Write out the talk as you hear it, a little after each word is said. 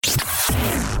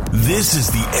This is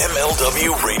the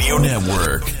MLW Radio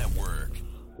Network.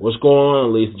 What's going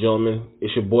on, ladies and gentlemen?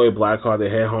 It's your boy Blackheart, the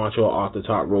head honcho Off the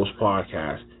Top Roast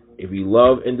Podcast. If you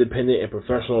love independent and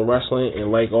professional wrestling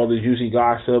and like all the juicy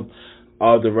gossip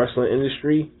of the wrestling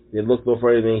industry, then look no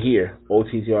further than here,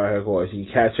 OTTR Headquarters. You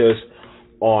can catch us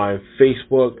on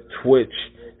Facebook, Twitch,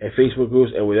 and Facebook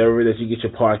groups, and wherever that you get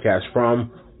your podcast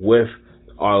from, with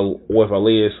our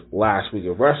latest Last Week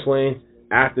of Wrestling,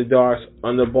 After Darks,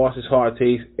 Underboss's Hard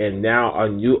Taste, and now our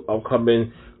new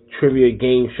upcoming trivia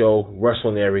game show,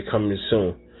 WrestleNary, coming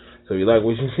soon. So if you like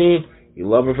what you see, you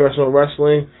love professional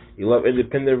wrestling, you love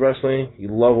independent wrestling, you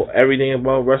love everything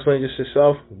about wrestling just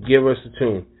yourself, give us a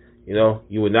tune. You know,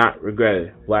 you would not regret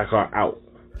it. Blackheart out.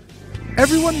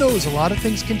 Everyone knows a lot of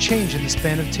things can change in the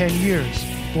span of 10 years.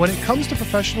 But when it comes to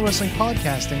professional wrestling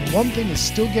podcasting, one thing is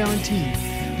still guaranteed.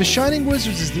 The Shining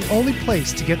Wizards is the only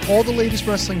place to get all the latest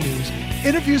wrestling news,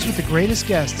 interviews with the greatest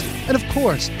guests, and of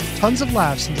course, tons of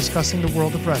laughs in discussing the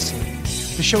world of wrestling.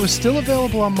 The show is still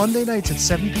available on Monday nights at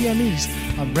 7 p.m. East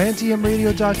on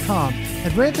rantemradio.com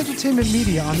and Rant Entertainment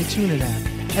Media on the TuneIn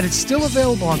app, and it's still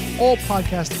available on all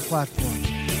podcasting platforms.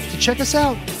 To check us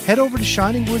out, head over to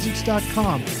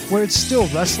shiningwizards.com, where it's still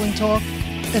wrestling talk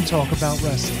and talk about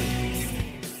wrestling.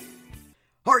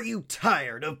 Are you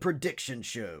tired of prediction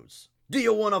shows? Do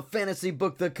you want to fantasy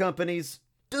book the companies?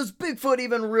 Does Bigfoot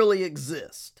even really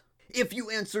exist? If you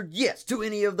answered yes to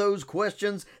any of those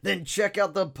questions, then check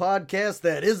out the podcast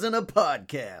that isn't a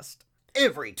podcast.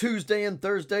 Every Tuesday and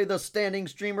Thursday, the standing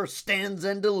streamer stands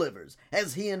and delivers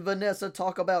as he and Vanessa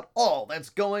talk about all that's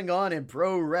going on in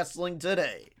pro wrestling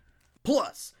today.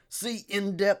 Plus, see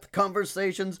in-depth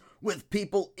conversations with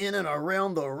people in and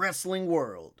around the wrestling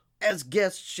world, as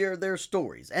guests share their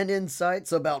stories and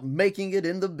insights about making it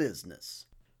in the business.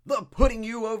 The Putting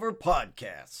You Over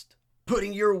podcast.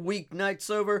 Putting your weeknights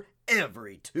over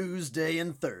every Tuesday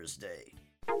and Thursday.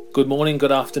 Good morning,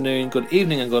 good afternoon, good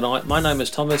evening, and good night. My name is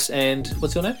Thomas, and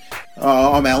what's your name?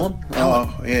 I'm Alan.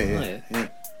 Alan. Oh, yeah.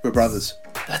 We're brothers.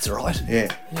 That's right. Yeah.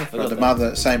 I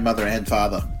Got same mother and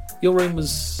father. Your room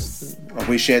was...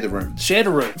 We shared a room. Shared a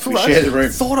room. We shared a room.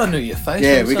 Thought I knew your face.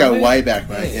 Yeah, we go way back,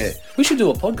 mate. Yeah. We should do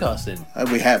a podcast then.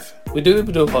 We have. We do a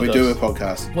podcast. We do a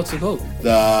podcast. What's it called?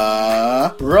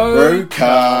 The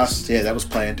Roadcast. Yeah, that was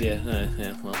planned. Yeah.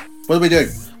 Well. What do we do?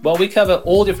 Well, we cover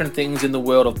all different things in the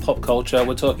world of pop culture.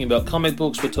 We're talking about comic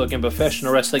books, we're talking about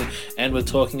professional wrestling, and we're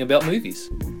talking about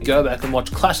movies. Go back and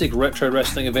watch classic retro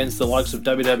wrestling events, the likes of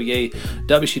WWE,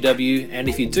 WCW, and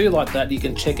if you do like that, you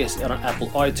can check us out on Apple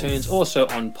iTunes, also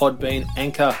on Podbean,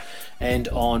 Anchor, and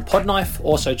on Podknife.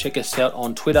 Also check us out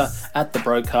on Twitter at The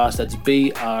Broadcast. That's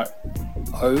BROKAST.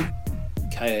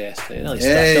 Nearly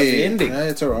stuffed up the ending. Yeah,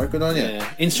 it's alright, good on you. Yeah.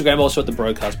 Instagram also at The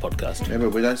Broadcast Podcast. Remember,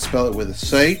 we don't spell it with a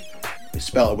C, we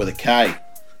spell it with a K.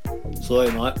 Sorry,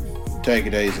 mate. Take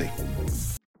it easy.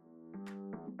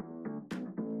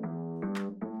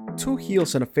 Two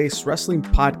Heels and a Face Wrestling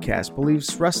Podcast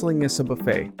believes wrestling is a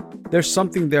buffet. There's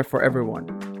something there for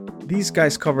everyone. These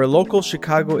guys cover local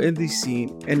Chicago indie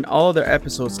scene, and all of their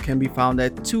episodes can be found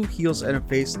at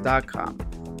twoheelsandaface.com.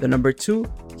 The number 2,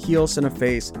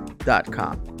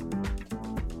 heelsandaface.com.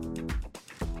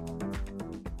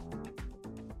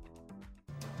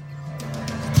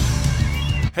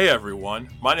 Hey everyone,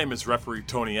 my name is Referee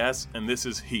Tony S, and this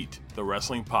is Heat, the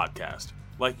wrestling podcast.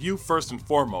 Like you, first and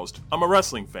foremost, I'm a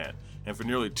wrestling fan, and for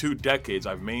nearly 2 decades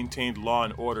I've maintained law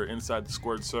and order inside the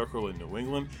squared circle in New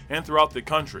England and throughout the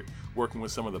country, working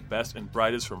with some of the best and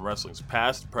brightest from wrestling's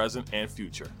past, present, and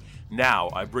future. Now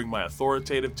I bring my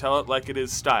authoritative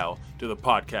tell-it-like-it-is style to the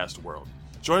podcast world.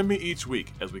 Join me each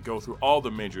week as we go through all the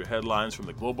major headlines from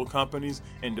the global companies,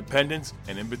 independents,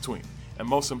 and in between. And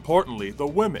most importantly, the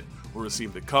women will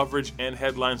receive the coverage and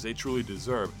headlines they truly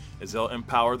deserve as they'll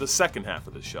empower the second half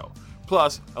of the show.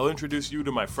 Plus, I'll introduce you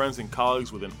to my friends and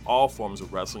colleagues within all forms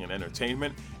of wrestling and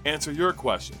entertainment, answer your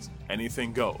questions,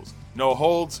 anything goes. No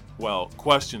holds, well,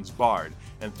 questions barred,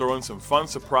 and throw in some fun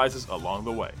surprises along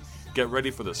the way. Get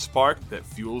ready for the spark that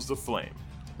fuels the flame.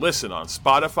 Listen on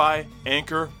Spotify,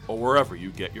 Anchor, or wherever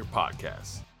you get your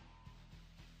podcasts.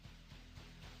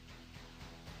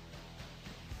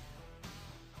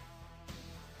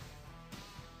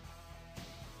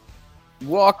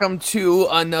 Welcome to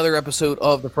another episode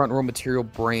of the Front Row Material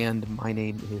brand. My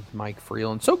name is Mike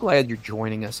Freeland. So glad you're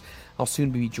joining us. I'll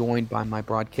soon be joined by my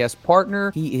broadcast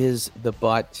partner. He is the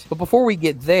Butt. But before we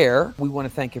get there, we want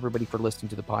to thank everybody for listening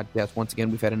to the podcast. Once again,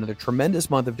 we've had another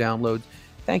tremendous month of downloads.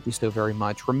 thank you so very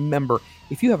much. Remember,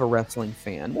 if you have a wrestling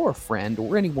fan or a friend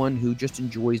or anyone who just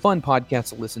enjoys fun podcasts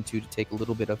to listen to take a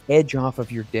little bit of edge off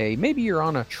of your day, maybe you're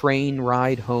on a train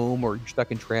ride home or you're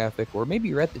stuck in traffic, or maybe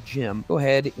you're at the gym, go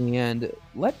ahead and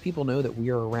let people know that we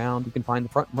are around. You can find the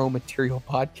Front Row Material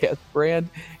podcast brand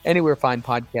anywhere fine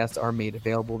podcasts are made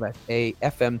available. That's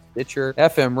FM Stitcher,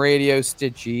 FM Radio,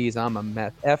 Stitchies, I'm a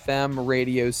mess, FM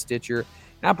Radio, Stitcher,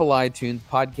 Apple iTunes,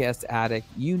 Podcast Addict,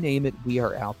 you name it, we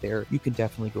are out there. You can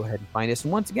definitely go ahead and find us.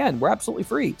 And once again, we're absolutely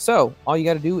free. So all you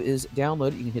got to do is download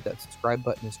it. You can hit that subscribe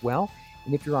button as well.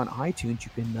 And if you're on iTunes, you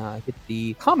can hit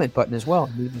the comment button as well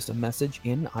and leave us a message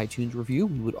in iTunes review.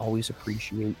 We would always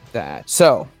appreciate that.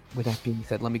 So with that being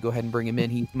said, let me go ahead and bring him in.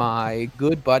 He's my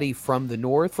good buddy from the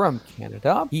north, from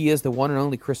Canada. He is the one and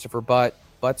only Christopher Butt.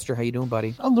 Butster, how you doing,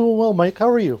 buddy? I'm doing well, Mike. How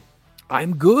are you?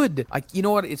 I'm good. You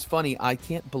know what? It's funny. I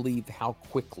can't believe how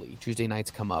quickly Tuesday nights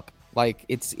come up. Like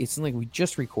it's like we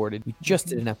just recorded, we just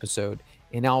did an episode,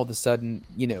 and all of a sudden,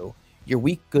 you know, your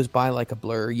week goes by like a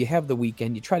blur. You have the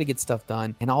weekend, you try to get stuff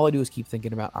done, and all I do is keep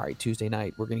thinking about, all right, Tuesday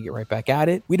night, we're going to get right back at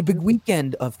it. We had a big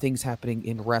weekend of things happening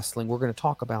in wrestling. We're going to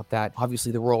talk about that.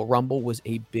 Obviously, the Royal Rumble was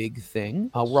a big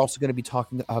thing. We're also going to be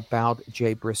talking about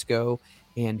Jay Briscoe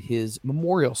and his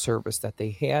memorial service that they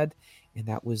had. And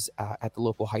that was at the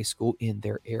local high school in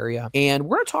their area. And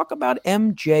we're going to talk about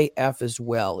MJF as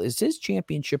well. Is his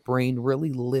championship reign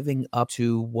really living up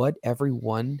to what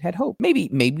everyone had hoped?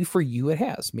 Maybe for you it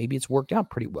has. Maybe it's worked out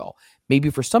pretty well. Maybe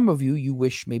for some of you, you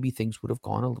wish maybe things would have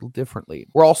gone a little differently.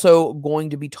 We're also going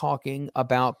to be talking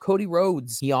about Cody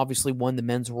Rhodes. He obviously won the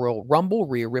Men's Royal Rumble.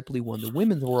 Rhea Ripley won the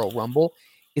Women's Royal Rumble.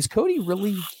 Is Cody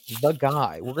really the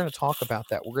guy? We're going to talk about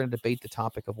that. We're going to debate the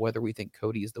topic of whether we think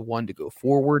Cody is the one to go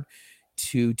forward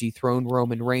to dethrone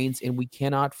Roman Reigns. And we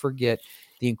cannot forget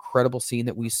the incredible scene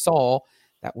that we saw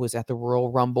that was at the Royal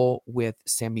Rumble with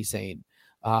Sami Zayn.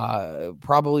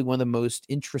 Probably one of the most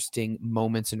interesting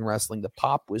moments in wrestling. The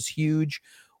pop was huge.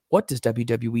 What does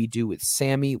WWE do with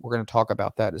Sami? We're going to talk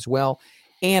about that as well.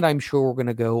 And I'm sure we're going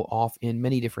to go off in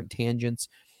many different tangents.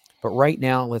 But right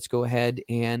now, let's go ahead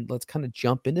and let's kind of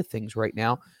jump into things right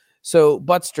now. So,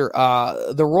 Butster,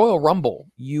 the Royal Rumble,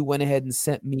 you went ahead and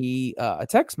sent me a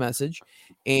text message,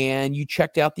 and you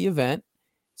checked out the event.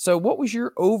 So what was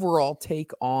your overall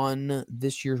take on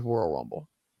this year's Royal Rumble?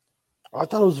 I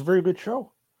thought it was a very good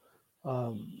show.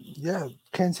 Yeah,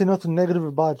 can't say nothing negative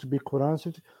about it, to be quite honest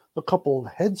with you. A couple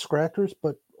of head scratchers,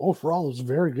 but overall it was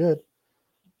very good.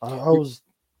 I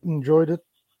enjoyed it,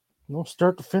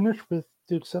 start to finish, with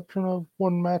the exception of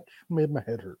one match made my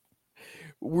head hurt.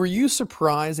 Were you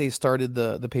surprised they started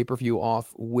the pay-per-view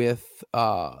off with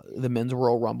the Men's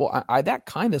Royal Rumble? That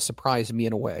kind of surprised me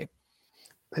in a way.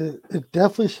 It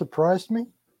definitely surprised me,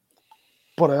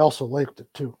 but I also liked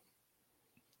it too.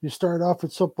 You start off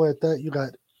with something like that, you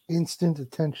got instant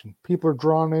attention. People are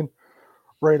drawn in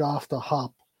right off the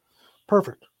hop.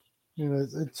 Perfect.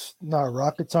 It's not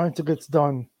rocket science. It gets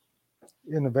done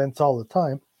in events all the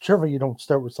time. Sure, you don't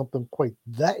start with something quite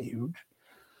that huge.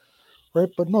 Right,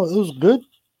 but no, it was good.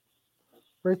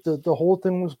 Right, the whole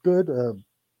thing was good.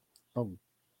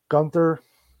 Gunther,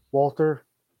 Walter,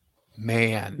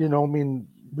 man,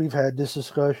 we've had this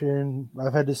discussion.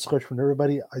 I've had this discussion with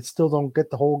everybody. I still don't get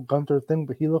the whole Gunther thing,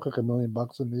 but he looked like $1 million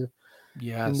in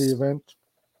the event.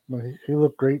 He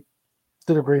looked great.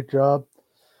 Did a great job.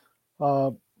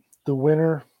 The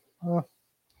winner,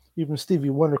 even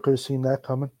Stevie Wonder could have seen that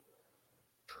coming.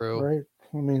 True, right?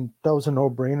 That was a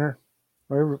no-brainer.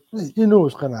 Right? You knew it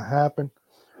was going to happen.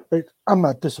 Right? I'm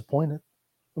not disappointed.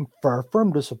 I'm far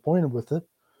from disappointed with it.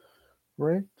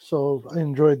 Right? So I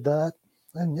enjoyed that.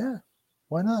 And yeah,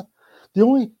 why not? The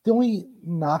only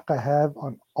knock I have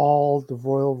on all the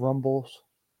Royal Rumbles,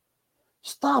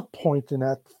 stop pointing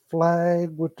at the flag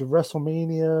with the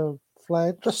WrestleMania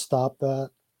flag. Just stop that.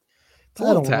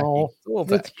 I don't know.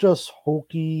 It's just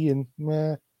hokey and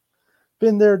meh.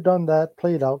 Been there, done that,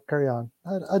 played out, carry on.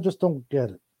 I just don't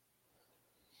get it.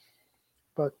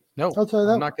 But no, I'll tell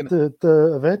you that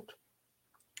the event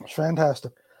was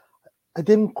fantastic. I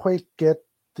didn't quite get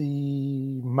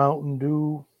the Mountain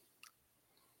Dew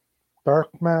dark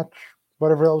match,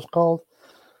 whatever that was called.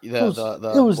 It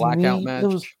was blackout neat. match. It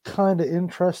was kind of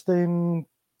interesting,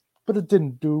 but it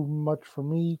didn't do much for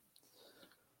me.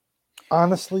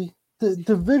 Honestly,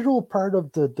 the visual part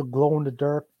of the glow in the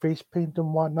dark face paint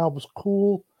and whatnot was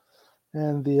cool,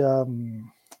 and the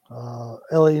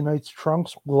LA Knights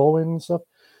trunks glowing and stuff,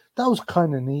 that was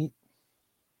kind of neat.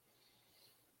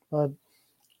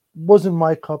 Wasn't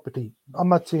my cup of tea. I'm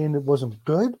not saying it wasn't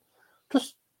good,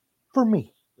 just for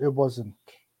me, it wasn't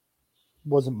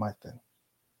my thing.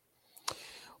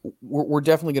 we're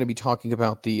definitely going to be talking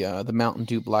about the Mountain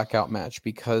Dew blackout match,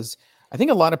 because I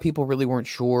think a lot of people really weren't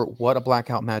sure what a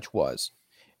blackout match was.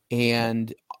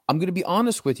 And I'm going to be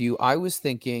honest with you. I was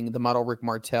thinking the model Rick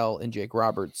Martel and Jake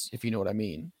Roberts, if you know what I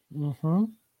mean. Mm-hmm.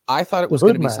 I thought it was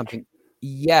going to be something.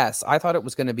 Yes, I thought it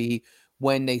was going to be,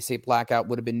 when they say blackout,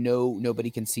 would have been nobody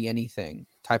can see anything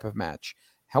type of match.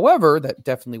 However, that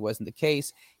definitely wasn't the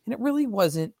case. And it really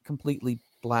wasn't completely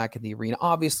black in the arena,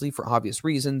 obviously, for obvious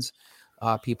reasons.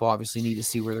 People obviously need to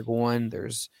see where they're going.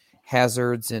 There's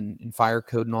hazards and fire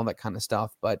code and all that kind of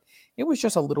stuff. But it was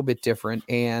just a little bit different.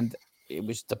 And it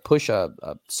was to push a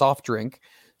soft drink.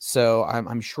 So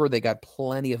I'm sure they got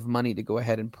plenty of money to go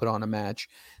ahead and put on a match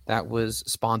that was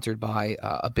sponsored by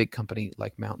a big company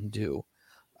like Mountain Dew.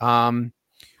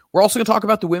 We're also going to talk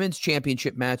about the women's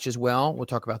championship match as well. We'll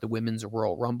talk about the women's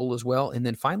Royal Rumble as well. And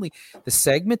then finally, the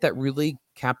segment that really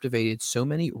captivated so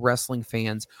many wrestling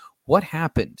fans. What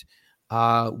happened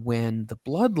when the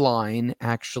Bloodline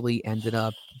actually ended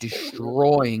up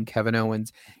destroying Kevin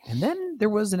Owens? And then there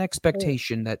was an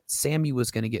expectation that Sammy was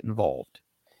going to get involved.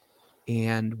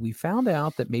 And we found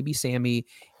out that maybe Sammy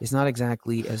is not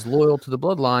exactly as loyal to the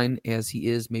Bloodline as he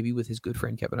is maybe with his good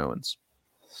friend Kevin Owens.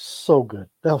 So good.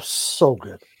 That was so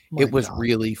good. It was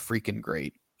really freaking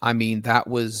great. I mean, that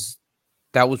was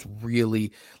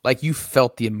really, like, you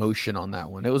felt the emotion on that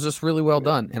one. It was just really well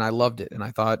done, and I loved it. And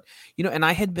I thought, and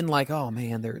I had been like, oh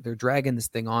man, they're dragging this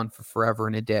thing on for forever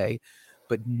and a day.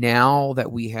 But now that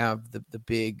we have the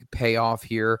big payoff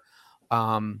here,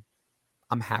 I'm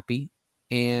happy,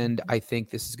 and I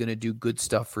think this is going to do good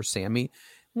stuff for Sammy.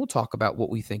 We'll talk about what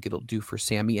we think it'll do for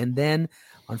Sammy. And then,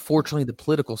 unfortunately, the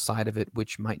political side of it,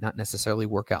 which might not necessarily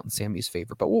work out in Sammy's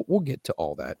favor, but we'll get to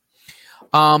all that.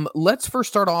 Let's first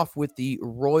start off with the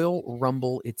Royal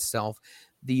Rumble itself.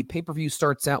 The pay-per-view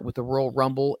starts out with the Royal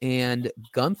Rumble, and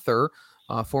Gunther,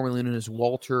 formerly known as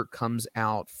Walter, comes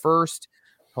out first,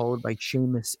 followed by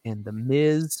Sheamus and The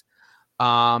Miz.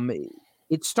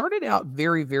 It started out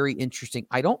very, very interesting.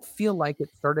 I don't feel like it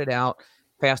started out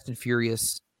fast and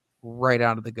furious right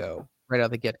out of the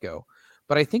get-go.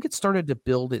 But I think it started to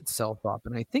build itself up,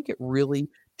 and I think it really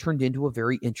turned into a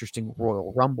very interesting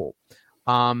Royal Rumble.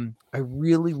 I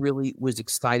really, really was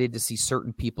excited to see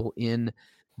certain people in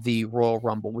the Royal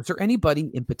Rumble. Was there anybody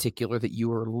in particular that you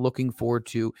were looking forward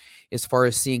to as far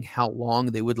as seeing how long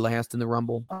they would last in the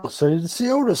Rumble? I'm excited to see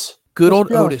Otis. Good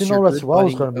old Otis. That's what I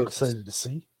was going to be excited to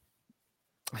see.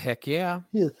 Heck yeah.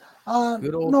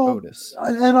 Good old Otis.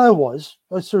 And I was.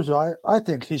 Seriously, I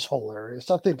think he's hilarious.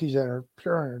 I think he's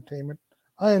pure entertainment.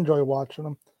 I enjoy watching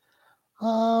him.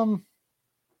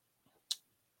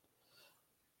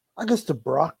 I guess the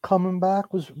Brock coming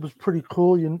back was pretty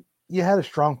cool. You had a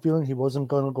strong feeling he wasn't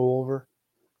going to go over,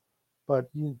 but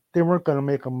they weren't going to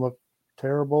make him look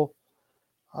terrible.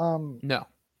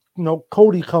 No,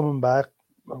 Cody coming back,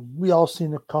 we all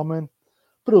seen it coming,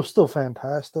 but it was still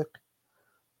fantastic.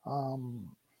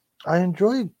 I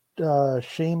enjoyed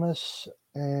Sheamus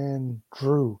and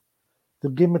Drew, the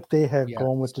gimmick they had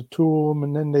going with the two of them,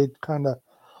 and then they'd kind of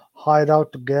hide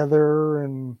out together,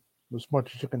 and as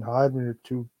much as you can hide when you're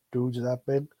two dudes that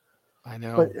big. I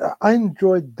know. But I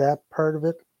enjoyed that part of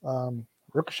it.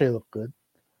 Ricochet looked good.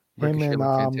 Ricochet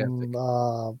looked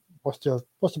fantastic.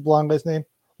 What's the blonde guy's name?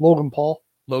 Logan Paul.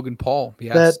 Logan Paul,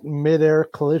 yes. That midair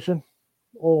collision.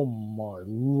 Oh my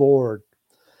Lord.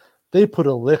 They put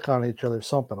a lick on each other,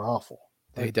 something awful.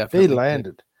 They definitely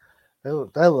landed.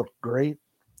 That looked great.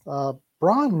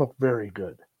 Braun looked very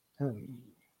good.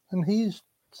 And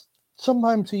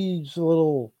sometimes he's a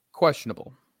little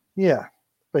questionable. Yeah.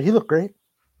 But he looked great.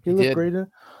 He looked great.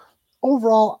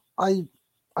 Overall, I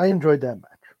enjoyed that match.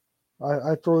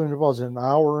 I throw in, was it an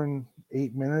hour and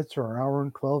 8 minutes or an hour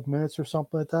and 12 minutes or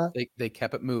something like that? They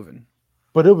kept it moving.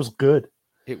 But it was good.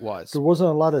 It was. There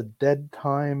wasn't a lot of dead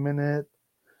time in it.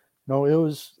 No,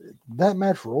 that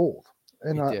match rolled.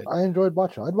 And I enjoyed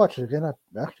watching it. I'd watch it again. I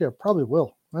probably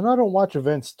will. And I don't watch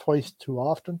events twice too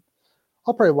often.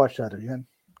 I'll probably watch that again.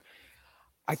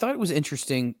 I thought it was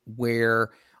interesting where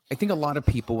I think a lot of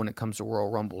people, when it comes to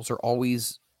Royal Rumbles,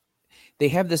 they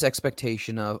have this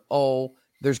expectation of,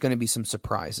 there's going to be some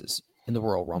surprises in the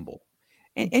Royal Rumble.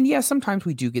 And yes, sometimes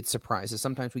we do get surprises.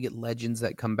 Sometimes we get legends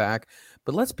that come back.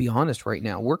 But let's be honest right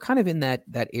now. We're kind of in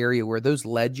that area where those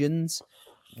legends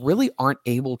really aren't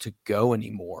able to go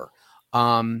anymore.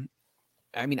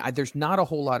 There's not a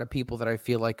whole lot of people that I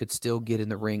feel like could still get in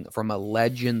the ring from a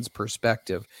legend's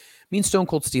perspective. I mean, Stone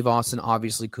Cold Steve Austin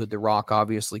obviously could. The Rock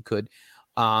obviously could.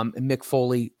 And Mick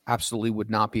Foley absolutely would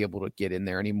not be able to get in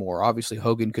there anymore. Obviously,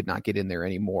 Hogan could not get in there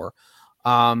anymore.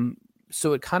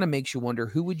 So it kind of makes you wonder,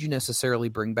 who would you necessarily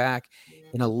bring back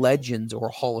in a Legends or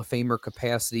a Hall of Famer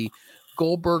capacity?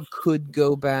 Goldberg could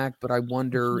go back, but I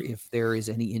wonder if there is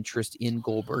any interest in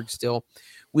Goldberg still.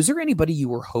 Was there anybody you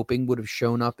were hoping would have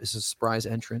shown up as a surprise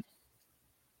entrant?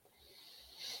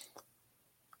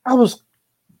 I was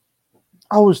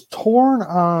torn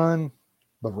on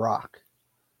The Rock.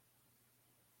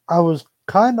 I was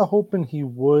kind of hoping he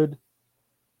would,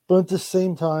 but at the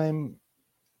same time,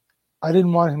 I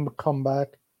didn't want him to come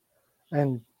back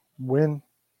and win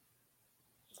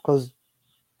because,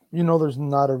 there's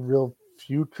not a real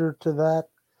future to that.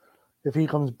 If he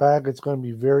comes back, it's going to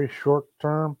be very short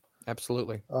term.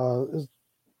 Absolutely. It's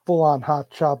full-on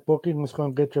hot shot booking. It's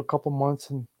going to get you a couple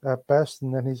months at best,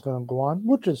 and then he's going to go on,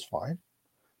 which is fine.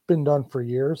 Been done for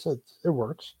years. It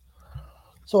works.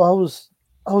 So I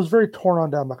was very torn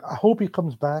on that. I'm like, I hope he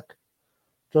comes back,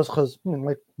 just because,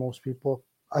 like most people,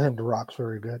 I think The Rock's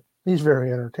very good. He's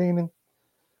very entertaining.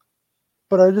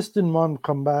 But I just didn't want him to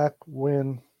come back,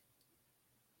 win,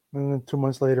 and then 2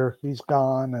 months later, he's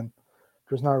gone, and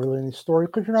there's not really any story,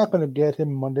 because you're not going to get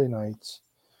him Monday nights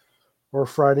or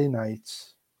Friday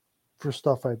nights for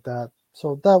stuff like that.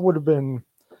 So that would have been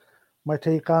my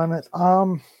take on it.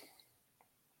 Now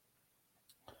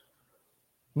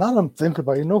that I'm thinking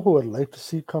about it, who I'd like to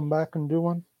see come back and do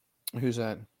one? Who's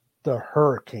that? The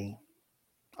Hurricane.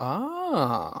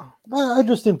 Ah. I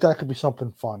just think that could be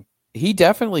something fun. He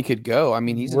definitely could go. I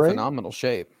mean, he's in phenomenal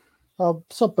shape.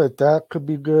 Something like that could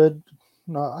be good.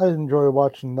 No, I enjoy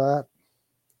watching that.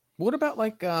 What about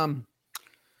like a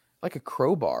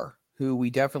Crowbar, who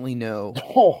we definitely know?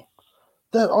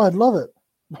 I'd love it.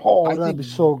 That'd be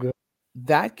so good.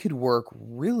 That could work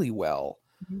really well.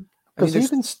 Because he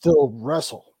can still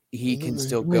wrestle. He can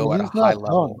still go at a high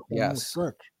level. Yes.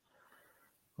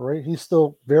 Right? He's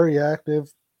still very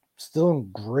active, still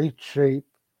in great shape.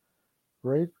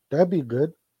 Right? That'd be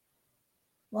good.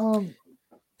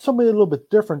 Somebody a little bit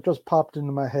different just popped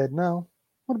into my head now.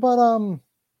 What about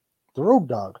the Road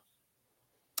Dogg?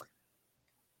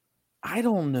 I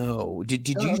don't know. Did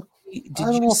you? I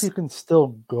don't know if he can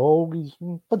still go.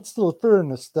 But still, if they're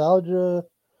nostalgia,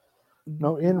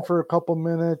 in for a couple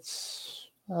minutes.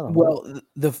 I don't know. Well,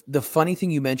 the funny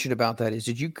thing you mentioned about that is,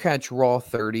 did you catch Raw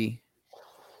 30?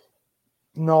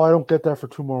 No, I don't get that for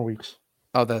 2 more weeks.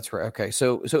 Oh, that's right. Okay,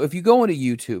 so if you go into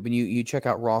YouTube and you check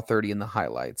out Raw 30 in the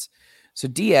highlights, so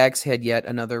DX had yet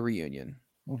another reunion,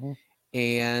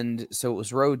 and so it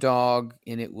was Road Dogg,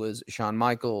 and it was Shawn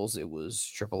Michaels, it was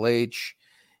Triple H,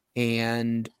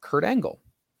 and Kurt Angle.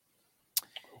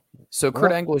 So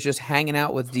Kurt Angle was just hanging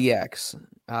out with DX,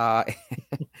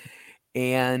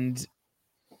 and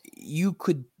you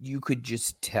could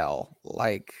just tell,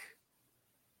 like,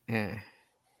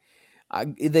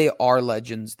 they are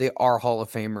legends. They are Hall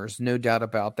of Famers, no doubt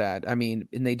about that. I mean,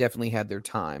 and they definitely had their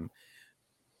time.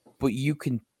 But you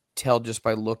can tell just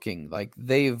by looking, like,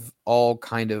 they've all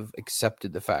kind of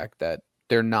accepted the fact that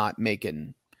they're not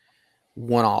making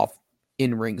one-off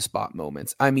in-ring spot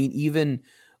moments. I mean, even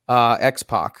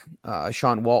X-Pac,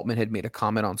 Sean Waltman had made a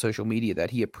comment on social media that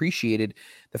he appreciated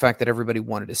the fact that everybody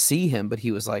wanted to see him, but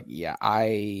he was like, yeah,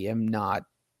 I am not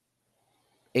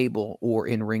able or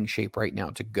in ring shape right now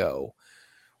to go.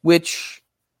 Which,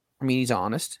 I mean, he's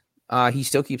honest. He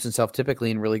still keeps himself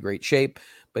typically in really great shape,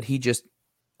 but he just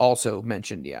also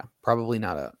mentioned, probably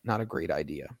not a great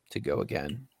idea to go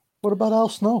again. What about Al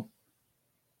Snow?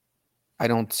 I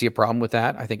don't see a problem with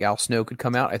that. I think Al Snow could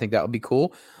come out. I think that would be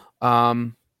cool.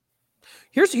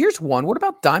 Here's one. What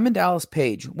about Diamond Dallas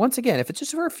Page? Once again, if it's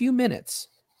just for a few minutes,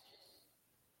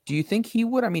 do you think he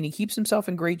would? I mean, he keeps himself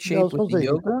in great shape with the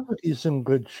yoga. He's in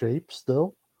good shape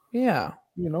still. Yeah.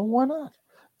 Why not?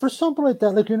 For something like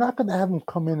that, like, you're not going to have him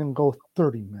come in and go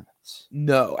 30 minutes.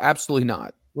 No, absolutely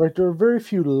not. Right? There are very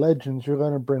few legends you're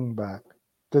going to bring back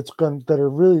that are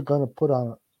really going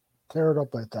to tear it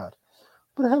up like that.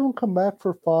 But have him come back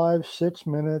for 5-6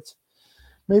 minutes,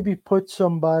 maybe put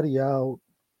somebody out,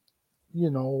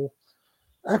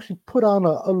 actually put on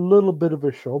a little bit of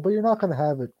a show, but you're not going to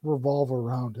have it revolve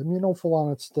around him. Full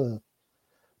on it's the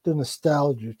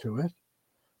nostalgia to it.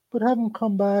 But have him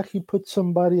come back, he puts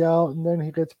somebody out, and then he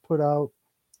gets put out.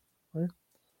 Right?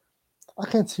 I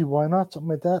can't see why not. Something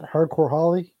like that. Hardcore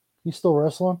Holly, he's still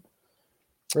wrestling.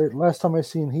 Right? Last time I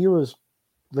seen he was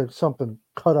like something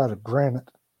cut out of granite.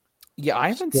 Yeah, I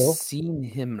haven't seen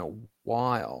him in a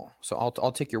while, so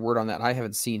I'll take your word on that. I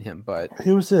haven't seen him, but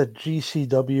he was at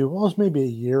GCW. It was maybe a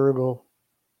year ago.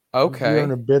 Okay, a year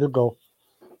and a bit ago.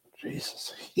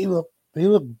 Jesus, he looked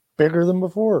bigger than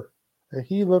before.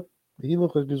 He looked like he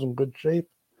was in good shape.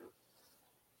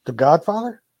 The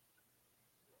Godfather?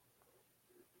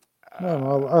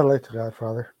 No, I like The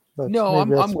Godfather. No,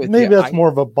 I'm with maybe you. that's more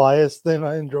of a bias thing.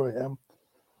 I enjoy him.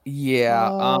 Yeah.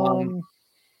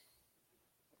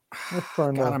 Let's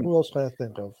try now. Who else can I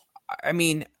think of? I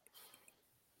mean,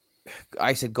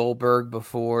 I said Goldberg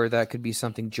before. That could be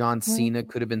something. John Cena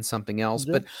could have been something else.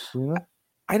 Yep, But Cena.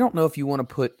 I don't know if you want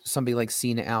to put somebody like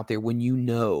Cena out there when you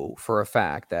know for a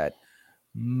fact that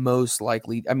most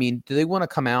likely, I mean, do they want to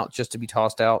come out just to be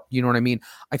tossed out? You know what I mean?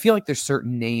 I feel like there's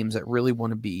certain names that really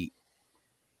want to be,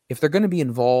 if they're going to be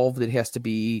involved, it has to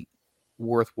be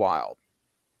worthwhile.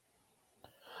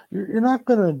 You're not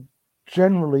going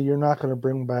to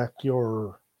bring back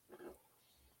your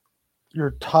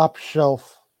top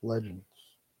shelf legends.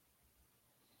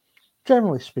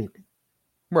 Generally speaking.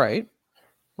 Right.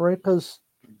 Right? Because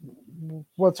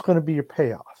what's going to be your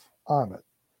payoff on it?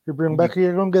 You're bringing back,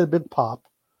 you're going to get a big pop.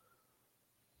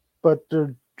 But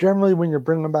generally, when you're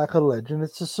bringing back a legend,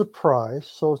 it's a surprise.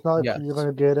 So it's not like you're going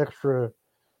to get extra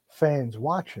fans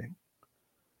watching.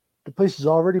 The place is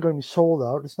already going to be sold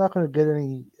out. It's not going to get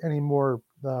any more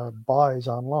buys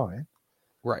online.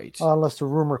 Right. Unless the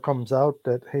rumor comes out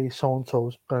that, hey, so-and-so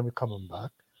is going to be coming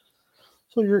back.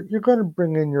 So you're going to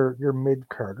bring in your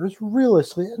mid-carders,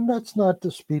 realistically, and that's not to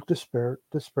speak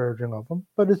disparaging of them,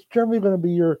 but it's generally going to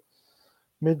be your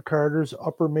mid-carders,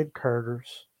 upper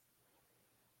mid-carders,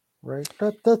 right?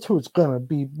 That's who it's going to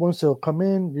be. Once they'll come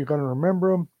in, you're going to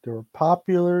remember them. They were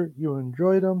popular. You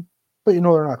enjoyed them, but you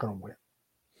know they're not going to win.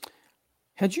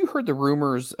 Had you heard the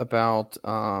rumors about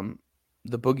the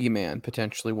Boogeyman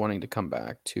potentially wanting to come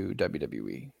back to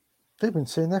WWE? They've been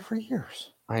saying that for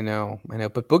years. I know.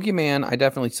 But Boogeyman, I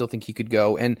definitely still think he could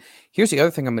go. And here's the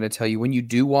other thing I'm going to tell you. When you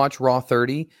do watch Raw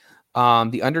 30,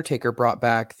 The Undertaker brought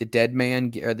back the dead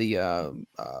man, or the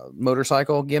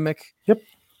motorcycle gimmick. Yep.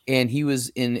 And he was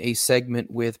in a segment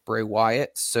with Bray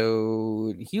Wyatt.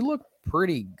 So he looked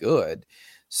pretty good.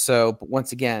 So, but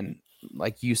once again,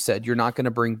 like you said, you're not going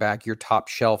to bring back your top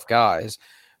shelf guys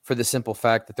for the simple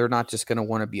fact that they're not just going to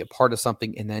want to be a part of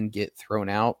something and then get thrown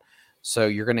out. So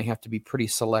you're going to have to be pretty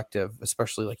selective,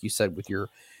 especially like you said with your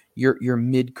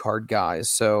mid card guys.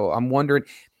 So I'm wondering,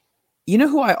 you know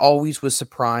who I always was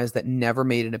surprised that never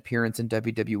made an appearance in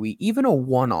WWE, even a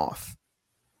one-off?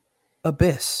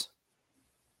 Abyss.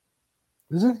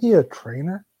 Isn't he a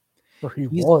trainer? Or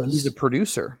he's a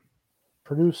producer.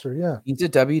 Producer, yeah. He's a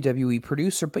WWE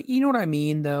producer, but you know what I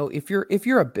mean, though. If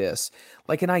you're Abyss,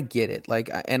 like, and I get it, like,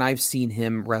 and I've seen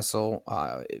him wrestle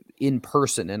in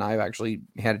person, and I've actually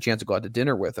had a chance to go out to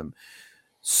dinner with him.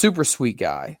 Super sweet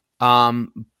guy. Not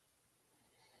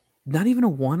even a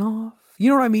one-off. You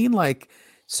know what I mean? Like,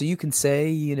 so you can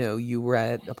say, you know, you were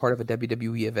at a part of a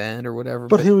WWE event or whatever,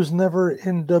 but he was never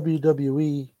in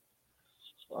WWE.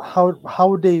 How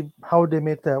would they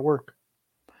make that work?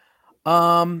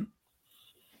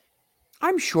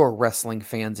 I'm sure wrestling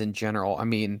fans in general, I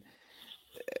mean,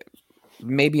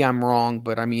 maybe I'm wrong,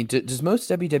 but I mean, does most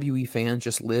WWE fans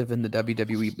just live in the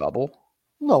WWE bubble?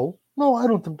 No, I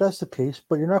don't think that's the case,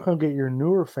 but you're not going to get your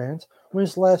newer fans.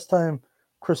 When's the last time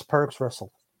Chris Parks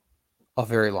wrestled? A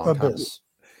very long time.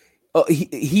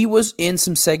 He was in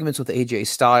some segments with AJ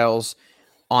Styles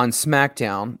on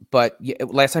SmackDown, but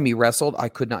last time he wrestled, I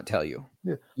could not tell you.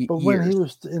 Yeah, but when he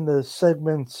was in the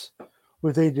segments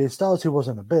with AJ Styles, he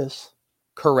wasn't Abyss.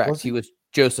 Correct. He was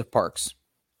Joseph Parks.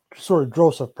 Sorry,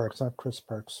 Joseph Parks, not Chris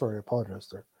Parks. Sorry, I apologize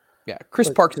there. Yeah, Chris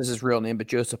Parks is his real name, but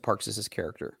Joseph Parks is his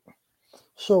character.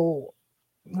 So,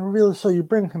 really, so you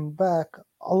bring him back.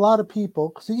 A lot of people,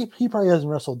 because he probably hasn't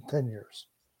wrestled in 10 years.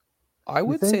 I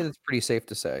would say that's pretty safe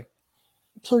to say.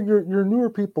 So your newer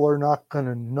people are not going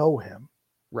to know him.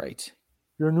 Right.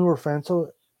 Your newer fans.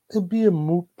 So it'd be a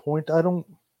moot point.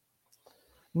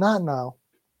 Not now.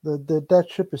 That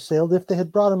ship has sailed. If they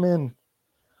had brought him in,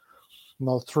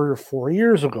 3 or 4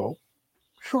 years ago,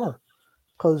 sure.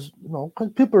 Because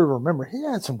people remember he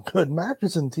had some good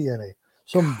matches in TNA.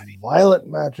 Some violent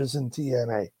matches in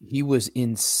TNA. He was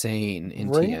insane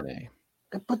in TNA.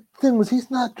 But the thing was,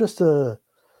 he's not just a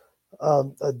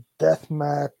death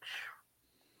match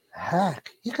hack.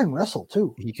 He can wrestle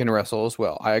too. He can wrestle as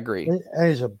well. I agree. And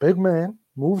he's a big man.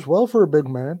 Moves well for a big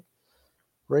man.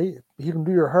 Right? He can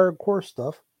do your hardcore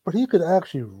stuff, but he could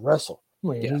actually wrestle. I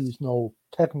mean, he's no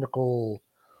technical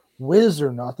whiz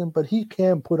or nothing, but he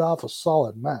can put off a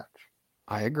solid match.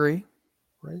 I agree.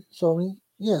 Right? So, I mean,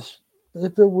 yes,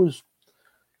 if it was,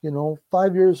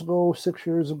 5 years ago, 6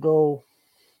 years ago,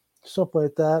 something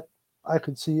like that, I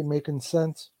could see it making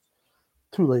sense.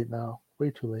 Too late now. Way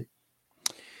too late.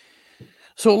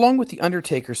 So along with The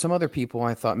Undertaker, some other people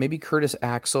I thought maybe Curtis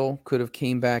Axel could have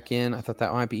came back in. I thought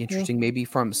that might be interesting. Maybe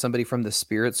from somebody from the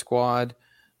Spirit Squad,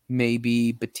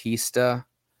 maybe Batista.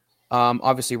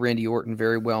 Obviously, Randy Orton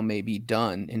very well may be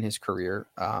done in his career.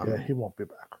 Yeah, he won't be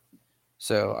back.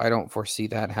 So I don't foresee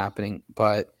that happening.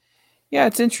 But yeah,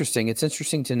 it's interesting. It's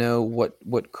interesting to know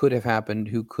what could have happened,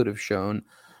 who could have shown.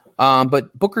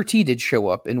 But Booker T did show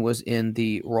up and was in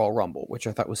the Royal Rumble, which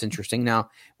I thought was interesting. Now,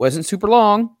 it wasn't super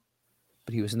long,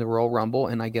 but he was in the Royal Rumble,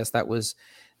 and I guess that was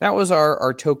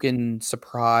our token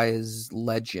surprise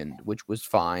legend, which was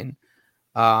fine.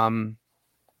 Bring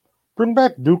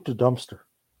back Duke the Dumpster.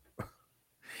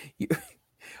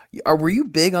 Were you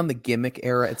big on the gimmick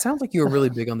era? It sounds like you were really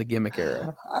big on the gimmick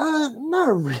era. Not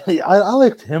really. I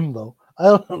liked him though. I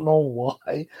don't know why.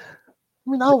 I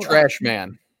mean, Trash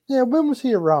Man. Yeah, when was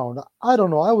he around? I don't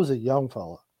know. I was a young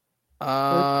fella.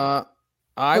 I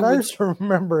just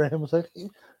remember him. I was like,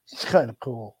 he's kind of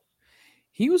cool.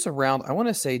 He was around. I want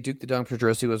to say Duke the Dumpster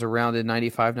Droese was around in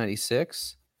 95,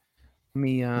 96.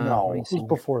 No, it was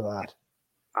before that.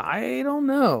 I don't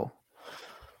know.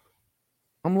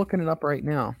 I'm looking it up right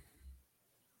now.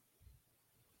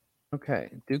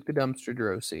 Okay, Duke the Dumpster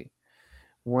Droese.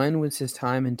 When was his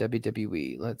time in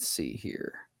WWE? Let's see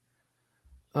here.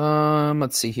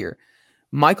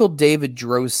 Michael David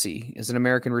Droese is an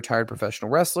American retired professional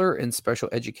wrestler and special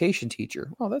education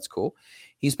teacher. Oh, that's cool.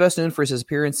 He's best known for his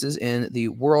appearances in the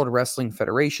World Wrestling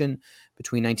Federation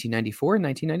between 1994 and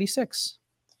 1996.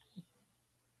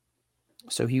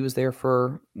 So he was there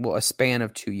for, a span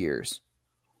of 2 years.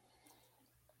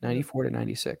 94 to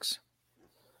 96.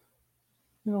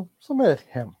 Somebody like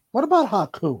him. What about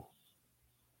Haku?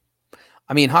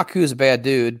 I mean, Haku is a bad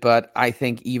dude, but I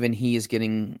think even he is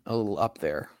getting a little up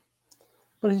there.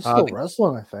 But he's still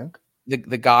wrestling, I think.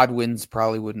 The Godwins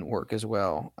probably wouldn't work as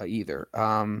well either.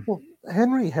 Well,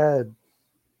 Henry had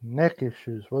neck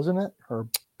issues, wasn't it? Or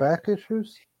back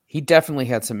issues? He definitely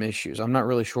had some issues. I'm not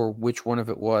really sure which one of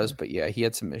it was, but yeah, he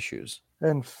had some issues.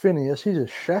 And Phineas, he's a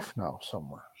chef now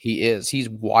somewhere. He is. He's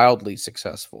wildly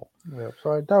successful. Yeah,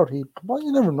 so I doubt he... Well,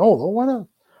 you never know, though. Why not?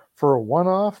 For a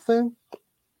one-off thing?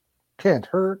 Can't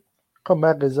hurt. Come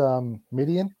back as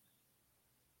Midian.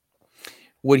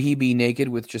 Would he be naked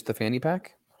with just the fanny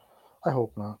pack? I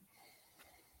hope not.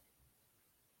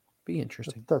 Be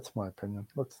interesting. That's my opinion.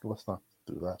 Let's not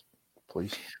do that,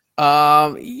 please.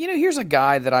 Here's a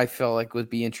guy that I feel like would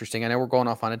be interesting. I know we're going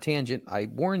off on a tangent. I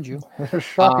warned you.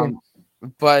 Shocking.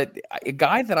 But a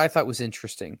guy that I thought was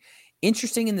interesting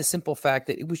in the simple fact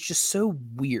that it was just so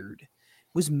weird,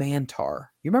 was Mantar.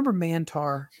 You remember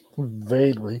Mantar?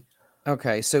 Vaguely.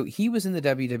 Okay, so he was in the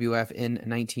WWF in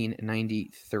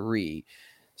 1993.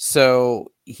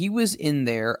 So he was in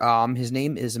there. His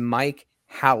name is Mike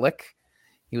Halleck.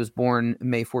 He was born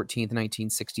May 14th,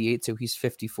 1968, so he's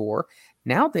 54.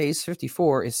 Nowadays,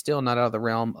 54 is still not out of the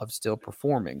realm of still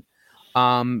performing.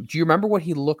 Do you remember what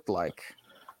he looked like?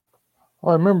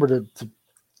 I remember the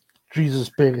Jesus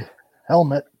big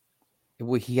helmet.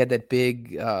 He had that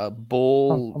big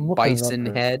bull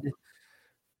bison head.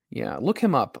 Yeah, look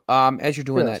him up as you're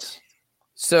doing that.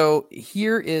 So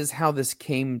here is how this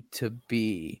came to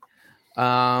be.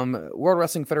 World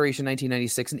Wrestling Federation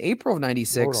 1996. In April of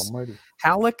 96,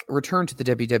 Halleck returned to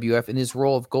the WWF in his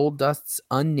role of Goldust's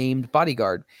unnamed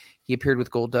bodyguard. He appeared with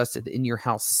Goldust at the In Your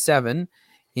House 7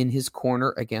 in his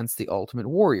corner against the Ultimate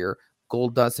Warrior.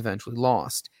 Goldust eventually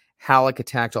lost. Halleck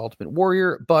attacked Ultimate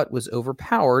Warrior, but was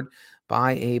overpowered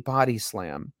by a body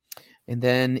slam. And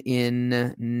then in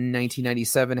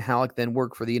 1997, Halleck then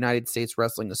worked for the United States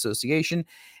Wrestling Association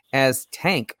as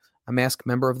Tank, a masked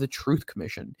member of the Truth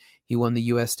Commission. He won the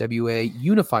USWA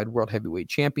Unified World Heavyweight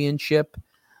Championship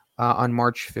on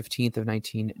March 15th of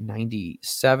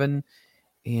 1997.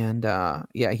 And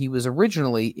he was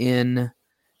originally in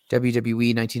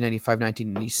WWE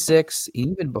 1995-1996,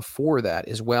 even before that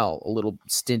as well, a little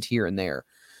stint here and there.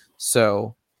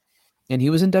 So, and he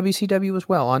was in WCW as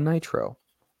well on Nitro.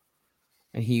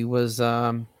 And he was,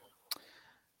 I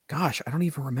don't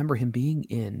even remember him being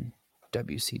in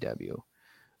WCW.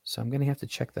 So I'm going to have to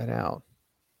check that out.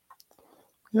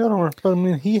 Yeah, I don't know. But I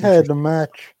mean, he had a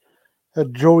match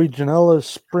at Joey Janela's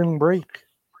Spring Break.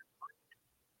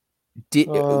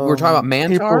 We're talking about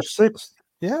Mantar? April 6th.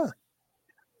 Yeah.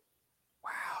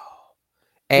 Wow.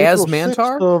 As April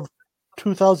Mantar? 6th of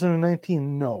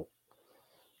 2019, no.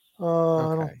 I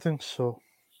don't think so.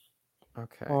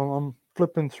 Okay. I'm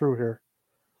flipping through here.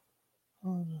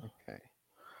 Okay.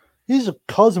 He's a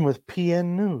cousin with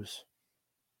PN News.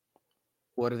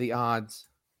 What are the odds?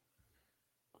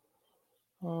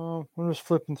 I'm just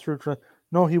flipping through.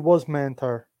 No, he was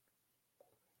Mantar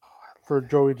for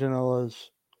Joey Janela's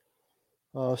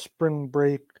Spring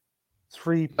Break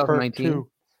 3 Part 2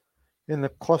 in the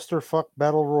Clusterfuck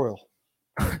Battle Royal.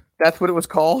 That's what it was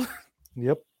called?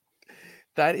 Yep.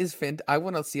 That is fantastic. I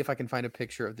want to see if I can find a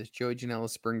picture of this Joey Janela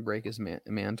spring break as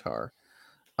Mantar.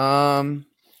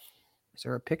 Is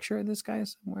there a picture of this guy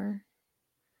somewhere?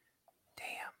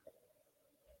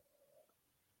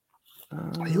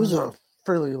 Damn. He was a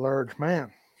fairly large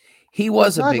man. He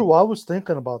was That's not who I was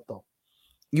thinking about, though.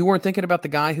 You weren't thinking about the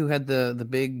guy who had the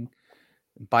big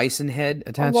bison head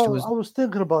attached to his. I was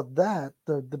thinking about that,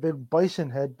 the big bison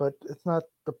head, but it's not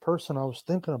the person I was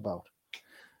thinking about.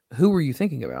 Who were you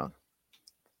thinking about?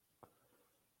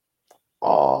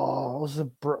 Oh, was it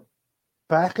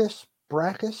Brachus?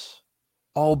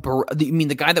 Oh, you mean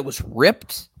the guy that was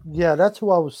ripped? Yeah, that's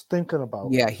who I was thinking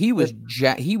about. Yeah, he was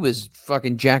he was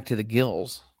fucking jacked to the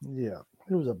gills. Yeah,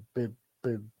 he was a big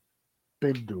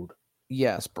dude.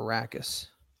 Yes, Baracus.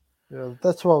 Yeah,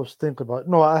 that's what I was thinking about.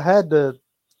 No, I had the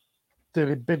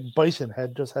big bison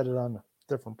head, just had it on a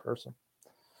different person.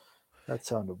 That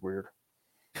sounded weird.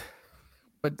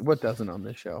 But what doesn't on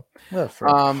this show? Yeah,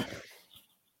 fair.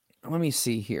 Let me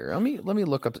see here. Let me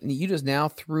look up. You just now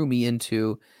threw me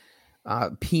into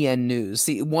PN News.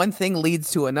 See, one thing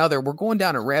leads to another. We're going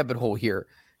down a rabbit hole here.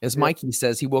 As Mikey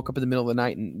says, he woke up in the middle of the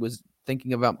night and was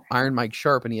thinking about Iron Mike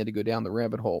Sharp, and he had to go down the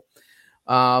rabbit hole.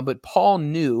 But Paul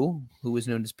New, who was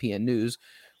known as PN News,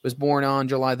 was born on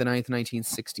July the 9th,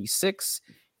 1966.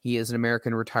 He is an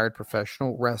American retired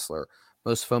professional wrestler,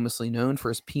 most famously known for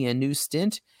his PN News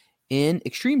stint in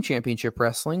Extreme Championship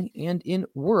Wrestling and in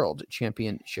World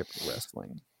Championship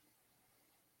Wrestling.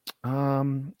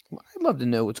 I'd love to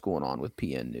know what's going on with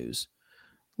PN News.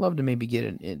 Love to maybe get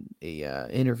an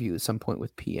interview at some point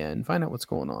with PN, find out what's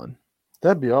going on.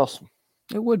 That'd be awesome.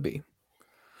 It would be.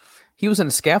 He was in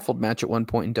a scaffold match at one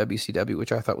point in WCW,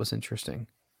 which I thought was interesting.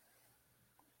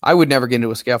 I would never get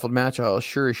into a scaffold match. I'll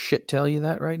sure as shit tell you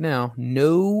that right now.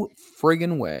 No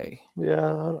friggin' way.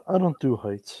 Yeah, I don't do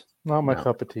heights. Not my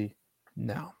cup of tea.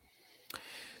 No.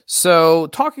 So,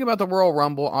 talking about the Royal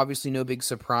Rumble, obviously no big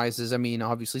surprises. I mean,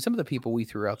 obviously some of the people we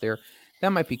threw out there, that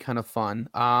might be kind of fun.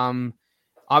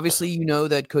 Obviously, you know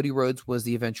that Cody Rhodes was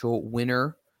the eventual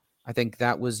winner. I think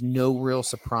that was no real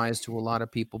surprise to a lot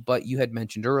of people, but you had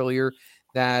mentioned earlier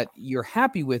that you're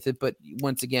happy with it, but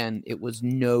once again, it was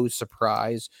no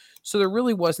surprise. So there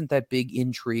really wasn't that big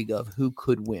intrigue of who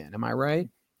could win. Am I right?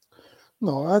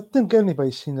 No, I think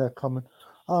anybody's seen that coming.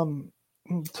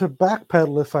 To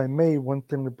backpedal, if I may, one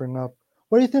thing to bring up.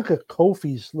 What do you think of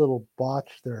Kofi's little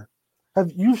botch there?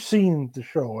 Have you seen the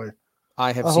show?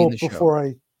 I have seen the show. Before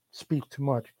I speak too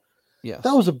much. Yes.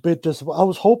 That was a bit disappointing. I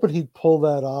was hoping he'd pull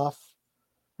that off.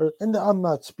 And I'm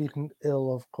not speaking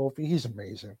ill of Kofi. He's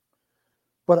amazing.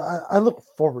 But I look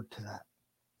forward to that.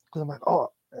 Because I'm like,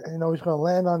 oh, he's going to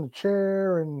land on the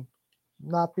chair and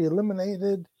not be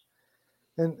eliminated.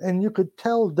 And you could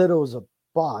tell that it was a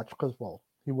botch because, well,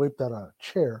 he wiped that on a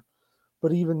chair.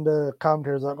 But even the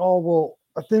commentators like, oh, well,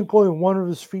 I think only one of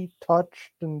his feet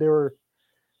touched, and they were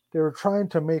trying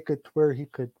to make it to where he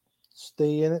could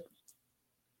stay in it.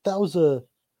 That was I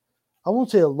won't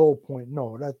say a low point.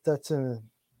 No, that's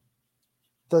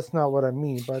not what I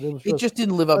mean. But it just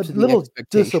didn't live up to the little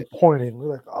expectation. Disappointing. We're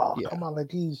like, oh, come on,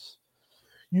 like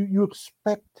you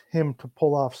expect him to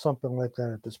pull off something like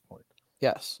that at this point.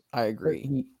 Yes, I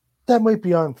agree. That might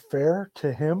be unfair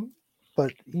to him,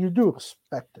 but you do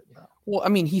expect it now. Well, I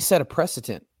mean, he set a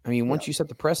precedent. I mean, once you set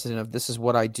the precedent of this is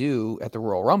what I do at the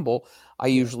Royal Rumble, I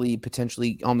usually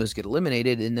potentially almost get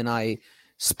eliminated, and then I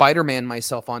Spider-Man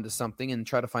myself onto something and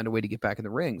try to find a way to get back in the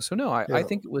ring. So no, I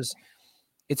think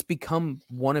it's become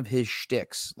one of his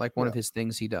shticks, like one of his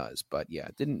things he does. But yeah,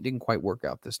 it didn't quite work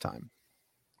out this time.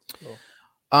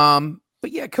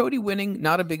 But yeah, Cody winning,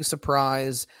 not a big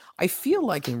surprise. I feel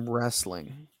like in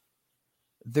wrestling,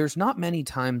 there's not many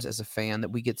times as a fan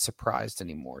that we get surprised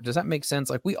anymore. Does that make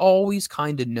sense? Like we always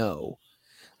kind of know.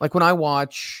 Like when I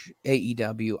watch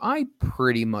AEW, I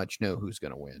pretty much know who's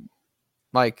going to win.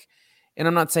 Like, and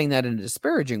I'm not saying that in a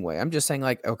disparaging way. I'm just saying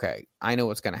like, okay, I know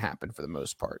what's going to happen for the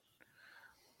most part.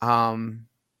 WWE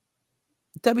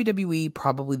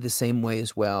probably the same way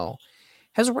as well.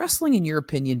 Has wrestling, in your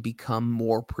opinion, become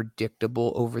more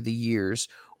predictable over the years?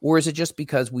 Or is it just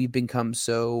because we've become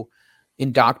so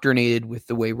indoctrinated with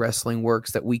the way wrestling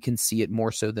works that we can see it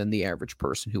more so than the average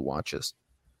person who watches?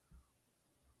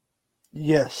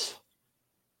 Yes.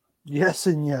 Yes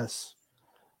and yes.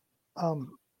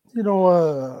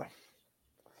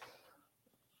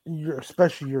 You're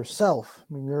especially yourself.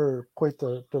 I mean, you're quite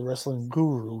the wrestling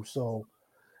guru. So,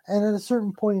 and at a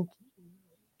certain point,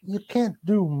 you can't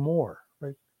do more.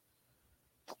 Right?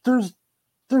 There's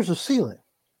a ceiling.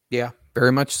 Yeah,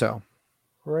 very much so.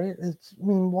 Right?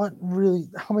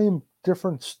 How many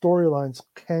different storylines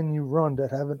can you run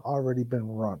that haven't already been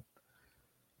run?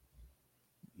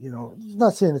 I'm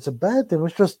not saying it's a bad thing.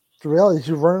 It's just the reality is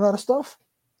you're running out of stuff.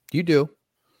 You do.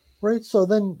 Right. So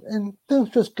then, and things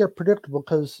just get predictable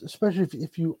because, especially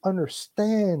if you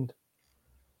understand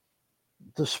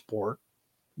the sport,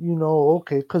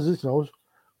 okay, because it's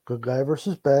good guy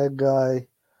versus bad guy,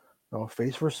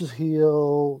 face versus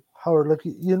heel. How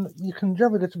you can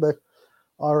generally get to back.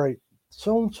 All right,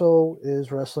 so and so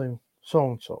is wrestling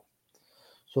so and so,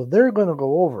 so they're going to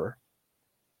go over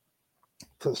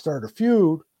to start a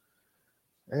feud,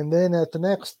 and then at the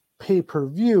next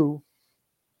pay-per-view,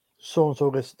 so and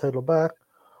so gets the title back,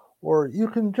 or you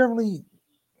can generally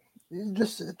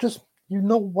just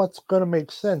what's going to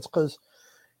make sense because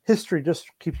history just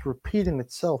keeps repeating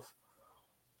itself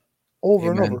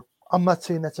over Amen. and over. I'm not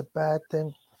saying that's a bad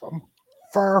thing. I'm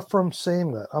far from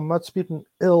saying that. I'm not speaking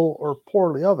ill or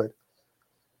poorly of it.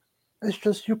 It's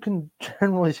just you can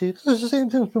generally see it's the same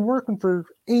thing's been working for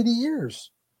 80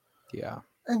 years. Yeah.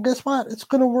 And guess what? It's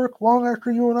going to work long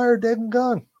after you and I are dead and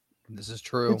gone. This is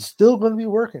true. It's still going to be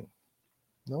working.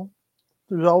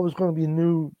 There's always going to be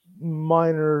new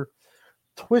minor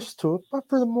twists to it, but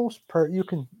for the most part, you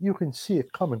can see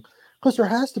it coming because there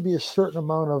has to be a certain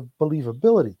amount of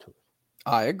believability to it.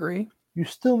 I agree. You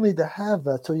still need to have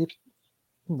that, so you're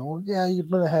going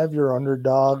to have your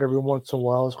underdog every once in a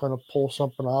while. It's going to pull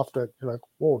something off that you're like,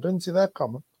 whoa, didn't see that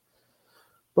coming.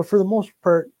 But for the most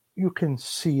part, you can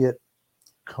see it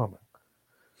coming.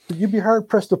 But you'd be hard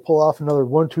pressed to pull off another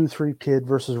 1-2-3 Kid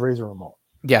versus Razor Ramon.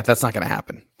 Yeah, that's not going to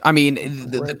happen. I mean,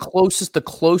 the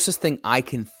closest thing I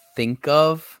can think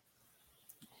of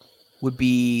would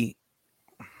be,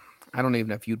 I don't even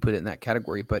know if you'd put it in that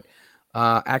category, but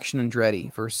Action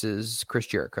Andretti versus Chris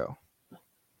Jericho.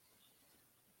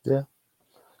 Yeah,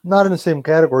 not in the same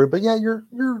category, but yeah, you're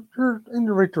in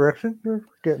the right direction. You're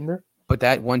getting there. But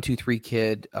that 1-2-3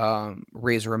 Kid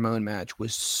Razor Ramon match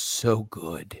was so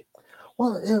good.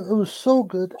 Well, it was so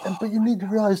good, but you need to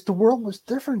realize the world was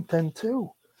different then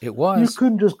too. It was. You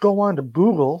couldn't just go on to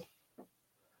Google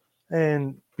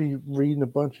and be reading a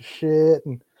bunch of shit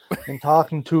and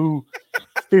talking to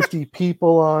 50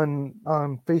 people on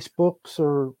Facebooks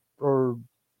or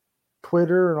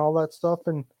Twitter and all that stuff,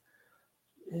 and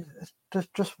it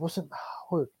just wasn't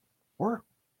how it worked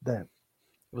then.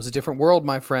 It was a different world,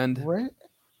 my friend. Right?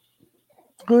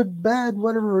 Good, bad,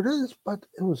 whatever it is, but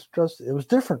it was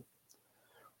different.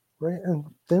 Right? And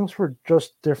things were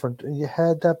just different. And you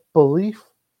had that belief.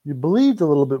 You believed a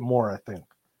little bit more, I think.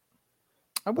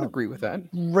 I would agree with that.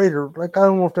 Right, or I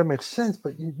don't know if that makes sense,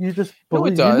 but you just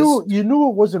believed. No, it does. You knew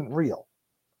it wasn't real.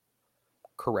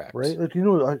 Correct. Right? Like you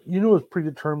knew it was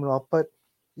predetermined off, but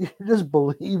you just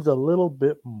believed a little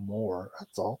bit more.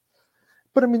 That's all.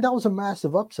 But I mean, that was a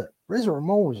massive upset. Razor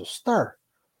Ramon was a star.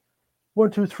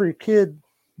 1-2-3 Kid,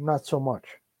 not so much.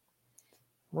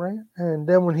 Right? And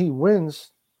then when he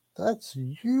wins, that's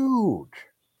huge.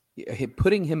 Yeah,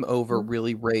 putting him over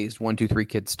really raised 1-2-3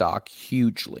 Kid stock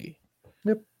hugely.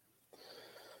 Yep.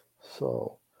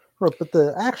 So, right, but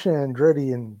the Action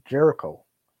Andretti and Jericho,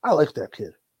 I like that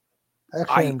kid.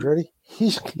 Action Andretti,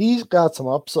 he's got some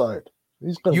upside.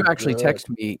 You actually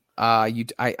texted me. I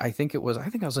think I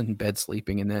was in bed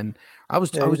sleeping, and then I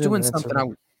was doing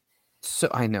something.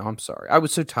 I know. I'm sorry. I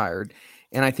was so tired,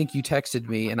 and I think you texted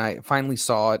me, and I finally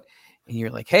saw it, and you're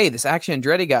like, "Hey, this Action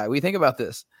Andretti guy. What do you think about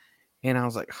this?" And I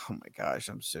was like, "Oh my gosh,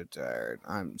 I'm so tired."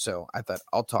 I thought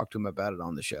I'll talk to him about it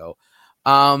on the show.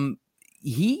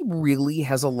 He really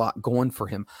has a lot going for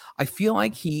him. I feel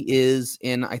like he is,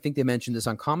 and I think they mentioned this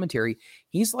on commentary,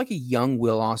 he's like a young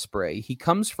Will Ospreay. He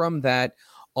comes from that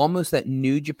almost that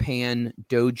New Japan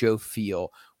dojo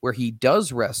feel where he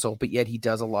does wrestle, but yet he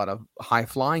does a lot of high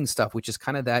flying stuff, which is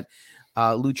kind of that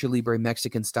lucha libre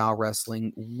Mexican style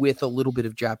wrestling with a little bit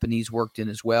of Japanese worked in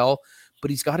as well. But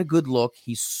he's got a good look.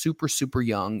 He's super, super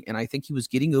young. And I think he was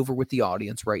getting over with the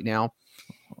audience right now.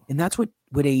 And that's what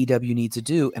AEW needs to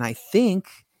do. And I think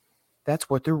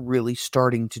that's what they're really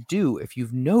starting to do. If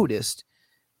you've noticed,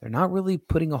 they're not really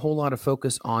putting a whole lot of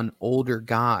focus on older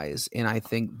guys. And I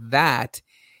think that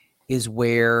is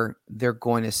where they're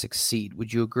going to succeed.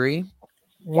 Would you agree?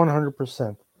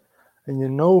 100%. And you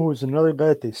know who's another guy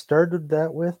that they started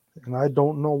that with? And I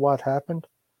don't know what happened.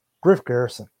 Griff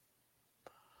Garrison.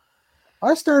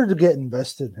 I started to get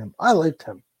invested in him. I liked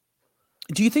him.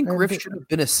 Do you think Griff should have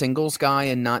been a singles guy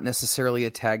and not necessarily a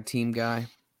tag team guy?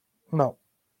 No.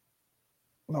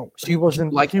 So he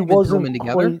wasn't. Like he wasn't them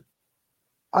together. Quite,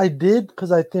 I did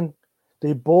because I think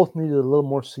they both needed a little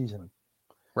more seasoning.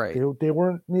 Right. They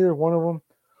weren't. Neither one of them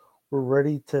were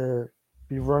ready to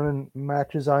be running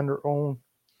matches on their own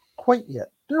quite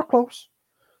yet. They're close,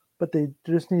 but they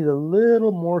just need a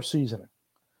little more seasoning.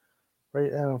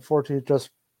 Right. And unfortunately, it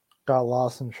just got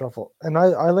lost in the shuffle. And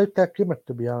I like that gimmick,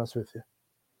 to be honest with you.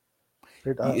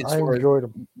 I enjoyed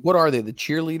them. What are they? The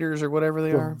cheerleaders or whatever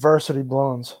they are? Varsity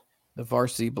Blondes. The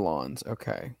Varsity Blondes.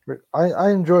 Okay.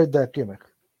 I enjoyed that gimmick.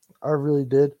 I really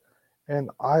did. And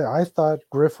I thought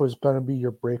Griff was going to be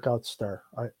your breakout star.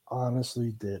 I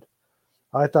honestly did.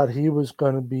 I thought he was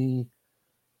going to be,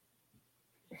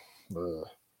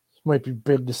 this might be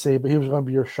big to say, but he was going to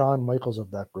be your Shawn Michaels of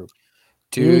that group.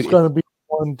 Dude, he was going to be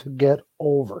one to get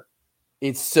over.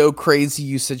 It's so crazy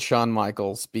you said Shawn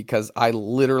Michaels, because I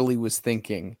literally was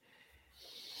thinking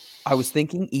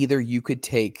either you could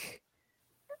take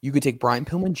Brian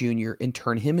Pillman Jr. and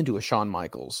turn him into a Shawn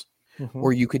Michaels,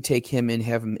 or you could take him and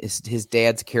have him as his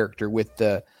dad's character with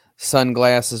the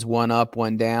sunglasses, one up,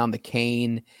 one down, the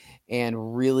cane,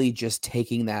 and really just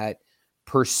taking that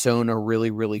persona really,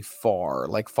 really far,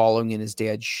 like following in his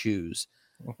dad's shoes.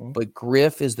 But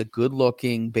Griff is the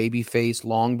good-looking, baby-faced,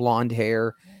 long blonde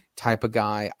hair type of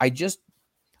guy.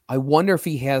 I wonder if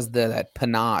he has that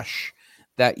panache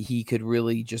that he could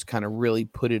really just kind of really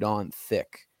put it on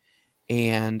thick.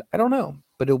 And I don't know,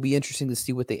 but it'll be interesting to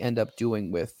see what they end up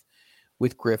doing with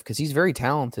Griff, because he's very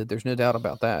talented. There's no doubt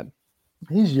about that.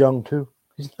 He's young too.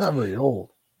 He's not very old.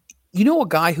 You know, a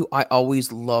guy who I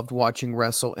always loved watching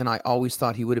wrestle, and I always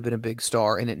thought he would have been a big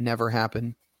star, and it never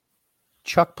happened?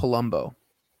 Chuck Palumbo.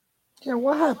 Yeah,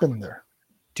 what happened there?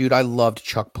 Dude, I loved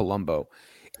Chuck Palumbo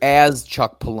as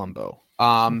Chuck Palumbo.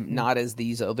 Not as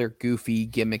these other goofy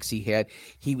gimmicks he had.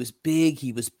 He was big,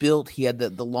 he was built, he had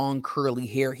the long curly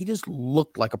hair. He just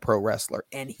looked like a pro wrestler,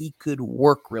 and he could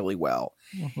work really well.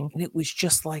 And it was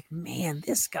just like, man,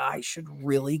 this guy should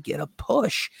really get a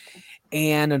push.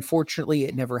 And unfortunately,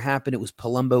 it never happened. It was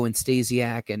Palumbo and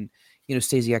Stasiak, and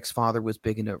Stasiak's father was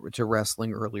big into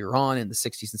wrestling earlier on in the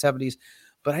 60s and 70s,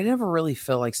 but I never really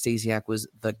felt like Stasiak was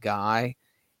the guy.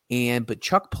 But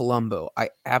Chuck Palumbo, I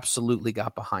absolutely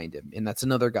got behind him. And that's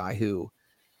another guy who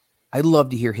I'd love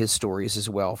to hear his stories as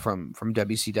well from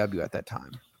WCW at that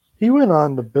time. He went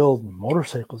on to build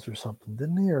motorcycles or something,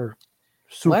 didn't he? Or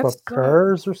soup up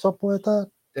cars or something like that?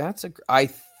 I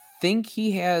think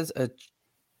he has a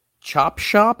chop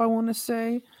shop, I want to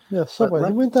say. Yeah, something.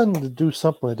 He went on to do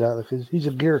something like that. Like he's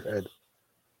a gearhead.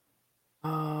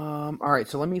 All right,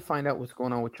 so let me find out what's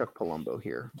going on with Chuck Palumbo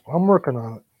here. I'm working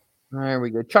on it. There we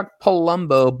go. Chuck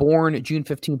Palumbo, born June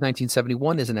 15,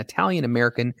 1971, is an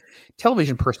Italian-American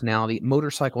television personality,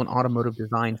 motorcycle and automotive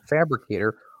design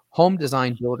fabricator, home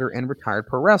design builder, and retired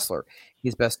pro wrestler.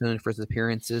 He's best known for his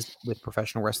appearances with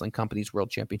professional wrestling companies World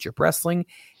Championship Wrestling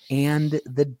and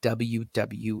the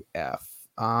WWF.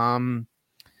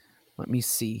 Let me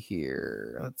see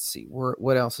here. Let's see.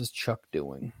 What else is Chuck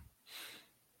doing?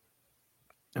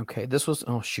 Okay, that's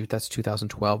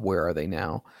 2012. Where are they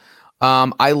now?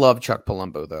 I love Chuck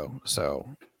Palumbo, though, so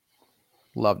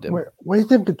loved him. What do you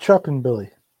think of Chuck and Billy?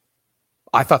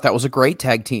 I thought that was a great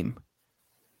tag team.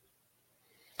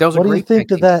 What do you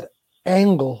think of that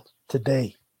angle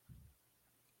today?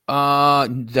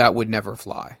 That would never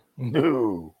fly.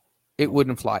 No. It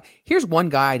wouldn't fly. Here's one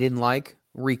guy I didn't like,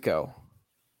 Rico.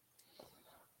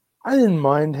 I didn't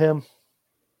mind him.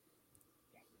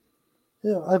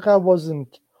 Yeah, like I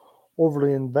wasn't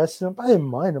overly invested in him. I didn't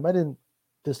mind him. I didn't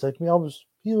dislike me.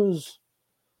 He was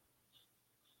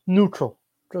neutral.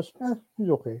 Just he's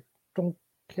okay. Don't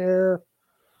care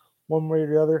one way or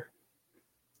the other.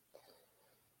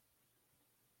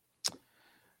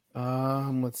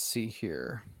 Let's see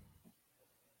here.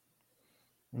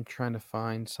 I'm trying to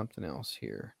find something else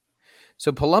here.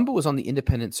 So Palumbo was on the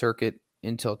independent circuit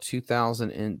until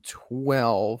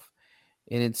 2012,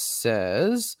 and it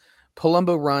says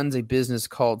Palumbo runs a business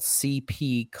called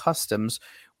CP Customs,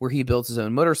 where he builds his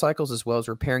own motorcycles as well as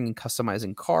repairing and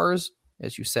customizing cars,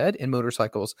 as you said, and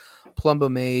motorcycles.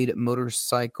 Palumbo Made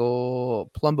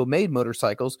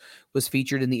Motorcycles was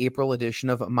featured in the April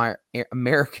edition of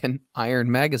American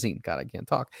Iron Magazine. God, I can't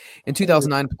talk. In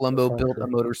 2009, Palumbo built a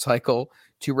motorcycle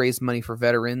to raise money for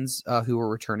veterans who were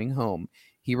returning home.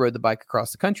 He rode the bike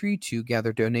across the country to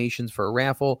gather donations for a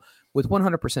raffle, with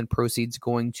 100% proceeds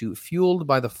going to Fueled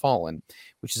by the Fallen,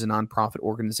 which is a nonprofit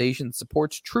organization that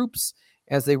supports troops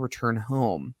as they return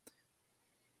home.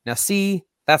 Now, see,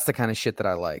 that's the kind of shit that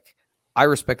I like. I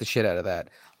respect the shit out of that.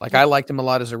 Like, I liked him a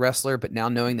lot as a wrestler, but now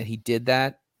knowing that he did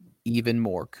that, even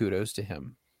more kudos to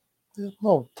him. Yeah,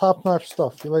 no, top-notch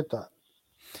stuff. You like that.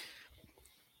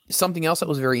 Something else that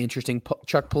was very interesting,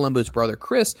 Chuck Palumbo's brother,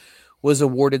 Chris, was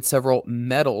awarded several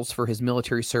medals for his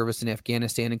military service in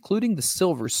Afghanistan, including the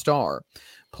Silver Star.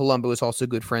 Palumbo is also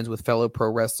good friends with fellow pro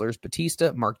wrestlers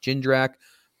Batista, Mark Jindrak,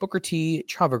 Booker T,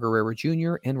 Chavo Guerrero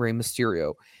Jr., and Rey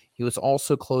Mysterio. He was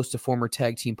also close to former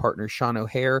tag team partner Sean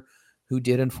O'Haire, who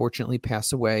did unfortunately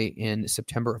pass away in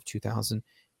September of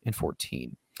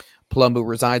 2014. Palumbo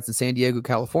resides in San Diego,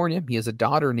 California. He has a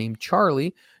daughter named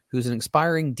Charlie, who's an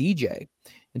aspiring DJ.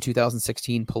 In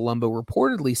 2016, Palumbo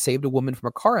reportedly saved a woman from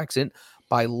a car accident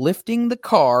by lifting the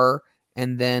car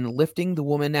and then lifting the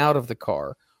woman out of the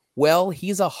car. Well,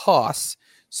 he's a hoss,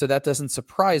 so that doesn't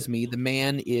surprise me. The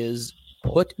man is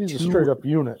put He's to... a straight up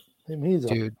unit. I mean, he's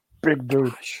dude, a big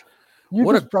dude. Gosh. You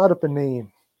What just brought up a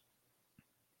name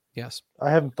Yes.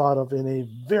 I haven't thought of in a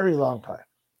very long time.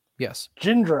 Yes.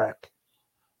 Jindrak.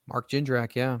 Mark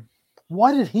Jindrak, yeah.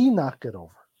 Why did he not get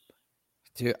over?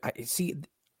 Dude, I see.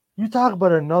 You talk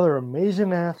about another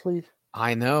amazing athlete,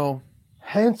 I know.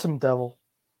 handsome devil,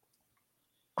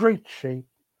 great shape.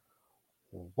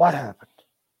 What happened?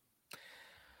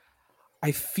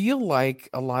 I feel like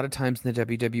a lot of times in the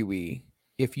WWE,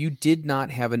 if you did not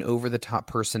have an over-the-top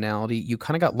personality, you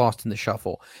kind of got lost in the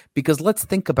shuffle. Because let's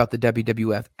think about the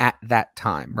WWF at that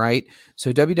time, right?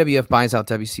 So WWF buys out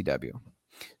WCW.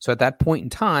 So at that point in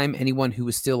time, anyone who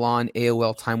was still on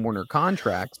AOL Time Warner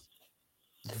contracts,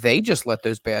 they just let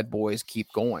those bad boys keep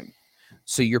going.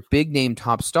 So your big-name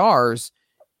top stars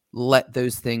let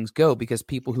those things go because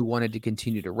people who wanted to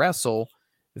continue to wrestle,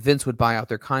 Vince would buy out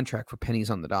their contract for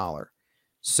pennies on the dollar.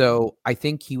 So I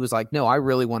think he was like, no, I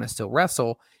really want to still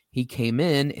wrestle. He came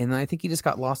in, and I think he just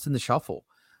got lost in the shuffle.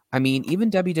 I mean, even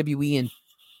WWE in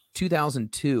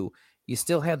 2002, you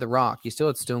still had The Rock. You still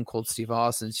had Stone Cold Steve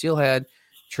Austin. You still had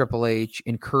Triple H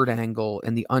and Kurt Angle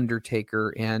and The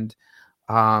Undertaker and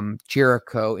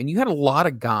Jericho. And you had a lot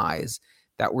of guys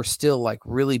that were still like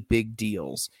really big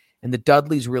deals. And the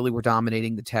Dudleys really were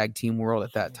dominating the tag team world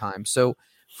at that time. So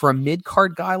for a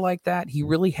mid-card guy like that, he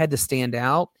really had to stand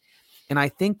out. And I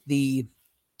think I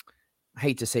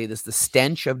hate to say this, the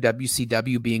stench of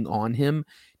WCW being on him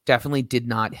definitely did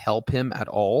not help him at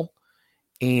all.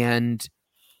 And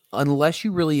unless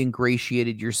you really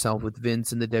ingratiated yourself with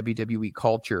Vince and the WWE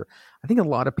culture, I think a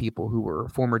lot of people who were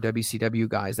former WCW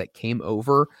guys that came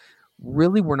over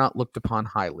really were not looked upon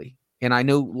highly. And I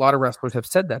know a lot of wrestlers have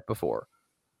said that before.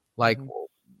 Like, well,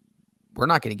 we're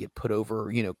not going to get put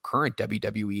over, current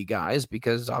WWE guys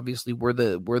because obviously we're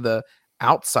the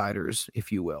outsiders,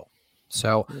 if you will.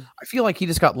 So I feel like he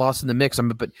just got lost in the mix.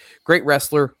 But great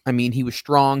wrestler. I mean, he was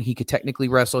strong. He could technically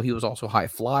wrestle. He was also a high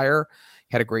flyer.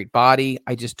 He had a great body.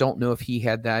 I just don't know if he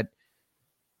had that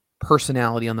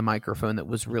personality on the microphone that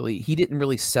was really, he didn't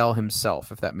really sell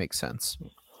himself, if that makes sense.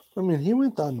 I mean, he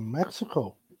went down to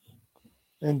Mexico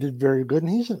and did very good.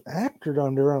 And he's an actor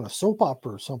down there on a soap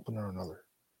opera or something or another.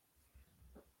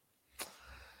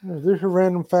 There's a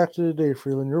random fact of the day,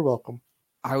 Freeland. You're welcome.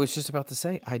 I was just about to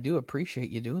say, I do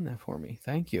appreciate you doing that for me.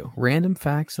 Thank you. Random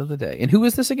facts of the day. And who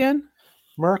is this again?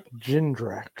 Mark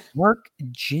Jindrak. Mark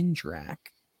Jindrak.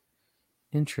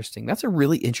 Interesting. That's a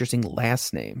really interesting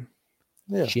last name.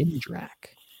 Yeah. Jindrak.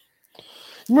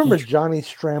 Remember Johnny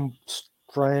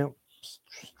Stromboli?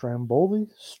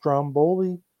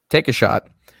 Take a shot.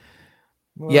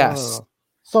 Yes.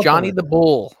 Johnny like the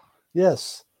Bull.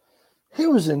 Yes. He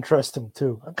was interesting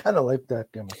too. I kind of like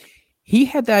that gimmick. He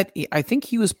had that. I think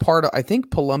he was part of. I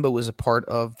think Palumbo was a part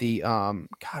of the. God,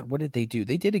 what did they do?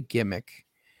 They did a gimmick,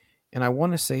 and I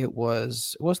want to say it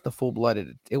wasn't the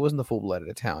full-blooded. It wasn't the full-blooded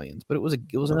Italians, but it was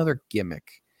another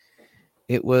gimmick.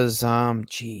 It was.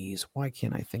 Geez, why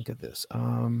can't I think of this?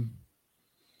 God,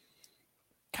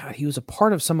 he was a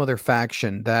part of some other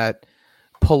faction that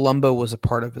Palumbo was a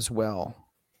part of as well,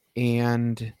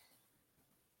 and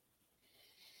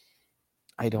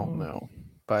I don't know.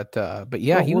 But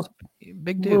yeah, he was a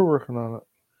big dude. We're working on it.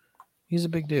 He's a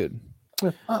big dude.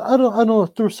 I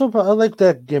don't. There's something I like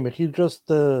that gimmick. He just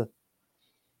I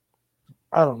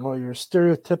don't know, your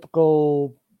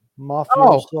stereotypical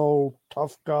mafioso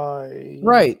tough guy.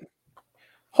 Right.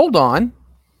 Hold on.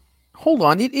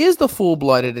 It is the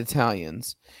Full-Blooded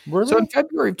Italians. So in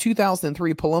February of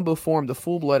 2003, Palumbo formed the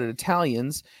Full-Blooded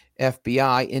Italians,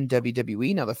 FBI, in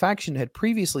WWE. Now, the faction had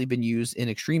previously been used in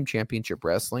Extreme Championship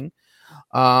Wrestling.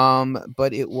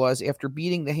 But it was after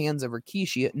beating the hands of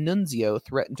Rikishi, Nunzio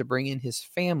threatened to bring in his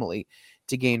family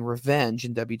to gain revenge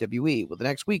in WWE. Well, the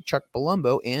next week, Chuck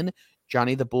Palumbo and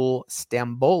Johnny the Bull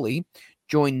Stamboli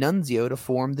joined Nunzio to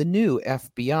form the new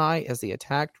FBI as they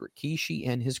attacked Rikishi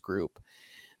and his group.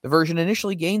 The version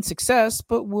initially gained success,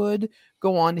 but would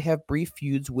go on to have brief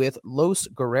feuds with Los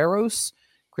Guerreros,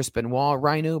 Chris Benoit,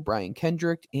 Rhino, Brian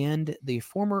Kendrick, and the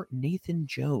former Nathan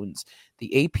Jones,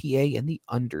 the APA, and the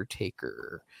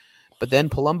Undertaker. But then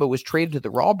Palumbo was traded to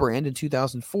the Raw brand in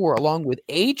 2004, along with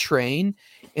A-Train,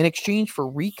 in exchange for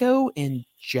Rico and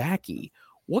Jackie.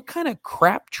 What kind of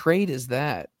crap trade is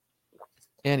that?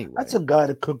 Anyway, That's a guy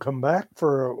that could come back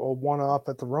for a one-off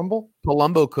at the Rumble.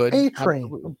 Palumbo could. A-Train.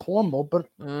 Palumbo, but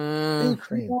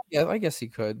A-Train. Yeah, I guess he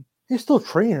could. He's still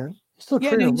training. He's still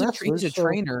training wrestlers. He's a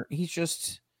trainer. He's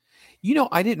just,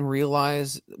 I didn't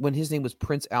realize when his name was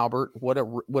Prince Albert what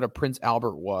a Prince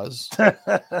Albert was,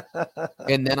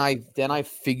 and then I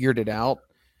figured it out.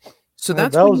 So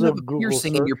that's when you have a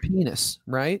piercing in your penis,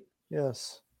 right?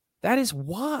 Yes, that is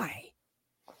why.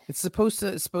 It's supposed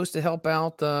to help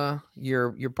out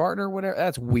your partner or whatever.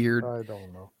 That's weird. I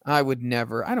don't know. I would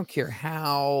never. I don't care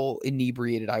how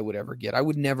inebriated I would ever get. I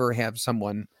would never have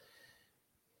someone.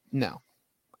 No,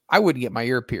 I wouldn't get my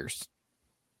ear pierced.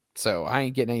 So I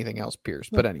ain't getting anything else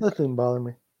pierced. But anyway, that didn't bother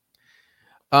me.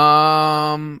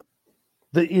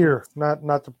 The ear, not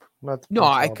the. No,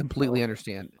 I completely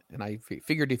understand, and I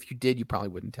figured if you did, you probably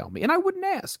wouldn't tell me, and I wouldn't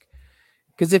ask,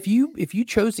 because if you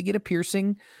chose to get a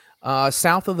piercing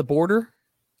south of the border,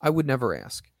 I would never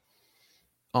ask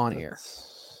on air.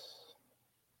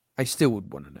 I still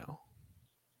would want to know.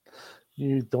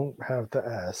 You don't have to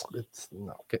ask. It's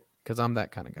no, because I'm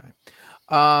that kind of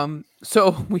guy.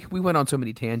 So we went on so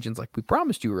many tangents, like we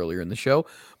promised you earlier in the show.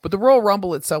 But the Royal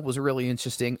Rumble itself was really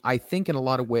interesting. I think in a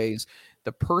lot of ways,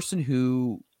 the person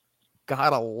who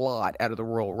got a lot out of the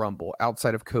Royal Rumble,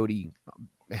 outside of Cody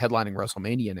headlining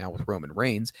WrestleMania now with Roman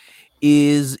Reigns,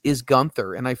 is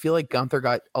Gunther. And I feel like Gunther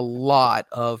got a lot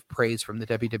of praise from the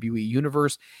WWE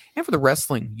universe and for the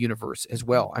wrestling universe as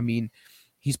well. I mean,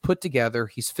 he's put together,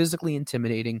 he's physically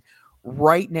intimidating.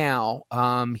 Right now,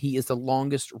 he is the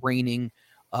longest reigning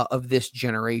of this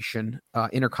generation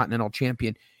Intercontinental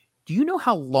Champion. Do you know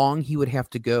how long he would have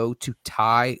to go to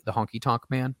tie the Honky Tonk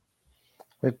Man?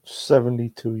 It's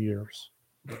 72 years.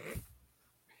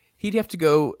 He'd have to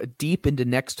go deep into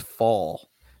next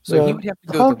fall. So he would have to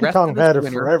go the rest of this had it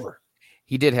winter. Forever.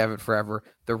 He did have it forever.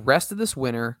 The rest of this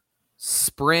winter,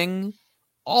 spring,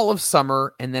 all of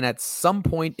summer, and then at some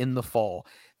point in the fall.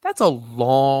 That's a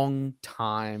long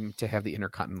time to have the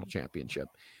Intercontinental Championship.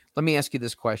 Let me ask you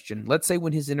this question. Let's say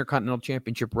when his Intercontinental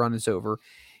Championship run is over,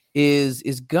 is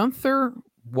Gunther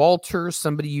Walters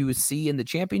somebody you would see in the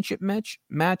championship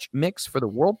match mix for the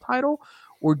world title?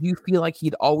 Or do you feel like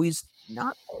he'd always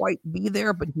not quite be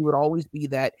there, but he would always be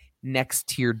that next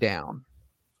tier down?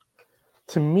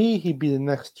 To me, he'd be the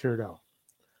next tier down.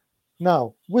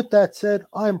 Now, with that said,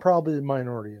 I'm probably the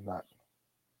minority in that.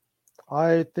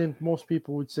 I think most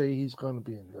people would say he's going to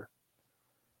be in there.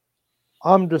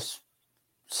 I'm just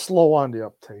slow on the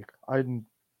uptake. I'm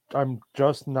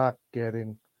just not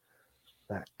getting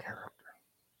that character.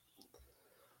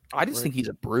 I just think he's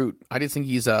a brute. I just think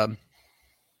he's a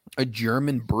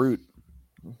German brute.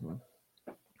 Mm-hmm.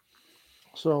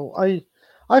 So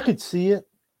I could see it.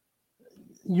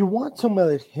 You want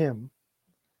somebody like him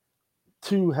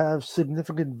to have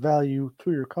significant value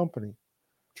to your company.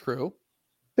 True.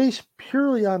 Based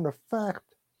purely on the fact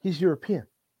he's European.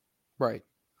 Right.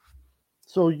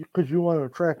 So because you want to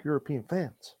attract European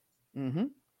fans. Mm-hmm.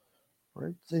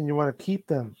 Right? And you want to keep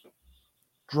them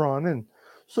drawn in.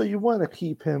 So you want to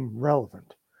keep him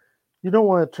relevant. You don't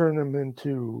want to turn him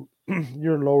into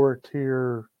your lower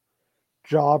tier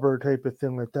jobber type of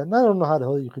thing like that. And I don't know how the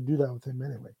hell you could do that with him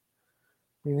anyway.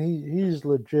 I mean, he's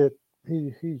legit.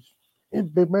 He's a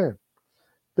big man.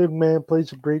 Big man,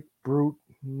 plays a great brute,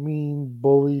 mean,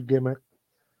 bully gimmick,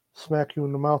 smack you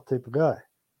in the mouth type of guy.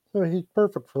 So he's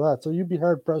perfect for that. So you'd be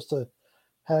hard pressed to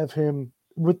have him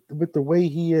with the way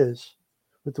he is,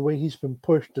 with the way he's been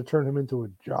pushed, to turn him into a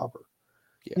jobber.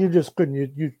 Yeah. You just couldn't.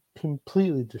 You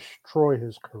completely destroy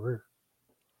his career.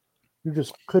 You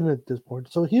just couldn't at this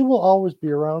point. So he will always be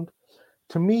around.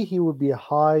 To me, he would be a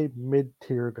high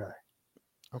mid-tier guy.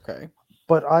 Okay.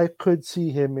 But I could see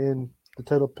him in the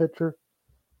title picture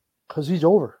because he's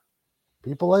over.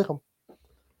 People like him.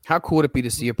 How cool would it be to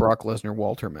see a Brock Lesnar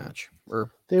Walter match?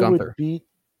 Or they Gunther? Would beat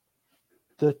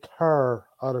the tar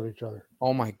out of each other.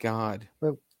 Oh my God.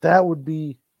 But that would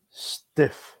be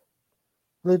stiff.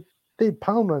 They'd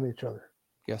pound on each other.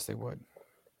 Yes, they would.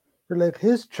 They're like,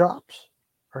 his chops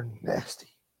are nasty.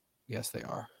 Yes, they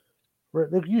are.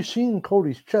 Right, like you've seen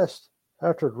Cody's chest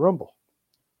after the Rumble.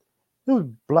 It was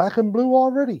black and blue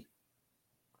already.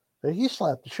 Like, he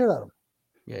slapped the shit out of him.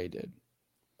 Yeah, he did.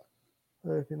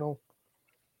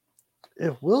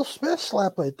 If Will Smith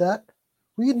slapped like that,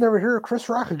 we'd never hear of Chris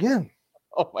Rock again.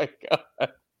 Oh my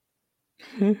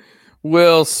God.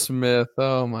 Will Smith.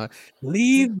 Oh my.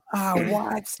 Leave my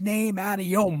wife's name out of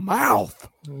your mouth.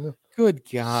 Good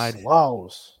God. Wow.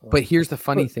 But here's the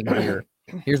funny thing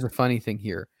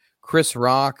here. Chris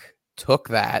Rock took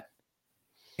that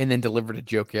and then delivered a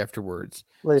joke afterwards.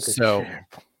 Like so,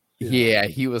 yeah,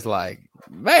 he was like,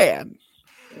 man.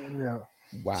 Yeah.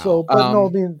 Wow. So, but no, I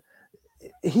mean,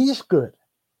 he's good.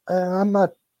 I'm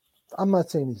not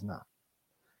saying he's not.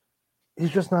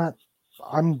 He's just not.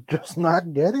 I'm just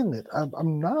not getting it.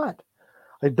 I'm not.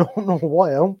 I don't know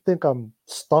why. I don't think I'm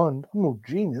stunned. I'm no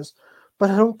genius,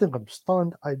 but I don't think I'm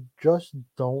stunned. I just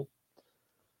don't.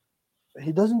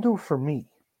 He doesn't do it for me.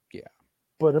 Yeah.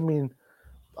 But I mean,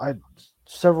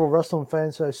 several wrestling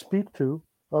fans I speak to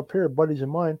up here, buddies of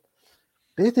mine,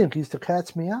 they think he's the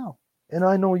cat's meow, and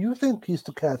I know you think he's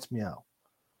the cat's meow,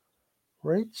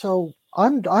 right? So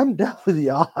I'm definitely the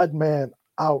odd man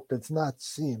out that's not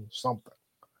seeing something,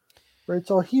 right?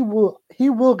 So he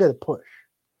will get a push.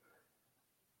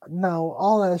 Now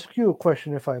I'll ask you a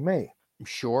question, if I may.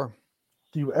 Sure.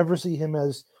 Do you ever see him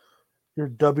as your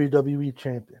WWE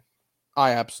champion?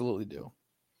 I absolutely do.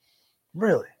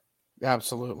 Really?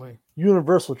 Absolutely.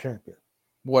 Universal champion.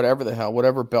 Whatever the hell,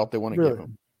 whatever belt they want to give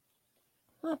him.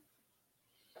 Huh.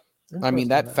 I mean,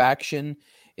 that faction,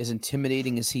 as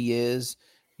intimidating as he is,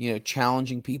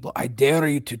 challenging people. I dare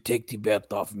you to take the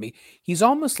belt off me. He's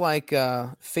almost like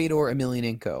Fedor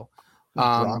Emelianenko.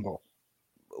 Drago.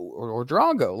 Or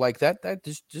Drago. Like that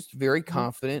is just very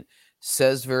confident,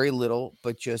 says very little,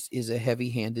 but just is a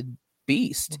heavy-handed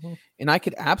beast. And I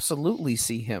could absolutely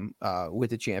see him with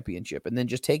the championship and then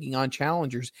just taking on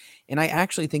challengers. And I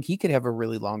actually think he could have a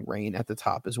really long reign at the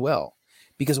top as well,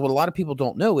 because what a lot of people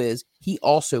don't know is he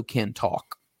also can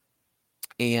talk,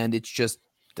 and it's just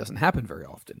doesn't happen very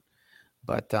often.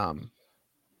 But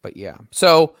yeah,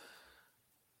 so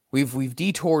we've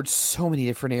detoured so many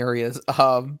different areas.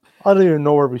 I don't even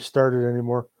know where we started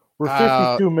anymore. We're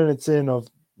 52 minutes in of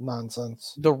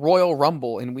nonsense. The Royal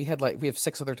Rumble, and we have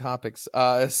 6 other topics.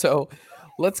 So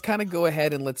let's kind of go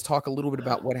ahead and let's talk a little bit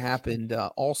about what happened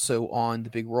also on the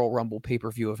big Royal Rumble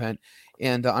pay-per-view event.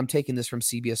 And I'm taking this from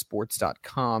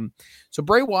CBSSports.com. So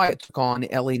Bray Wyatt took on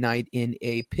LA Knight in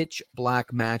a pitch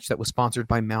black match that was sponsored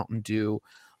by Mountain Dew.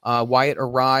 Wyatt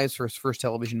arrives for his first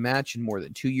television match in more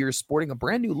than 2 years, sporting a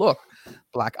brand new look,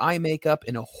 black eye makeup,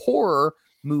 and a horror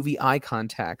movie eye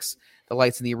contacts. The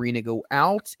lights in the arena go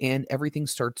out and everything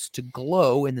starts to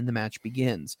glow, and then the match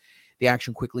begins. The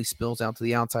action quickly spills out to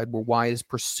the outside, where Wyatt is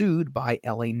pursued by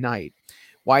LA Knight.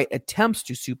 Wyatt attempts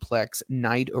to suplex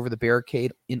Knight over the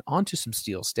barricade and onto some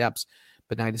steel steps,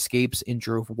 but Knight escapes and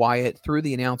drove Wyatt through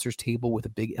the announcer's table with a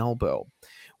big elbow.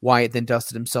 Wyatt then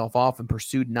dusted himself off and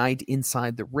pursued Knight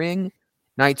inside the ring.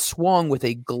 Knight swung with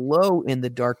a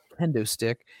glow-in-the-dark kendo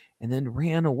stick and then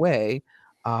ran away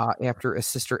after a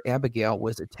Sister Abigail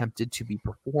was attempted to be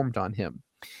performed on him.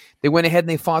 They went ahead and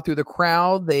they fought through the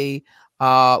crowd. They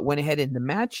went ahead, and the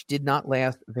match did not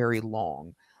last very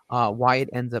long. Wyatt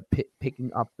ends up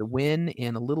picking up the win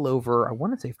in a little over, I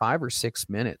want to say 5 or 6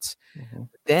 minutes.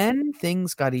 Then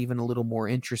things got even a little more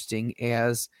interesting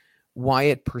as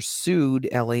Wyatt pursued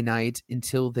LA Knight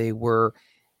until they were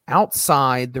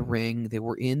outside the ring. They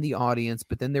were in the audience,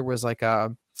 but then there was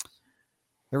a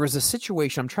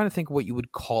situation. I'm trying to think of what you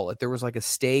would call it. There was like a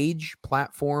stage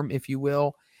platform, if you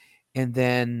will. And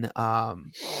then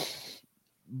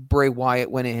Bray Wyatt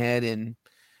went ahead and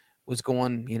was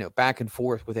going, back and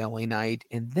forth with LA Knight.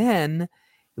 And then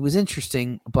it was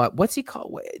interesting, but what's he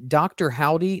called? Dr.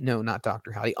 Howdy? No, not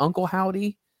Dr. Howdy. Uncle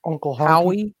Howdy? Uncle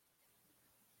Howie?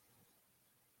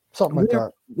 Something like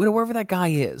that. Whatever that guy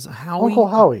is. Howie? Uncle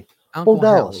Howie. Uncle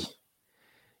Dallas. Howie.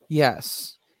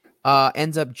 Yes.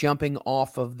 Ends up jumping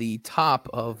off of the top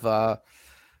of, I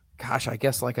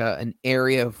guess like an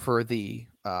area for the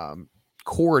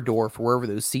corridor for wherever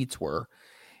those seats were.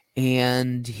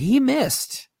 And he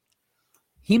missed.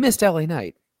 He missed LA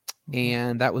Knight.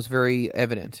 And that was very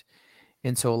evident.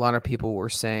 And so a lot of people were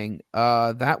saying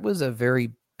that was a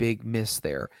very big miss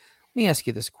there. Let me ask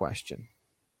you this question.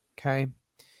 Okay.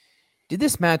 Did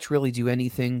this match really do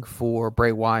anything for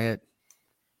Bray Wyatt?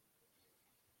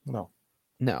 No.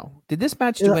 Did this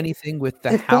match do anything with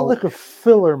the It felt like a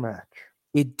filler match.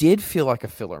 It did feel like a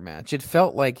filler match. It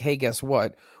felt like, hey, guess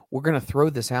what? We're going to throw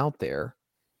this out there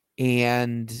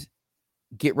and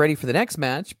get ready for the next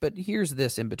match, but here's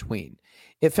this in between.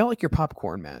 It felt like your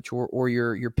popcorn match or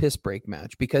your piss break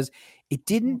match, because it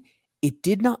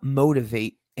did not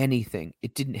motivate anything.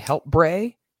 It didn't help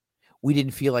Bray. We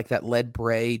didn't feel like that led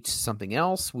Bray to something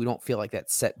else. We don't feel like that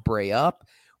set Bray up.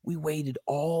 We waited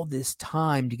all this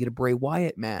time to get a Bray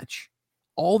Wyatt match.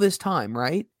 All this time,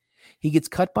 right? He gets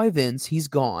cut by Vince. He's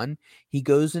gone. He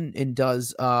goes and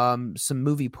does some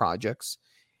movie projects.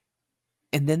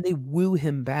 And then they woo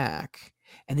him back.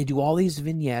 And they do all these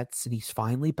vignettes, and he's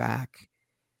finally back.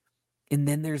 And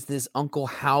then there's this Uncle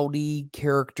Howdy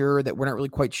character that we're not really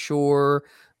quite sure.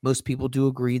 Most people do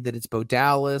agree that it's Bo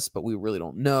Dallas, but we really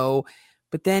don't know.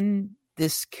 But then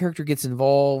this character gets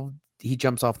involved he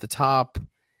jumps off the top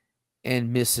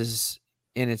and misses,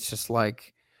 and it's just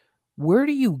like, where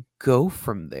do you go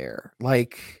from there?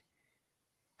 Like,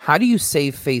 how do you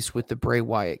save face with the Bray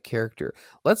Wyatt character?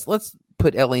 Let's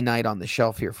put LA Knight on the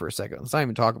shelf here for a second. Let's not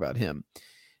even talk about him.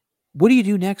 What do you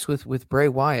do next with Bray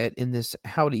Wyatt in this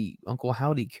Uncle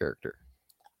Howdy character?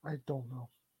 I don't know.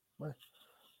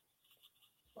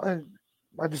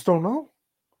 I just don't know.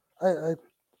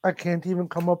 I can't even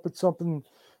come up with something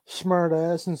smart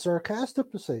ass and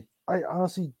sarcastic to say. I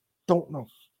honestly don't know.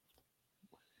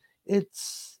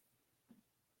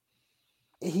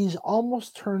 He's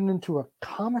almost turned into a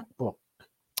comic book.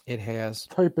 It has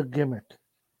type of gimmick.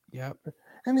 Yep.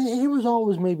 And he was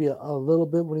always maybe a little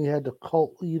bit when he had the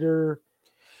cult leader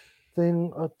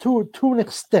thing to an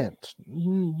extent,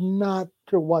 not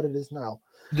to what it is now.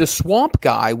 The Swamp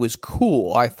Guy was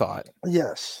cool, I thought.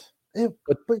 Yes.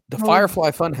 But the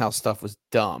Firefly Funhouse stuff was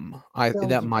dumb.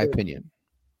 That's my opinion.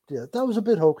 Yeah, that was a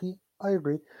bit hokey. I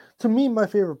agree. To me, my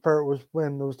favorite part was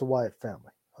when it was the Wyatt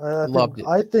family. Loved it.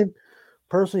 I think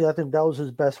that was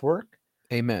his best work.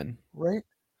 Amen. Right?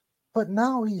 But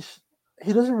now he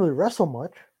doesn't really wrestle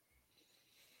much.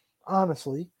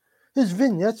 Honestly. His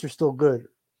vignettes are still good.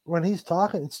 When he's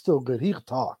talking, it's still good. He can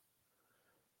talk.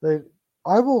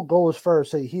 I will go as far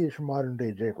as say he is your modern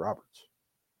day Jake Roberts.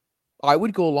 I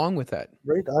would go along with that.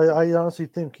 Right? I honestly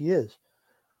think he is.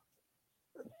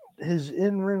 His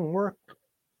in-ring work,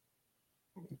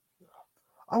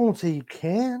 I won't say he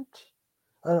can't.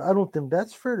 I don't think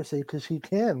that's fair to say because he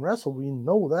can wrestle. We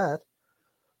know that.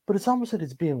 But it's almost like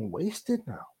it's being wasted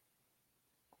now.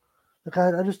 Like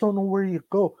I just don't know where you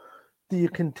go. Do you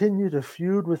continue to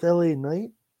feud with LA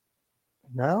Knight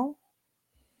now?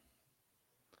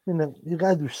 I mean, you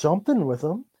got to do something with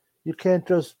him. You can't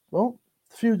just, the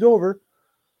feud's over.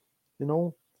 You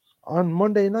know, on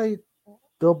Monday night,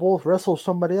 they'll both wrestle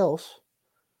somebody else.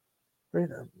 Right?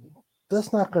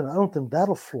 That's not going to, I don't think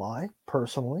that'll fly,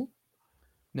 personally.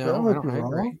 No, I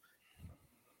agree.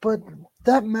 But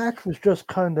that match was just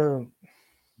kind of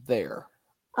there.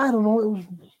 I don't know.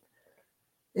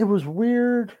 It was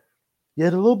weird,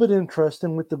 yet a little bit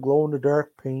interesting with the glow in the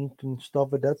dark paint and stuff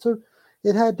like that. So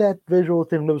it had that visual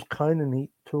thing that was kind of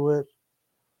neat to it.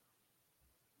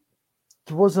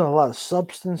 There wasn't a lot of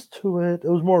substance to it. It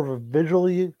was more of a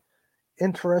visually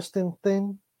interesting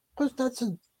thing. Because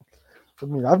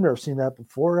I've never seen that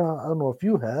before. I don't know if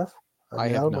you have. I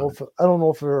don't know if it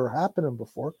ever happened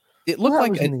before. It looked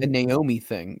like a Naomi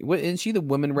thing. Isn't she the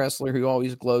women wrestler who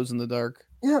always glows in the dark?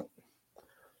 Yeah.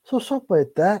 So something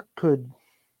like that could,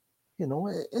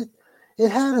 it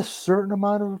had a certain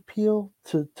amount of appeal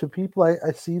to people.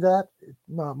 I see that. It's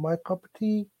not my cup of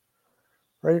tea,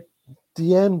 right?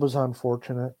 The end was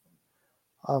unfortunate.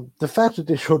 The fact that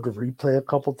they showed the replay a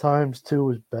couple times too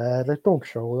was bad. Like, don't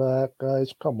show that,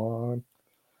 guys. Come on.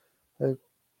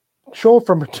 Show it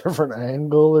from a different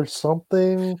angle or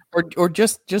something, or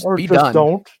just be just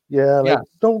done.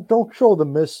 Don't, don't show the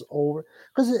miss over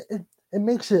because it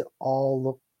makes it all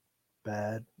look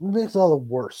bad. It makes it all look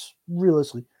worse.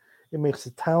 Realistically, it makes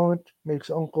the talent, makes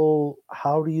Uncle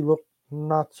Howdy look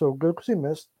not so good because he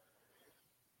missed,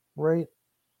 right?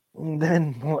 And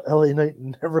then LA Knight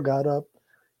never got up,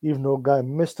 even though a guy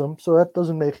missed him, so that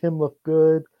doesn't make him look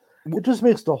good. It just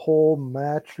makes the whole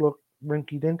match look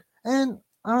rinky-dink, and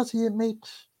honestly, it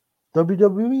makes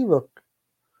WWE look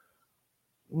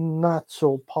not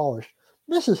so polished.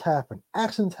 Misses happen.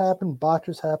 Accidents happen.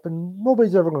 Botches happen.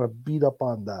 Nobody's ever going to beat up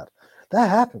on that. That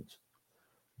happens.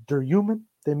 They're human.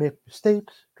 They make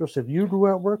mistakes. Just like you do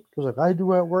at work. Just like I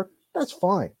do at work. That's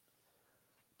fine.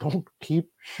 Don't keep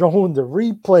showing the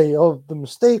replay of the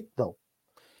mistake, though.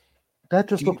 That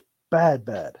just looks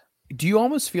bad. Do you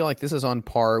almost feel like this is on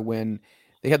par when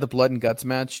they had the blood and guts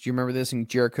match? Do you remember this? And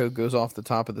Jericho goes off the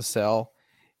top of the cell,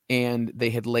 and they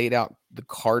had laid out the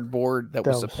cardboard that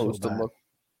was supposed to look.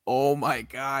 Oh my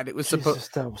God! It was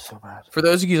supposed. That was so bad. For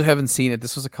those of you who haven't seen it,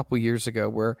 this was a couple years ago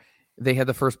where they had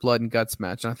the first blood and guts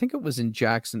match, and I think it was in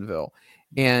Jacksonville.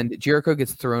 And Jericho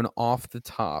gets thrown off the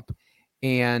top,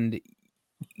 and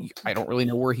I don't really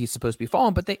know where he's supposed to be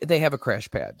falling, but they have a crash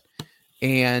pad,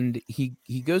 and he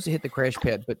goes to hit the crash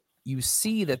pad, but you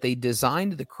see that they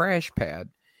designed the crash pad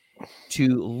to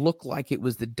look like it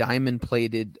was the diamond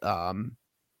plated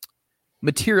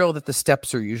material that the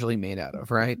steps are usually made out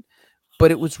of, right? But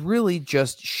it was really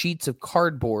just sheets of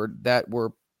cardboard that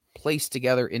were placed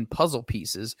together in puzzle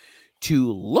pieces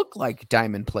to look like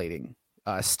diamond plating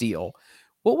steel.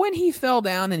 Well, when he fell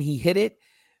down and he hit it,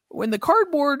 when the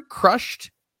cardboard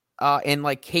crushed and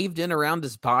like caved in around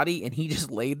his body and he just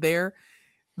laid there,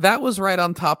 that was right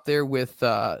on top there with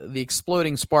the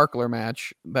exploding sparkler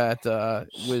match that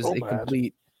was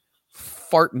complete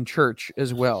fart in church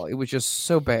as well. It was just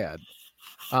so bad.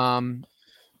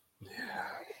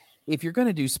 If you're going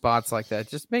to do spots like that,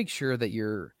 just make sure that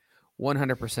you're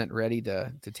 100% ready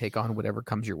to take on whatever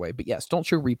comes your way. But yes, don't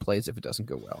show replays if it doesn't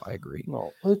go well. I agree.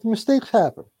 No, mistakes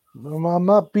happen. I'm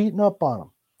not beating up on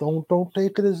them. Don't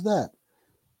take it as that.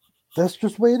 That's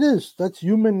just the way it is. That's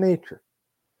human nature.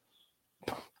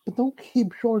 But don't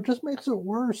keep showing. It just makes it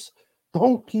worse.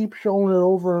 Don't keep showing it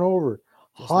over and over.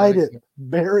 Just hide it.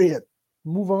 Bury it.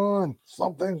 Move on.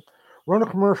 Something. Run a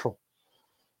commercial.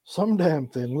 Some damn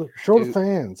thing. Show the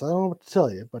fans. I don't know what to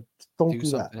tell you, but don't do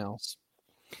something that. Else.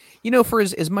 You know, for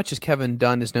as much as Kevin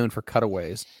Dunn is known for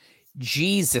cutaways,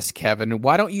 Jesus, Kevin,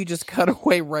 why don't you just cut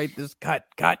away right this cut?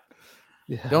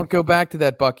 Yeah. Don't go back to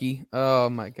that, Bucky. Oh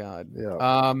my God.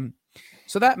 Yeah.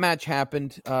 So that match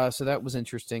happened. So that was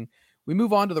interesting. We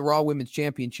move on to the Raw Women's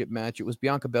Championship match. It was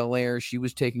Bianca Belair. She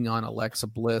was taking on Alexa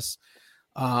Bliss.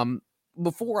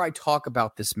 Before I talk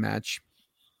about this match,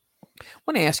 I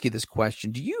want to ask you this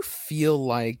question. Do you feel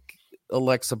like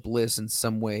Alexa Bliss in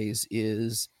some ways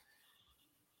is,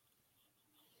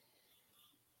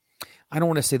 I don't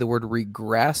want to say the word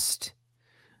regressed,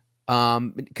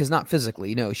 because not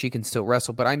physically, no, she can still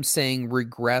wrestle, but I'm saying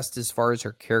regressed as far as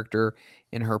her character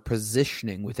and her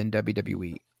positioning within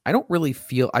WWE.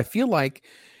 I feel like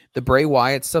the Bray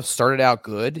Wyatt stuff started out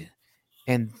good,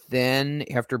 and then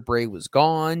after Bray was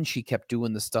gone, she kept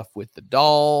doing the stuff with the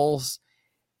dolls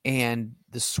and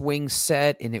the swing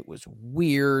set, and it was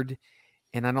weird,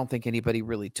 and I don't think anybody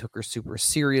really took her super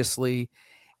seriously.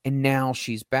 And now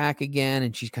she's back again,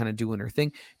 and she's kind of doing her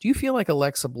thing. Do you feel like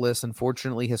Alexa Bliss,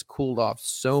 unfortunately, has cooled off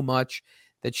so much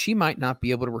that she might not be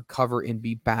able to recover and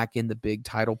be back in the big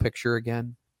title picture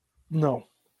again? No.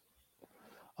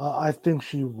 I think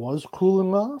she was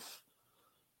cooling off.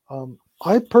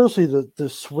 I personally, the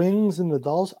swings and the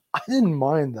dolls, I didn't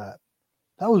mind that.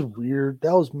 That was weird.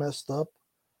 That was messed up.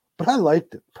 But I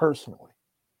liked it personally.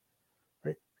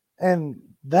 Right? And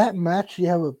that match you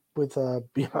have with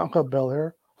Bianca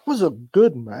Belair was a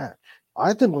good match.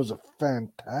 I think it was a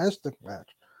fantastic match.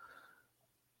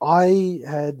 I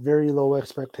had very low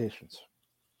expectations.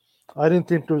 I didn't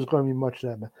think there was going to be much of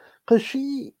that match. Because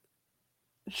she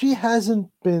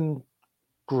hasn't been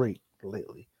great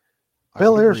lately.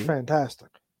 Belair's fantastic.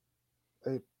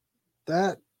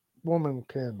 That woman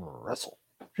can wrestle.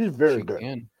 She's very good.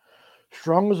 Can.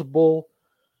 Strong as a bull.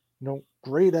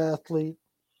 Great athlete.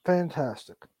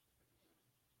 Fantastic.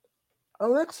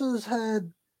 Alexa's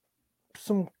had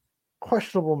some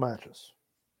questionable matches.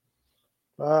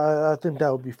 I think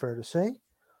that would be fair to say.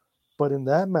 But in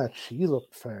that match, she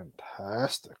looked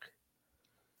fantastic.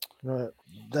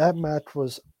 That match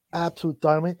was absolute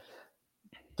dynamite.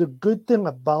 The good thing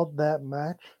about that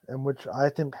match, and which I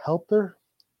think helped her,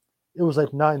 it was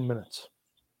like 9 minutes.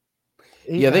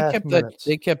 They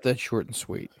kept that short and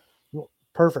sweet.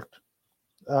 Perfect.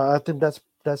 I think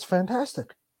that's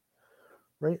fantastic.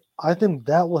 Right? I think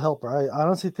that will help her. I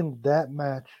honestly think that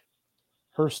match,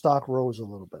 her stock rose a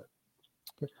little bit.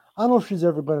 I don't know if she's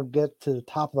ever going to get to the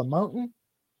top of the mountain,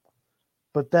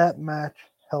 but that match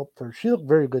helped her. She looked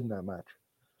very good in that match.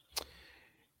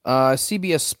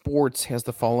 CBS Sports has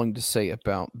the following to say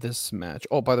about this match.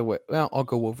 Oh, by the way, I'll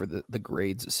go over the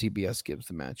grades that CBS gives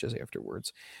the matches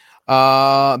afterwards.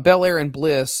 Belair and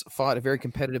Bliss fought a very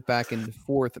competitive back and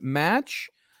forth match.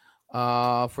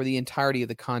 For the entirety of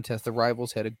the contest, the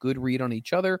rivals had a good read on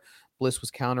each other. Bliss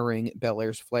was countering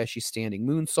Belair's flashy standing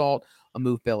moonsault, a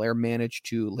move Belair managed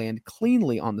to land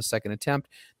cleanly on the second attempt.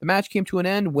 The match came to an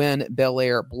end when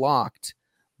Belair blocked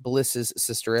Bliss's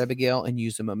sister Abigail and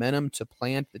used the momentum to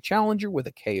plant the challenger with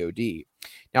a KOD.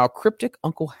 Now, a cryptic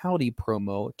Uncle Howdy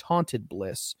promo taunted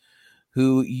Bliss,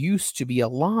 who used to be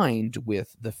aligned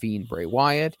with the Fiend Bray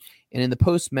Wyatt, and in the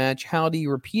post-match, Howdy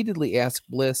repeatedly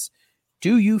asked Bliss,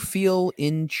 "Do you feel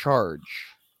in charge?"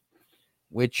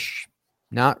 Which,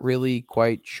 not really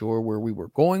quite sure where we were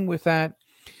going with that.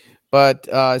 But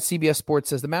CBS Sports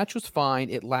says the match was fine.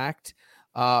 It lacked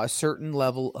a certain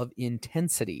level of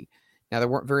intensity. Now, there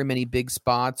weren't very many big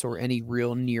spots or any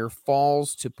real near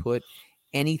falls to put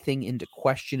anything into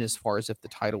question as far as if the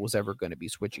title was ever going to be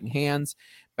switching hands.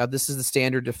 Now, this is the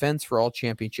standard defense for all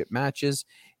championship matches,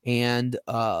 and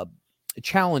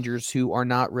challengers who are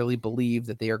not really believe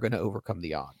that they are going to overcome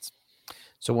the odds.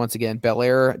 So once again,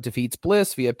 Belair defeats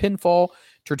Bliss via pinfall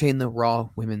to retain the Raw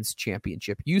Women's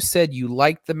Championship. You said you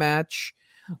liked the match.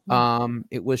 Mm-hmm.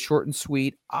 It was short and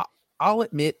sweet. I'll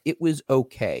admit it was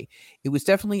okay. It was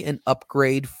definitely an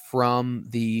upgrade from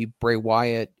the Bray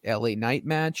Wyatt LA Knight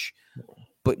match,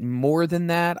 but more than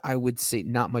that, I would say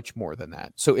not much more than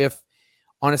that. So if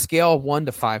on a scale of 1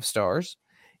 to 5 stars,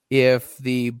 If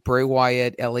the Bray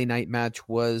Wyatt LA Knight match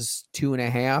was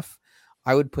 2.5,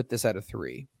 I would put this at a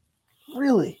 3.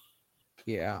 Really?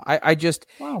 Yeah, I just,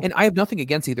 Wow. and I have nothing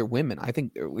against either woman. I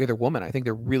think either woman, I think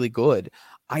they're really good.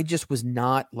 I just was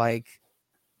not like,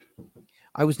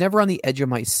 I was never on the edge of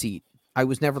my seat. I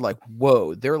was never like,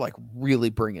 whoa, they're like really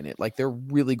bringing it. Like they're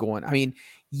really going. I mean,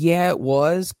 yeah, it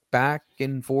was back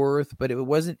and forth, but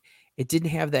it didn't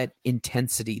have that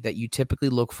intensity that you typically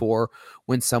look for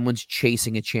when someone's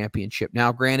chasing a championship.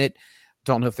 Now, granted,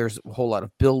 don't know if there's a whole lot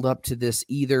of build up to this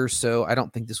either. So I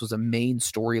don't think this was a main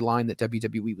storyline that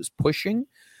WWE was pushing,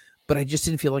 but I just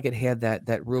didn't feel like it had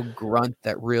that real grunt,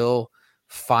 that real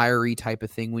fiery type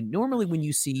of thing. When normally when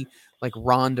you see like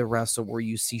Ronda wrestle, where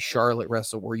you see Charlotte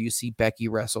wrestle, where you see Becky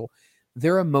wrestle,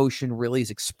 their emotion really is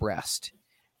expressed.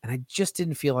 And I just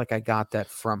didn't feel like I got that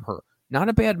from her. Not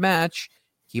a bad match.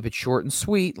 Keep it short and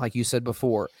sweet, like you said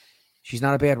before. She's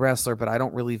not a bad wrestler, but I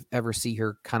don't really ever see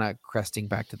her kind of cresting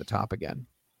back to the top again.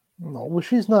 No, well,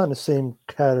 she's not in the same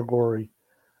category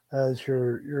as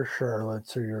your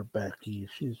Charlottes or your Becky.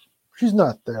 She's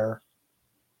not there.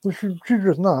 Well, she's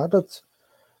just not.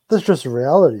 That's just the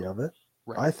reality of it.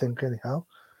 Right. I think, anyhow.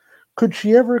 Could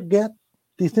she ever get?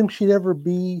 Do you think she'd ever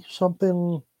be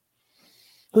something?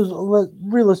 Because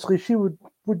realistically, she would.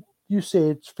 Would you say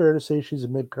it's fair to say she's a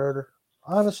mid-carder?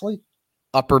 Honestly.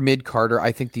 Upper mid-carder.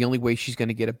 I think the only way she's going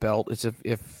to get a belt is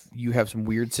if you have some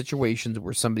weird situations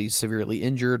where somebody's severely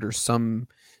injured or some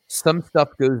stuff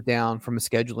goes down from a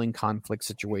scheduling conflict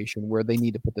situation where they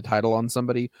need to put the title on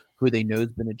somebody who they know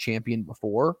has been a champion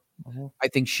before. Mm-hmm. I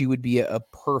think she would be a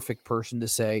perfect person to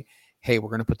say, hey, we're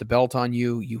going to put the belt on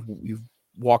you. You've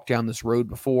walked down this road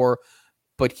before,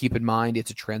 but keep in mind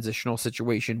it's a transitional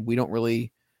situation. We don't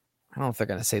really, I don't know if they're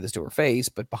going to say this to her face,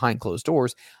 but behind closed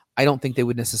doors, I don't think they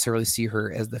would necessarily see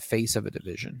her as the face of a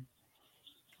division.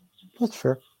 That's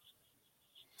fair.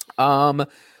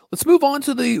 Let's move on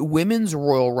to the Women's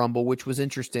Royal Rumble, which was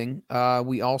interesting.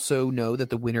 We also know that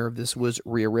the winner of this was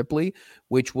Rhea Ripley,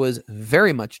 which was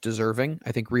very much deserving.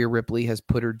 I think Rhea Ripley has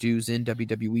put her dues in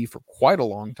WWE for quite a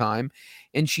long time,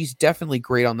 and she's definitely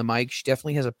great on the mic. She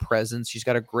definitely has a presence. She's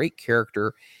got a great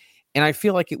character, and I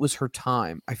feel like it was her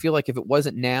time. I feel like if it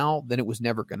wasn't now, then it was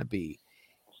never going to be.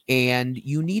 And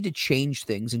you need to change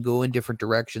things and go in different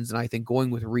directions. And I think going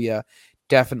with Rhea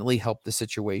definitely helped the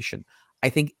situation. I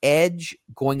think Edge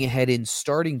going ahead and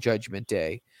starting Judgment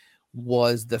Day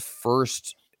was the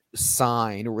first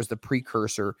sign, or was the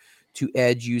precursor to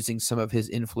Edge using some of his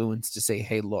influence to say,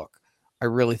 hey, look, I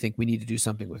really think we need to do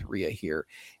something with Rhea here.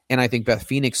 And I think Beth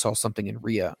Phoenix saw something in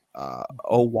Rhea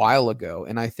a while ago.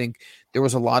 And I think there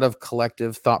was a lot of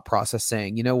collective thought process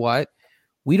saying, you know what?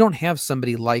 We don't have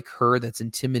somebody like her that's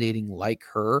intimidating like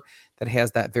her, that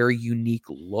has that very unique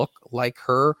look like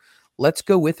her. Let's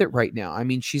go with it right now. I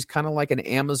mean, she's kind of like an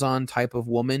Amazon type of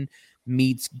woman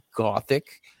meets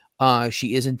Gothic.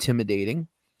 She is intimidating.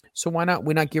 So why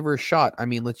not give her a shot? I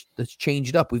mean, let's change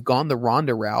it up. We've gone the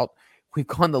Ronda route. We've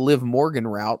gone the Liv Morgan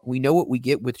route. We know what we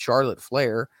get with Charlotte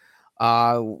Flair.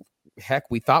 Heck,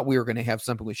 we thought we were going to have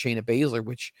something with Shayna Baszler,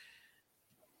 which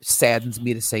saddens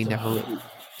me to say never really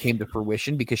came to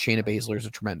fruition, because Shayna Baszler is a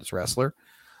tremendous wrestler.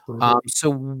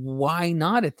 So why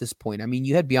not at this point? I mean,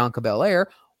 you had Bianca Belair.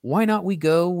 Why not we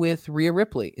go with Rhea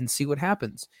Ripley and see what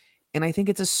happens? And I think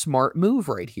it's a smart move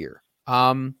right here.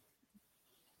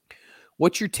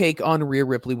 What's your take on Rhea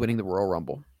Ripley winning the Royal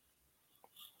Rumble?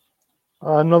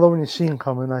 Another one you've seen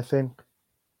coming, I think.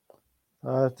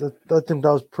 I think that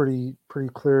was pretty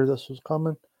clear this was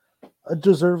coming. I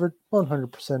deserve it,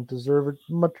 100% deserve it.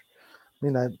 Much. I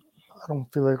mean, I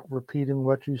don't feel like repeating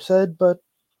what you said, but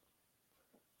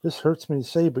this hurts me to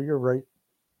say, but you're right.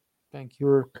 Thank you.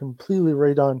 You're completely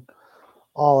right on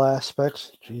all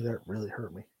aspects. Gee, that really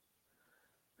hurt me.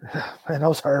 Man, that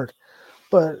was hard.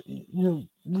 But you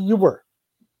were.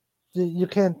 You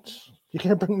can't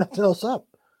bring nothing else up.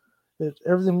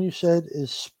 Everything you said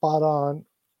is spot on,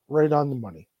 right on the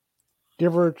money.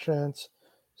 Give her a chance.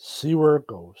 See where it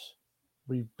goes.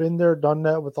 We've been there, done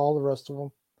that with all the rest of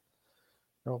them.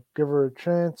 Give her a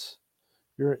chance.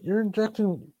 You're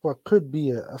injecting what could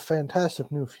be a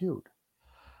fantastic new feud.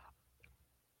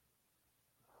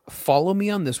 Follow me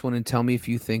on this one and tell me if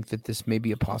you think that this may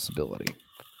be a possibility.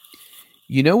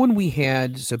 When we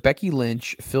had, so Becky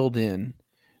Lynch filled in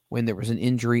when there was an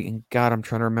injury, and God, I'm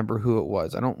trying to remember who it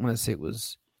was. I don't want to say it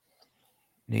was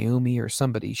Naomi or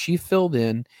somebody. She filled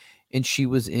in, and she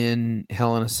was in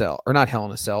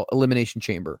Elimination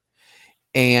Chamber.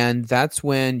 And that's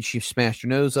when she smashed her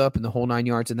nose up and the whole 9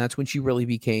 yards. And that's when she really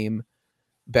became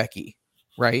Becky,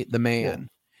 right? The man.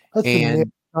 Yeah. That's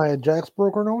when Nia Jax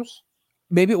broke her nose?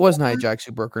 Maybe it was Nia Jax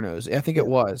who broke her nose. I think it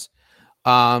was.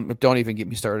 Don't even get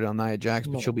me started on Nia Jax,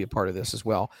 but she'll be a part of this as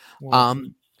well.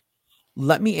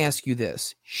 Let me ask you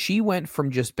this. She went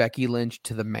from just Becky Lynch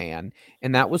to the man,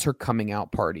 and that was her coming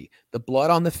out party. The blood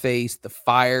on the face, the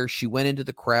fire. She went into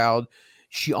the crowd.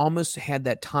 She almost had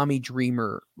that Tommy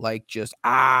Dreamer, like just,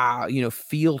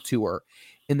 feel to her.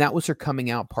 And that was her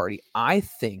coming out party. I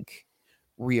think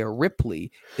Rhea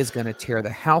Ripley is going to tear the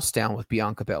house down with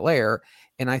Bianca Belair.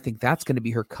 And I think that's going to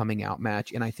be her coming out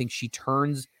match. And I think she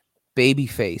turns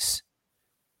babyface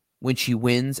when she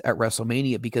wins at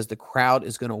WrestleMania, because the crowd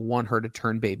is going to want her to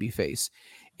turn babyface.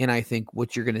 And I think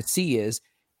what you're going to see is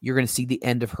you're going to see the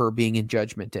end of her being in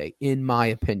Judgment Day, in my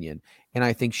opinion. And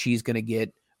I think she's going to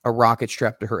get a rocket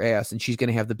strapped to her ass, and she's going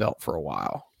to have the belt for a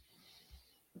while.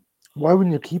 Why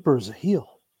wouldn't you keep her as a heel?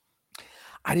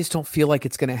 I just don't feel like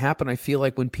it's going to happen. I feel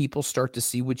like when people start to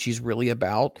see what she's really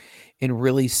about and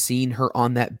really seeing her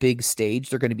on that big stage,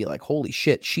 they're going to be like, holy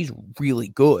shit, she's really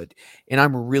good. And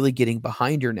I'm really getting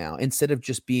behind her now, instead of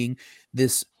just being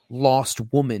this lost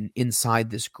woman inside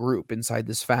this group, inside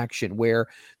this faction, where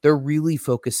they're really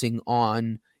focusing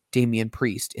on Damian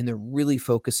Priest and they're really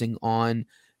focusing on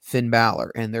Finn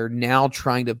Balor. And they're now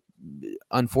trying to,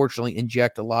 unfortunately,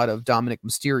 inject a lot of Dominic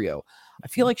Mysterio. I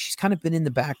feel like she's kind of been in the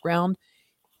background,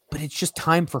 but it's just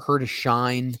time for her to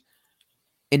shine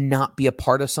and not be a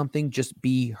part of something, just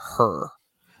be her.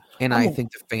 And I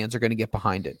think the fans are going to get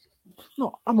behind it.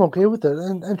 No, I'm okay with it.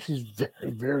 And she's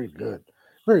very, very good.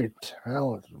 Very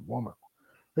talented woman.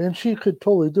 And she could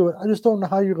totally do it. I just don't know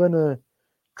how you're going to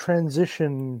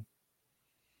transition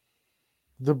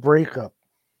the breakup.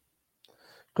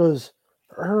 Because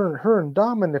her and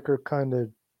Dominic are kind of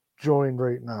joined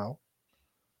right now.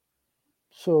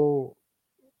 So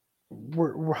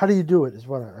how do you do it is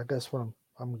what I guess what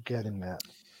I'm getting at.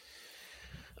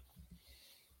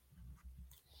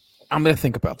 I'm going to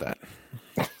think about that.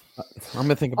 I'm going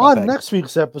to think about that. On next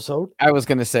week's episode. I was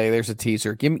going to say there's a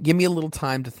teaser. Give me a little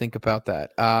time to think about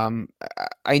that.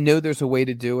 I know there's a way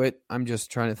to do it. I'm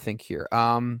just trying to think here.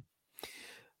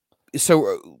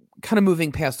 So kind of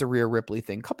moving past the Rhea Ripley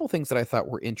thing, a couple things that I thought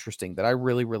were interesting that I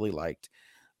really, really liked.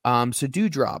 So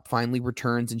Doudrop finally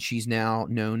returns, and she's now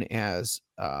known as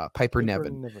Piper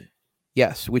Niven.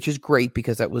 Yes, which is great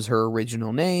because that was her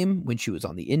original name when she was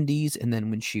on the Indies, and then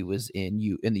when she was in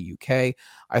the UK.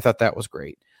 I thought that was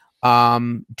great.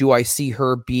 Do I see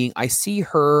her being? I see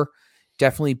her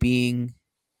definitely being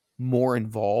more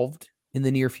involved in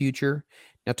the near future.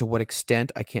 Now, to what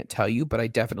extent, I can't tell you, but I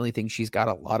definitely think she's got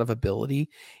a lot of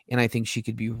ability, and I think she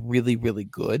could be really, really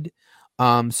good.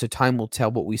 So time will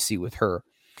tell what we see with her.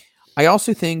 I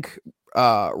also think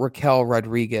Raquel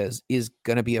Rodriguez is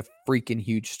going to be a freaking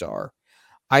huge star.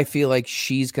 I feel like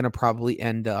she's going to probably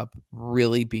end up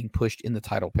really being pushed in the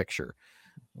title picture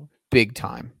big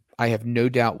time. I have no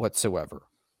doubt whatsoever.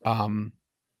 I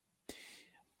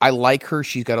like her.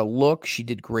 She's got a look. She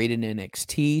did great in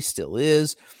NXT, still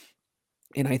is.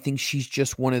 And I think she's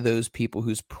just one of those people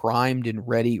who's primed and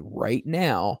ready right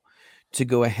now to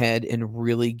go ahead and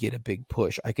really get a big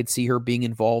push. I could see her being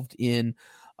involved in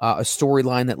a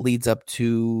storyline that leads up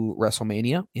to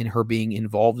WrestleMania, and her being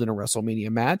involved in a WrestleMania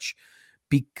match.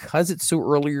 Because it's so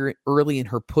early in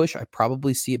her push, I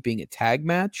probably see it being a tag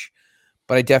match,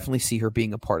 but I definitely see her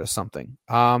being a part of something.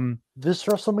 This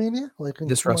WrestleMania? Like in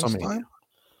this WrestleMania. Time?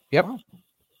 Yep. Wow.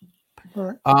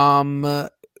 All right.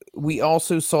 We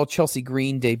also saw Chelsea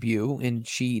Green debut, and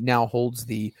she now holds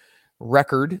the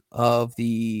record of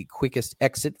the quickest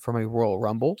exit from a Royal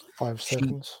Rumble. 5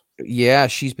 seconds. Yeah,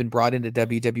 she's been brought into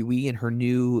WWE, and her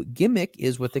new gimmick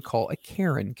is what they call a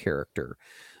Karen character.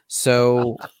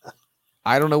 So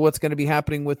I don't know what's going to be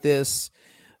happening with this.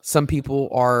 Some people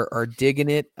are digging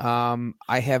it.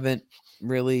 I haven't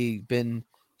really been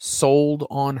sold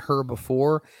on her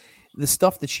before. The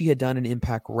stuff that she had done in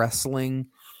Impact Wrestling,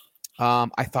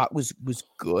 I thought was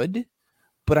good,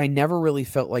 but I never really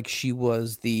felt like she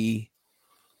was the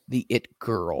it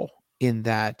girl in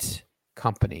that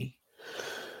company.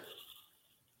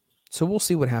 So we'll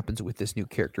see what happens with this new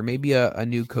character. Maybe a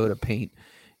new coat of paint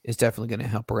is definitely going to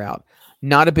help her out.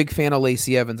 Not a big fan of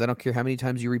Lacey Evans. I don't care how many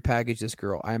times you repackage this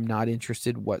girl. I'm not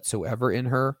interested whatsoever in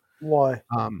her. Why?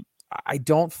 I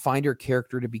don't find her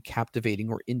character to be captivating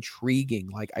or intriguing.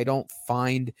 Like, I don't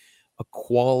find a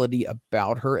quality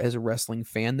about her as a wrestling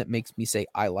fan that makes me say,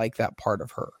 I like that part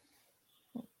of her.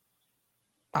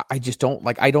 I just don't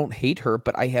like, I don't hate her,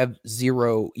 but I have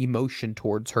zero emotion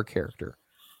towards her character.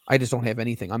 I just don't have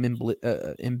anything. I'm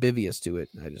ambivalent to it.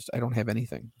 I don't have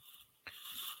anything.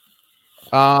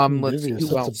 Let's see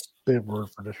who else. That's a big word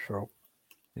for this show.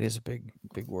 It is a big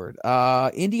word.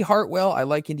 Indy Hartwell. I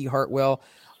like Indy Hartwell.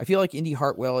 I feel like Indy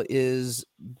Hartwell is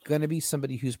going to be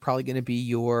somebody who's probably going to be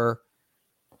your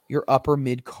upper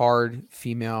mid card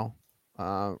female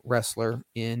wrestler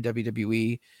in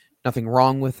WWE. Nothing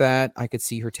wrong with that. I could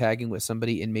see her tagging with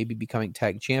somebody and maybe becoming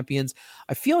tag champions.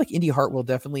 I feel like Indy Hartwell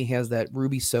definitely has that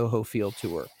Ruby Soho feel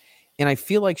to her. And I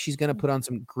feel like she's going to put on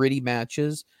some gritty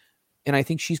matches. And I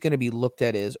think she's going to be looked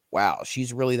at as, wow,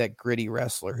 she's really that gritty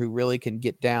wrestler who really can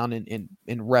get down and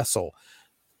wrestle.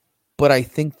 But I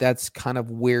think that's kind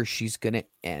of where she's going to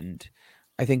end.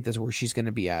 I think that's where she's going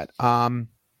to be at.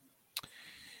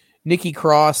 Nikki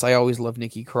Cross. I always love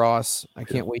Nikki Cross. I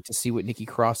can't wait to see what Nikki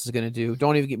Cross is going to do.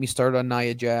 Don't even get me started on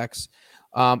Nia Jax.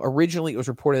 Originally, it was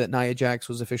reported that Nia Jax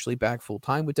was officially back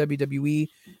full-time with WWE.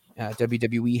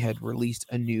 WWE had released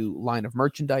a new line of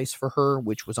merchandise for her,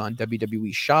 which was on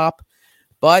WWE Shop,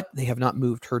 but they have not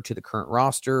moved her to the current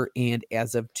roster. And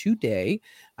as of today,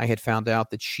 I had found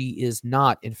out that she is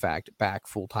not, in fact, back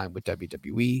full-time with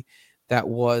WWE. That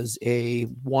was a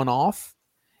one-off,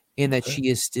 and that she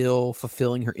is still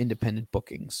fulfilling her independent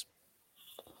bookings.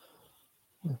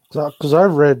 Because I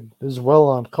read as well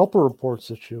on a couple reports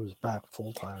that she was back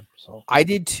full-time. So I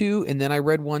did too, and then I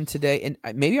read one today, and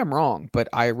maybe I'm wrong, but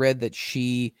I read that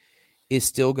she is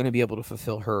still going to be able to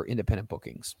fulfill her independent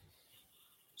bookings.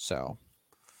 So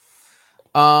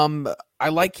I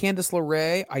like Candice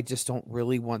LeRae. I just don't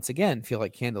really, once again, feel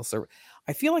like Candice LeRae.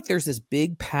 I feel like there's this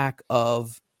big pack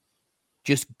of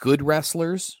just good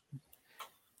wrestlers,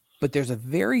 but there's a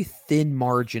very thin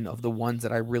margin of the ones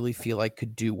that I really feel like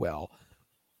could do well.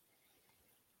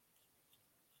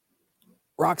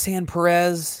 Roxanne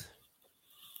Perez,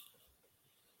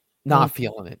 not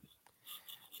feeling it.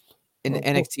 In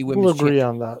NXT Women's we'll agree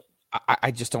on that.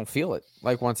 I just don't feel it.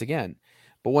 Like, once again.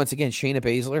 But once again, Shayna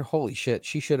Baszler, holy shit,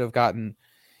 she should have gotten...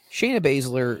 Shayna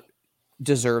Baszler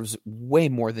deserves way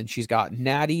more than she's gotten.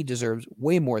 Natty deserves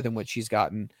way more than what she's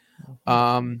gotten.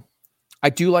 I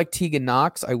do like Tegan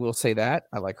Knox. I will say that.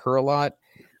 I like her a lot.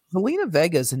 Zelina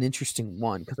Vega is an interesting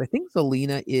one because I think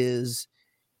Zelina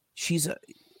she's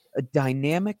a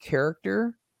dynamic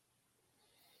character,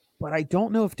 but I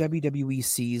don't know if WWE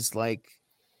sees like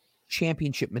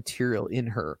championship material in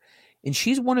her. And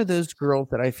she's one of those girls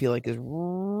that I feel like is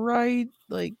right.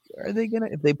 Like, are they going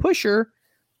to, if they push her,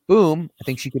 boom, I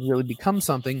think she could really become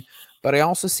something. But I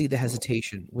also see the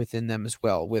hesitation within them as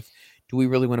well with, do we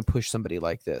really want to push somebody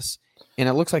like this? And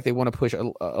it looks like they want to push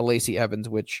a Lacey Evans,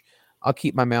 which I'll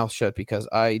keep my mouth shut because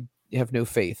I have no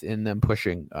faith in them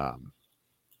pushing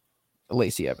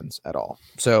Lacey Evans at all.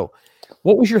 So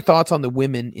what was your thoughts on the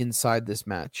women inside this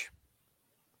match?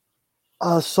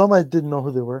 Some I didn't know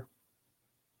who they were.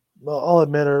 Well, I'll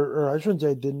admit, or I shouldn't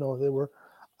say I didn't know who they were.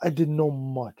 I didn't know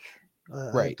much.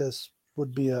 Right. I guess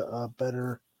would be a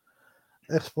better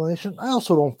explanation. I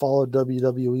also don't follow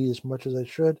WWE as much as I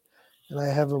should, and I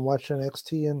haven't watched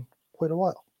NXT in quite a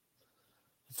while.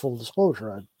 Full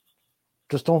disclosure, I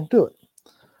just don't do it.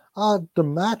 The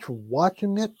match,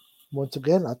 watching it, once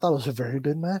again, I thought it was a very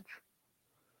good match.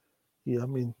 Yeah, I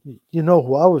mean, you know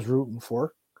who I was rooting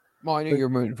for. Well, I knew you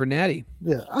were rooting for Natty.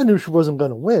 Yeah, I knew she wasn't going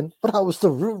to win, but I was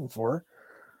still rooting for her,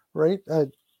 right?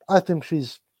 I think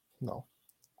she's,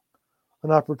 an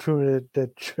opportunity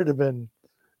that should have been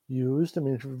used. I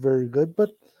mean, she was very good, but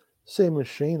same as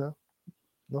Shayna.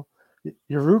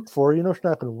 You root for her. You know she's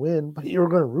not going to win, but you were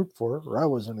going to root for her, or I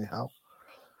was anyhow.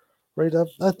 Right?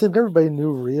 I think everybody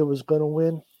knew Rhea was going to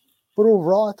win, but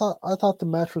overall, I thought the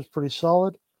match was pretty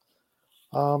solid.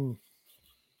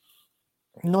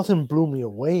 Nothing blew me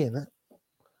away in it.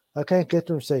 I can't get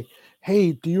them and say,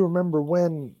 "Hey, do you remember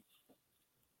when?"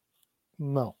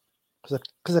 No,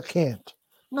 because I can't.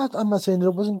 I'm not saying that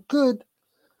it wasn't good,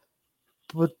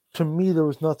 but to me, there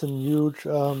was nothing huge.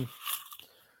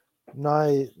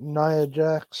 Nia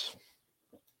Jax,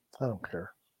 I don't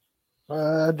care.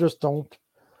 I just don't.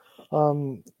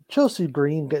 Chelsea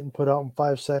Green getting put out in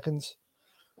 5 seconds.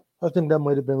 I think that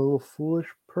might have been a little foolish,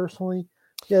 personally.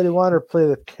 Yeah, they wanted her to play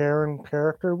the Karen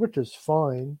character, which is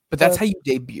fine. But that's how you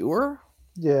debut her?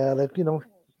 Yeah,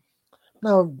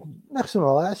 Now, next thing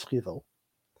I'll ask you, though.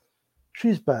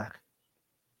 She's back.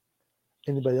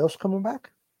 Anybody else coming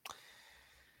back?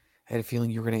 I had a feeling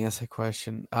you were going to ask that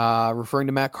question. Referring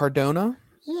to Matt Cardona?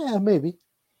 Yeah, maybe.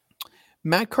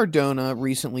 Matt Cardona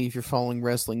recently, if you're following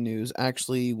wrestling news,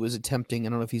 actually was attempting, I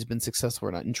don't know if he's been successful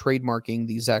or not, in trademarking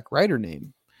the Zack Ryder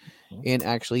name. And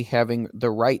actually having the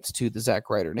rights to the Zack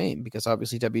Ryder name, because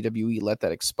obviously WWE let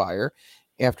that expire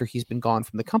after he's been gone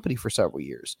from the company for several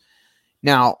years.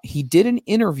 Now, he did an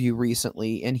interview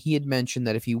recently, and he had mentioned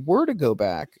that if he were to go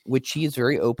back, which he is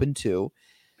very open to,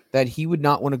 that he would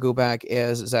not want to go back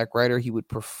as Zack Ryder. He would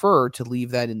prefer to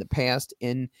leave that in the past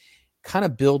and kind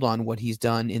of build on what he's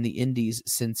done in the indies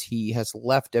since he has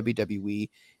left WWE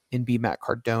and be Matt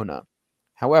Cardona.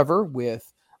 However,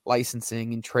 with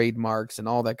licensing and trademarks and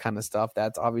all that kind of stuff,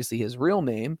 that's obviously his real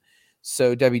name.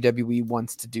 So WWE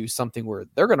wants to do something where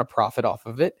they're going to profit off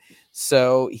of it.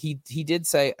 So he did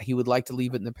say he would like to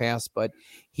leave it in the past, but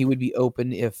he would be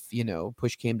open if,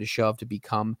 push came to shove to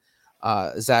become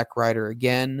Zack Ryder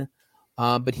again.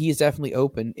 But he is definitely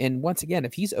open. And once again,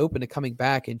 if he's open to coming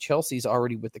back and Chelsea's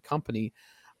already with the company,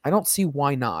 I don't see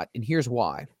why not. And here's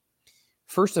why.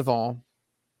 First of all,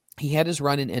 he had his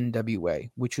run in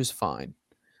NWA, which was fine.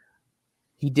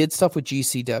 He did stuff with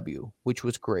GCW, which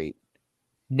was great.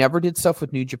 Never did stuff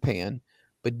with New Japan,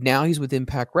 but now he's with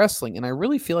Impact Wrestling, and I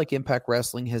really feel like Impact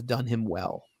Wrestling has done him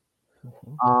well.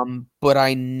 But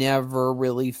I never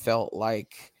really felt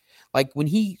like when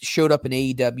he showed up in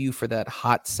AEW for that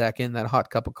hot second, that hot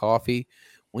cup of coffee,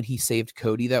 when he saved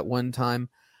Cody that one time,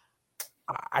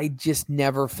 I just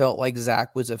never felt like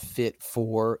Zack was a fit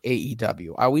for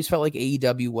AEW. I always felt like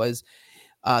AEW was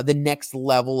the next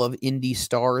level of indie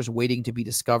stars waiting to be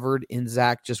discovered, and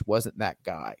Zack just wasn't that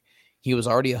guy. He was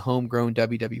already a homegrown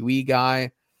WWE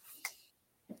guy.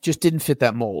 Just didn't fit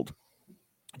that mold.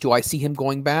 Do I see him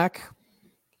going back?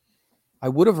 I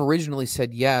would have originally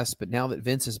said yes, but now that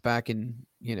Vince is back in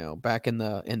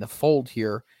the fold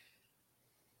here,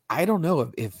 I don't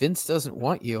know if Vince doesn't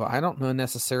want you. I don't know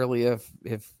necessarily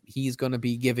if he's going to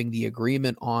be giving the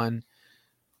agreement on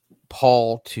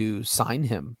Paul to sign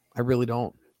him. I really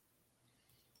don't.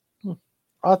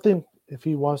 I think if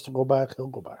he wants to go back, he'll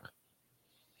go back.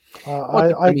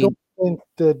 I don't think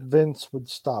that Vince would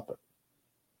stop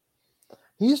it.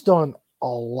 He's done a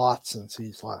lot since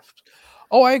he's left.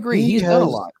 Oh, I agree. He's done a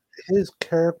lot. His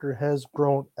character has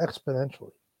grown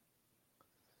exponentially.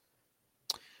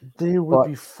 They would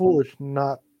be foolish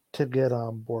not to get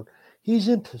on board. He's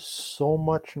into so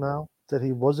much now that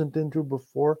he wasn't into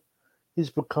before. He's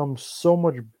become so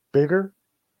much bigger.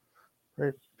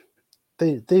 Right?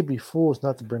 They'd be fools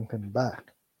not to bring him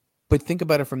back. But think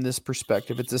about it from this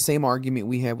perspective. It's the same argument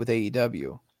we have with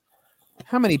AEW.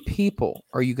 How many people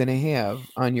are you going to have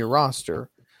on your roster?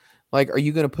 Like, are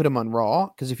you going to put them on Raw?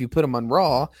 Because if you put them on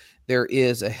Raw, there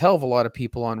is a hell of a lot of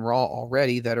people on Raw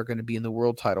already that are going to be in the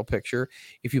world title picture.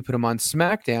 If you put them on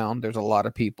SmackDown, there's a lot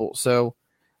of people. So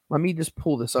let me just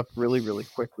pull this up really, really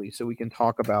quickly so we can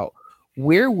talk about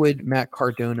where would Matt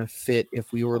Cardona fit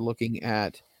if we were looking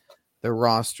at the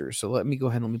roster. So let me go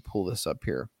ahead and let me pull this up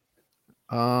here.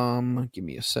 Give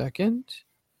me a second.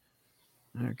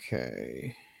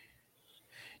 Okay.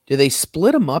 Do they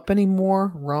split them up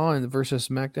anymore, Raw and versus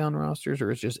SmackDown rosters, or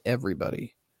is just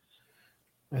everybody?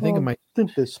 I think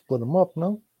they split them up,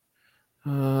 no?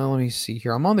 Let me see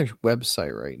here. I'm on their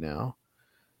website right now,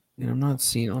 and I'm not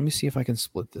seeing it. Let me see if I can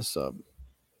split this up.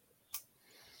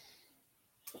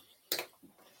 Let's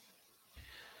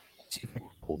see if I can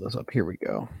pull this up. Here we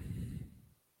go.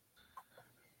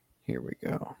 Here we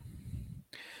go.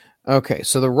 Okay,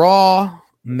 so the Raw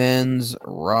men's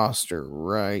roster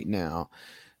right now.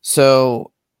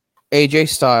 So AJ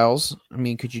Styles,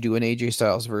 could you do an AJ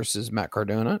Styles versus Matt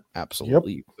Cardona?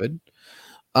 Absolutely, You could.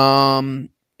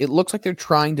 It looks like they're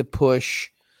trying to push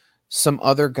some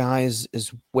other guys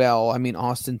as well.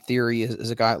 Austin Theory is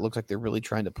a guy that looks like they're really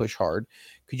trying to push hard.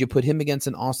 Could you put him against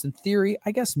an Austin Theory?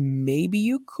 I guess maybe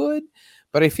you could,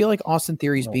 but I feel like Austin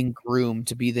Theory is being groomed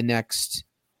to be the next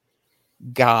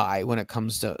guy when it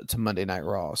comes to Monday Night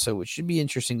Raw. So it should be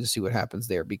interesting to see what happens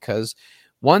there, because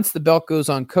once the belt goes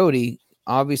on Cody,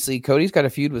 obviously Cody's got a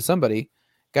feud with somebody,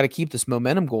 got to keep this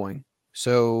momentum going.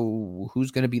 So who's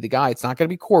going to be the guy? It's not going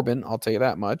to be Corbin, I'll tell you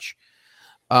that much.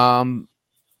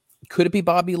 Could it be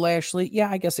Bobby Lashley? Yeah,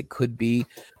 I guess it could be,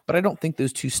 but I don't think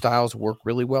those two styles work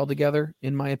really well together,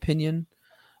 in my opinion.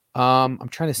 I'm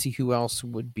trying to see who else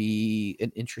would be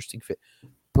an interesting fit.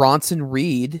 Bronson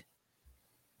Reed,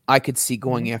 I could see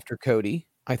going after Cody.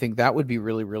 I think that would be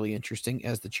really, really interesting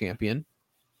as the champion.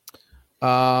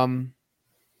 Do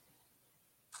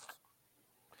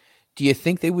you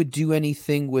think they would do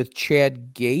anything with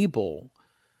Chad Gable?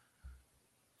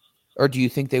 Or do you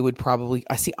think they would probably...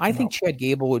 I think Chad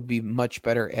Gable would be much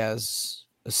better as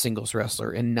a singles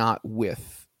wrestler and not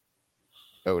with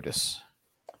Otis.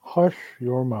 Hush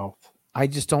your mouth. I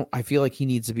just don't... I feel like he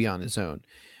needs to be on his own.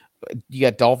 You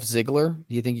got Dolph Ziggler.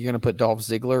 Do you think you're going to put Dolph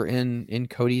Ziggler in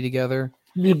Cody together?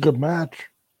 Be a good match.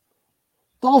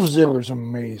 Dolph Ziggler's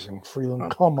amazing,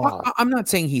 Freeland. Come on. I'm not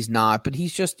saying he's not, but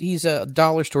he's a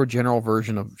dollar store general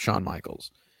version of Shawn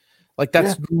Michaels. Like,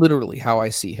 that's literally how I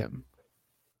see him.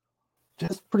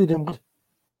 That's pretty damn good.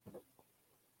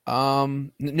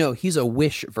 No, he's a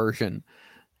Wish version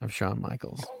of Shawn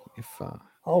Michaels.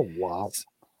 Oh wow.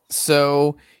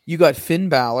 So you got Finn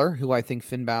Balor, who I think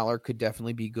Finn Balor could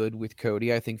definitely be good with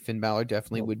Cody. I think Finn Balor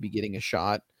definitely would be getting a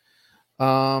shot.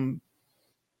 You're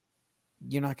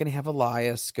not going to have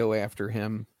Elias go after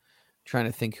him. Trying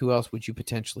to think who else would you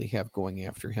potentially have going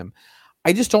after him.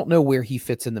 I just don't know where he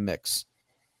fits in the mix.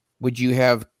 Would you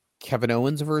have Kevin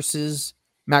Owens versus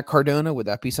Matt Cardona? Would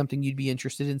that be something you'd be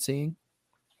interested in seeing?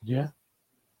 Yeah.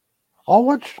 I'll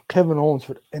watch Kevin Owens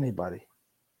with anybody.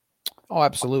 Oh,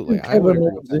 absolutely. Kevin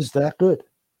Owens is that good.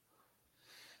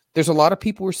 There's a lot of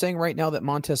people who are saying right now that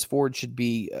Montez Ford should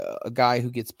be a guy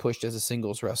who gets pushed as a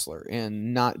singles wrestler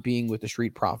and not being with the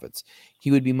Street Profits.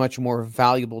 He would be much more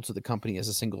valuable to the company as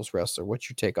a singles wrestler. What's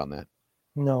your take on that?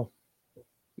 No.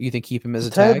 You think keep him as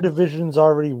a tag tag? division's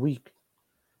already weak.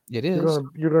 It is.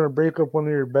 You're gonna break up one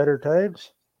of your better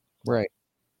tags? Right.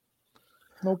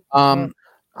 Nope.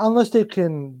 Unless they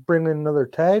can bring in another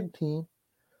tag team,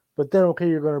 but then okay,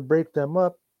 you're gonna break them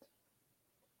up.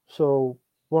 So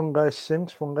one guy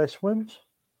sinks, one guy swims.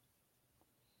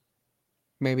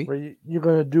 Maybe. Or you're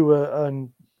gonna do a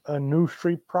new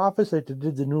Street Profits like they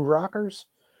did the New Rockers,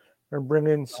 and bring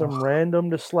in some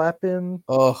random to slap in.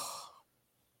 That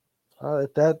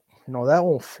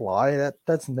won't fly.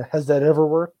 Has that ever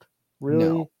worked?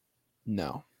 Really?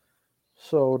 No.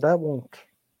 So that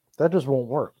just won't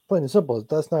work. Plain and simple,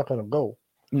 that's not going to go.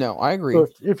 No, I agree. So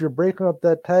if you're breaking up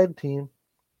that tag team,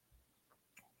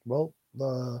 well,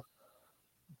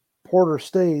 Porter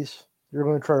stays. You're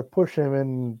going to try to push him,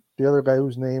 and the other guy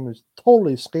whose name is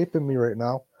totally escaping me right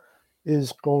now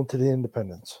is going to the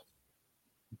Independents.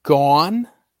 Gone?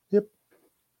 Yep.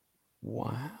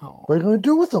 Wow. What are you going to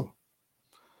do with him?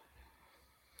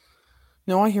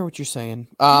 No, I hear what you're saying.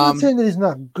 I'm not saying that he's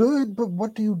not good, but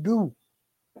what do you do?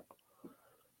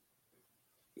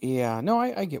 Yeah, no,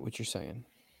 I get what you're saying.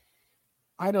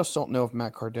 I just don't know if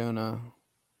Matt Cardona.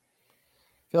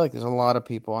 I feel like there's a lot of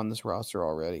people on this roster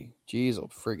already. Jeez, oh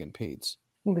friggin' Pete's.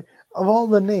 Okay. Of all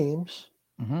the names,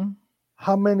 Mm-hmm.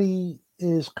 how many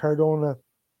is Cardona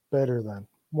better than?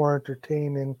 More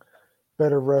entertaining,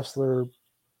 better wrestler,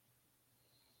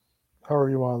 however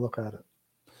you want to look at it.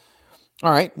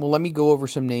 All right, well, let me go over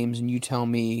some names and you tell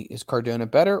me, is Cardona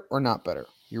better or not better?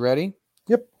 You ready?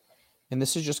 Yep. And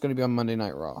this is just going to be on Monday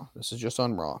Night Raw. This is just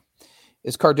on Raw.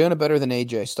 Is Cardona better than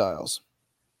AJ Styles?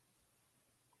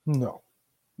 No.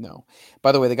 No.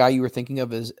 By the way, the guy you were thinking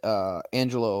of is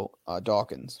Angelo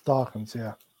Dawkins. Dawkins,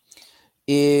 yeah.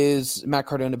 Is Matt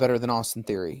Cardona better than Austin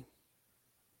Theory?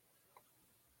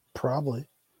 Probably.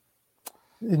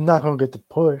 He's not going to get the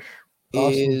push.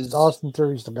 Austin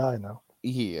Theory's the guy now.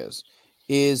 He is.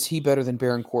 Is he better than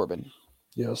Baron Corbin?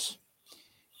 Yes.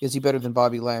 Is he better than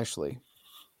Bobby Lashley?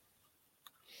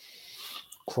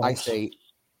 Close.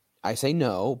 I say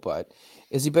no, but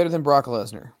is he better than Brock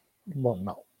Lesnar? Well,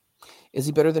 no. Is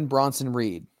he better than Bronson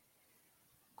Reed?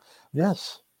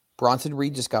 Yes. Bronson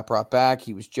Reed just got brought back.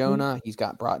 He was Jonah. He's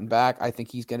got brought back. I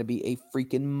think he's going to be a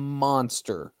freaking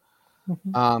monster.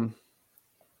 Mm-hmm.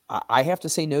 I have to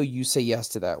say no. You say yes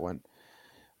to that one.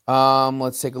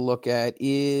 Let's take a look at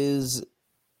is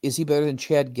he better than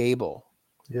Chad Gable?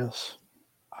 Yes.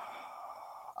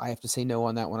 I have to say no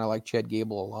on that one. I like Chad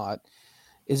Gable a lot.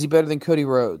 Is he better than Cody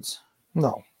Rhodes?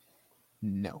 No.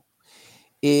 No.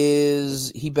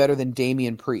 Is he better than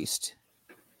Damian Priest?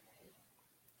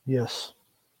 Yes.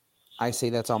 I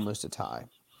say that's almost a tie.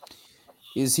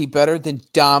 Is he better than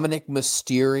Dominic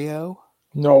Mysterio?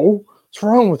 No. What's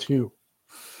wrong with you?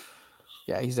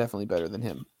 Yeah, he's definitely better than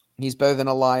him. He's better than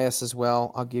Elias as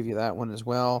well. I'll give you that one as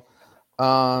well.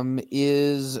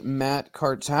 Is Matt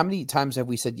Cart? So how many times have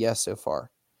we said yes so far?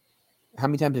 How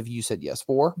many times have you said yes?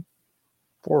 4?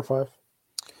 4 or 5.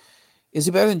 Is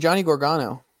he better than Johnny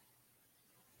Gargano?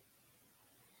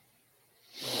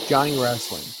 Johnny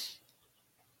Wrestling.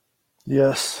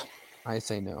 Yes. I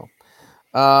say no.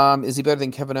 Is he better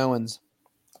than Kevin Owens?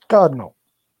 God, no.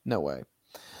 No way.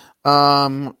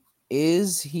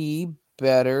 Is he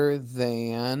better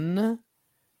than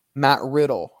Matt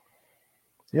Riddle?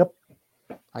 Yep.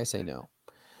 I say no.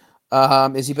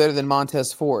 Is he better than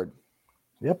Montez Ford?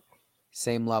 Yep.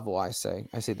 Same level, I say.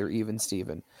 I say they're even,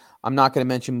 Steven. I'm not going to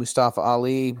mention Mustafa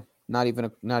Ali. Not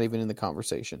even in the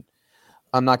conversation.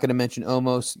 I'm not going to mention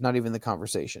Omos. Not even in the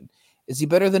conversation. Is he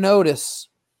better than Otis?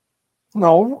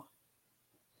 No.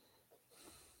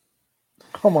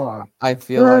 Come on. I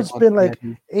feel there's been like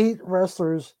 8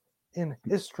 wrestlers in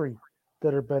history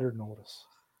that are better than Otis.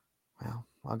 Well,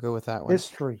 I'll go with that one.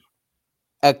 History.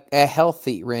 A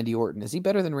healthy Randy Orton. Is he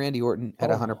better than Randy Orton at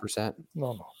 100%?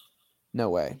 No. No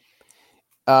way.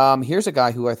 Here's a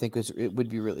guy who I think would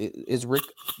be Rick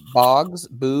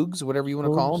Boogs, whatever you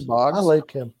want to call him. Boggs. I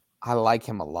like him. I like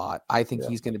him a lot. I think Yeah.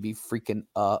 he's going to be freaking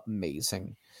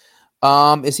amazing.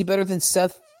 Is he better than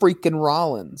Seth freaking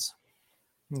Rollins?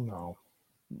 No.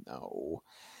 No.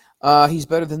 He's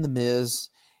better than The Miz.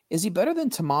 Is he better than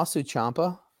Tommaso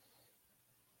Ciampa?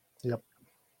 Yep.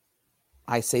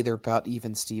 I say they're about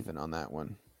even Steven on that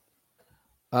one.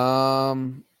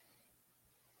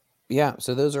 Yeah,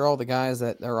 so those are all the guys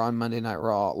that are on Monday Night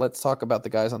Raw. Let's talk about the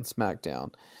guys on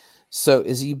SmackDown. So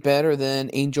is he better than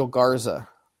Angel Garza?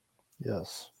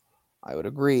 Yes. I would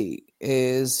agree.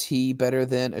 Is he better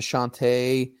than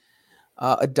Ashante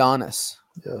Adonis?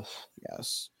 Yes.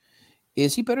 Yes.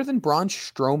 Is he better than Braun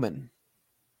Strowman?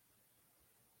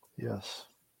 Yes.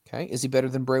 Okay. Is he better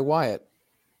than Bray Wyatt?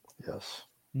 Yes.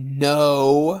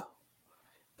 No.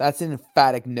 That's an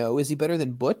emphatic no. Is he better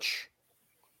than Butch?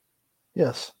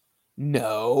 Yes.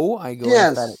 No. I go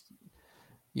Yes. emphatic.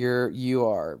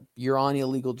 You're on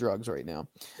illegal drugs right now.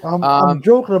 I'm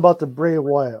joking about the Bray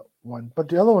Wyatt one, but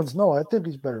the other ones, no. I think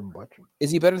he's better than Butch. Is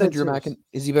he better than That's Drew it.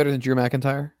 Is he better than Drew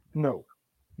McIntyre? No.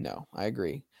 No, I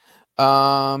agree.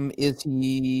 Is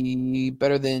he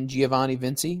better than Giovanni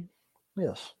Vinci?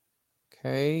 Yes.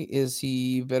 Okay. Is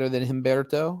he better than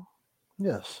Humberto?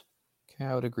 Yes. Okay,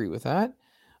 I would agree with that.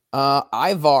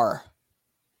 Ivar.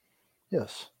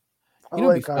 Yes. You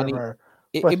know, it'd be like funny. Ivar,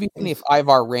 It'd be funny if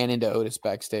Ivar ran into Otis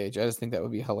backstage. I just think that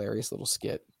would be a hilarious little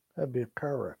skit. That'd be a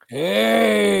car wreck.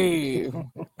 Hey,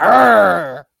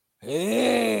 Arr!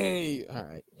 Hey. All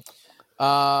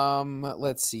right.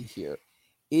 Let's see here.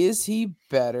 Is he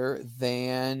better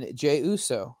than Jey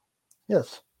Uso?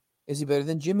 Yes. Is he better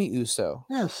than Jimmy Uso?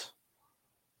 Yes.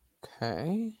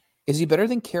 Okay. Is he better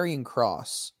than Karrion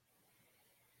Kross?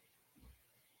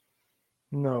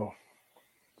 No.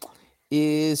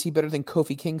 Is he better than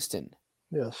Kofi Kingston?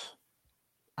 Yes.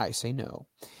 I say no.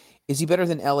 Is he better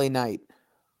than LA Knight?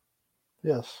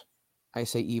 Yes. I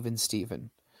say even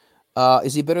Steven.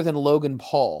 Is he better than Logan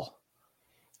Paul?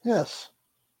 Yes.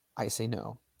 I say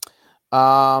no.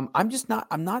 I'm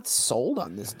not sold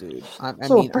on this dude.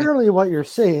 Apparently what you're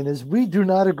saying is we do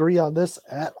not agree on this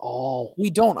at all. We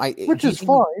don't. Which is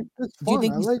fine. Do you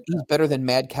think he's better than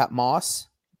Madcap Moss?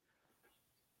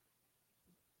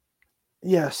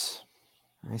 Yes.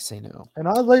 I say no. And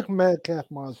I like Madcap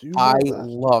Moss. I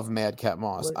love Madcap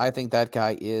Moss. I think that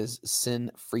guy is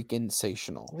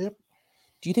sensational. Yep.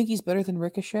 Do you think he's better than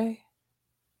Ricochet?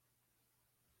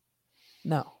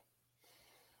 No.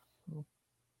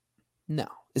 No.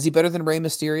 Is he better than Rey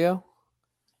Mysterio?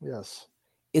 Yes.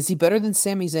 Is he better than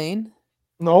Sami Zayn?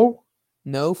 No.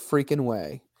 No freaking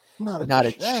way. Not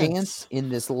a chance in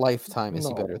this lifetime is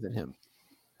he No. better than him.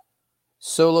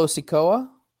 Solo Sikoa?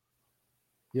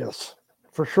 Yes.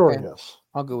 For sure, Okay. yes.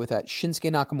 I'll go with that.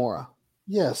 Shinsuke Nakamura?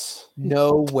 Yes.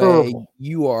 No way. terrible.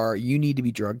 You need to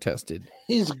be drug tested.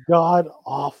 He's god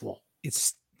awful.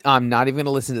 I'm not even going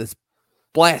to listen to this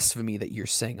blasphemy that you're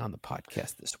saying on the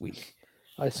podcast this week.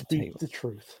 I speak the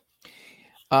truth.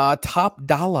 Top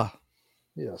Dollar.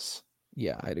 Yes.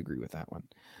 Yeah, I'd agree with that one.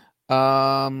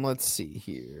 Let's see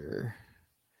here.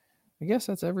 I guess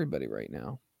that's everybody right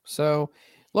now. So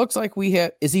looks like we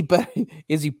have. Is he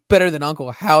better than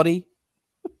Uncle Howdy?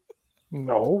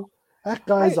 No. That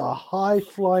guy's a high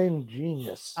flying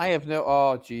genius. I have no.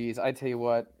 Oh, geez. I tell you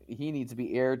what. He needs to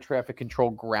be air traffic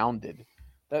control grounded.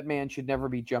 That man should never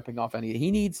be jumping off any. He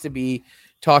needs to be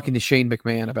talking to Shane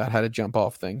McMahon about how to jump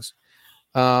off things.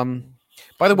 By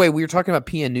the way, we were talking about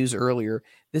PN News earlier.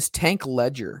 This Tank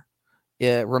Ledger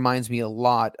reminds me a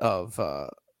lot of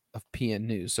PN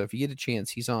News. So if you get a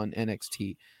chance, he's on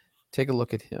NXT. Take a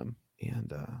look at him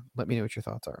and let me know what your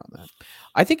thoughts are on that.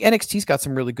 I think NXT's got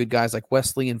some really good guys like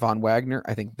Wesley and Von Wagner.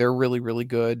 I think they're really, really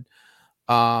good.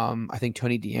 I think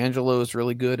Tony D'Angelo is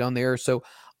really good on there. So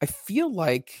I feel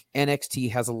like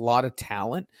NXT has a lot of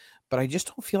talent, but I just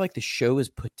don't feel like the show is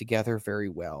put together very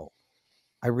well.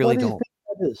 I really don't. What do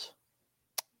you think that is?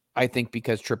 I think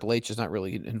because Triple H is not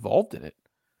really involved in it.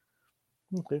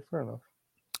 Okay, fair enough.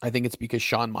 I think it's because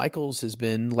Shawn Michaels has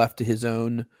been left to his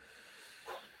own.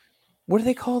 What do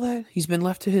they call that? He's been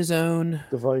left to his own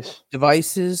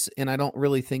devices, and I don't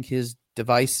really think his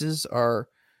devices are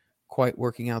quite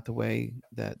working out the way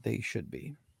that they should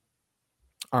be.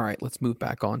 All right, let's move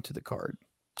back on to the card.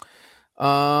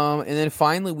 And then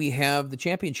finally, we have the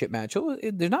championship match.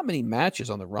 There's not many matches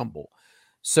on the Rumble.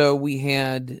 So we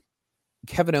had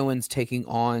Kevin Owens taking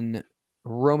on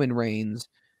Roman Reigns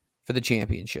for the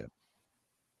championship.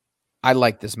 I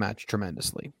like this match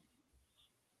tremendously.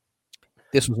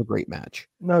 This was a great match.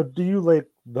 Now, do you like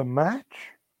the match?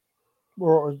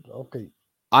 Or, okay,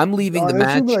 I'm leaving the I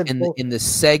match assume that and both- in the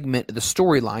segment, the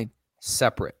storyline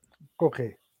separate.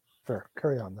 Okay, fair.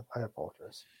 Carry on. Then. I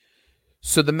apologize.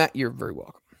 So the match, you're very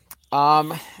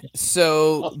welcome.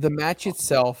 So the match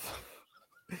itself,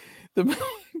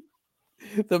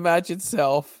 the match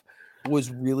itself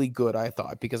was really good, I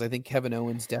thought, because I think Kevin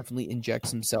Owens definitely injects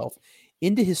himself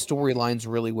into his storylines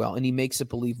really well, and he makes it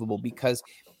believable because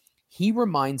he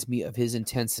reminds me of his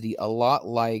intensity a lot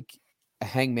like a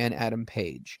Hangman Adam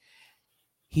Page.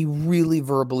 He really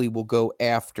verbally will go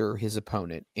after his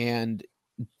opponent and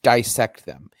dissect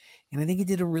them. And I think he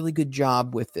did a really good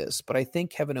job with this, but I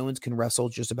think Kevin Owens can wrestle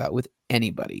just about with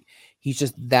anybody. He's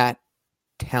just that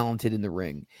talented in the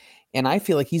ring. And I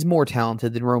feel like he's more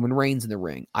talented than Roman Reigns in the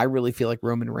ring. I really feel like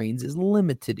Roman Reigns is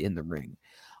limited in the ring.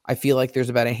 I feel like there's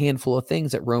about a handful of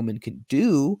things that Roman can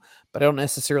do, but I don't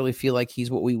necessarily feel like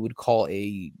he's what we would call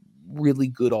a really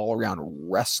good all-around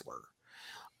wrestler.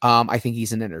 I think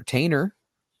he's an entertainer,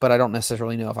 but I don't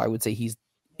necessarily know if I would say he's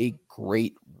a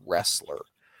great wrestler.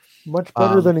 Much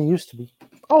better than he used to be.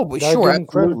 Oh, but Gotta sure, give him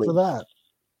credit absolutely. for that.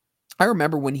 I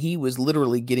remember when he was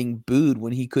literally getting booed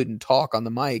when he couldn't talk on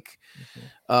the mic,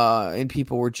 and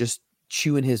people were just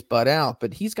chewing his butt out.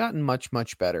 But he's gotten much,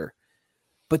 much better.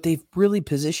 But they've really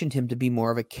positioned him to be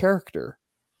more of a character.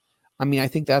 I mean, I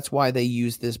think that's why they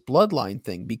use this bloodline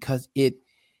thing, because it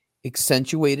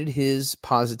accentuated his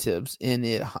positives and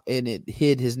it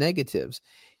hid his negatives.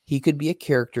 He could be a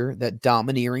character, that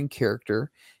domineering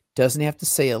character, doesn't have to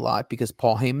say a lot because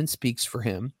Paul Heyman speaks for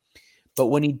him. But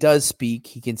when he does speak,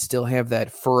 he can still have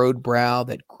that furrowed brow,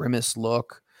 that grimace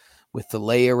look with the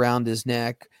lei around his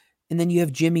neck. And then you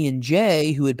have Jimmy and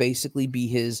Jay, who would basically be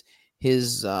his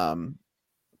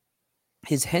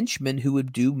henchmen who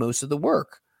would do most of the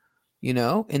work, you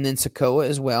know, and then Sikoa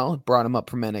as well, brought him up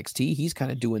from NXT. He's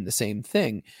kind of doing the same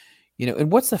thing, you know.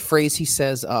 And what's the phrase he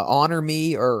says? Honor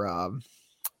me, or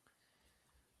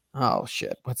oh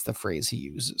shit, what's the phrase he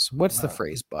uses? What's the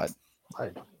phrase, Bud? I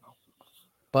don't know.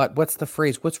 But what's the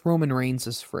phrase? What's Roman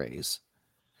Reigns' phrase?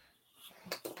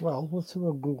 Well, let's see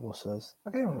what Google says.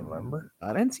 I can't remember.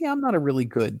 And see, I'm not a really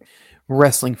good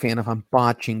wrestling fan if I'm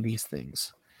botching these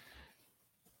things.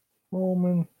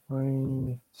 Roman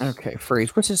Reigns. Okay,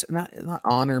 phrase. What's this? Not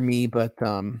honor me, but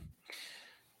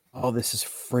oh, this is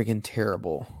friggin'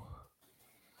 terrible.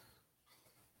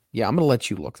 Yeah, I'm gonna let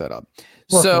you look that up.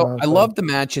 So I love the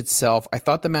match itself. I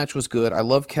thought the match was good. I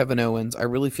love Kevin Owens. I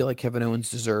really feel like Kevin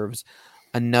Owens deserves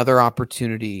another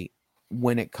opportunity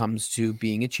when it comes to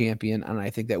being a champion, and I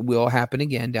think that will happen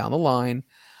again down the line.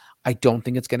 I don't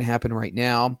think it's going to happen right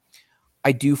now.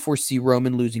 I do foresee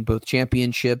Roman losing both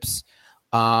championships.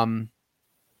 And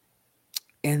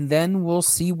then we'll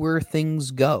see where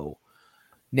things go.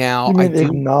 Now, you mean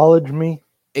acknowledge me?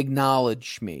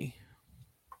 Acknowledge me.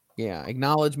 Yeah,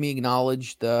 acknowledge me,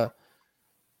 acknowledge the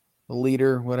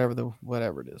leader,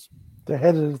 whatever it is. The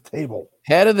head of the table.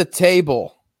 Head of the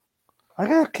table. I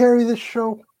gotta carry this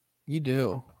show. You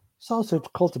do. Sounds like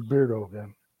Cult of Beardo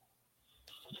again.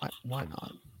 Why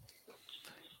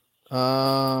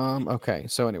not? Okay,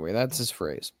 so anyway, that's his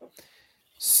phrase.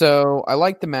 So I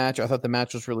liked the match. I thought the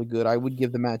match was really good. I would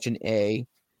give the match an A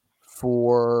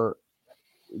for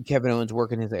Kevin Owens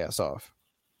working his ass off.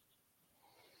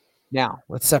 Now,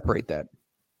 let's separate that.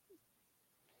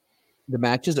 The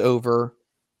match is over.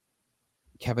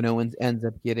 Kevin Owens ends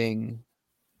up getting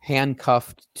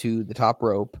handcuffed to the top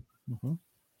rope,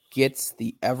 gets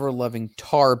the ever-loving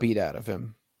tar beat out of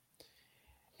him.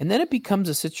 And then it becomes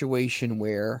a situation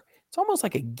where it's almost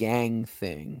like a gang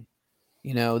thing.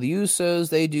 You know, the Usos,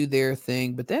 they do their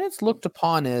thing, but then it's looked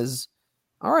upon as,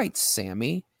 all right,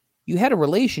 Sammy, you had a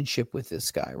relationship with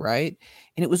this guy, right?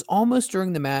 And it was almost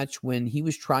during the match when he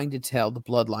was trying to tell the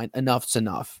Bloodline, enough's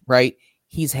enough, right?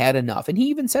 He's had enough. And he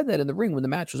even said that in the ring when the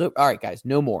match was over. All right, guys,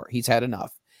 no more. He's had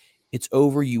enough. It's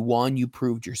over. You won. You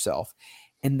proved yourself.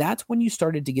 And that's when you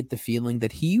started to get the feeling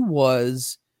that he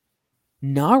was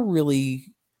not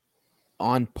really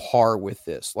on par with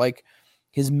this. Like,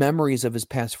 his memories of his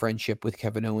past friendship with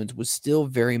Kevin Owens was still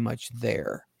very much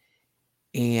there.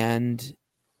 And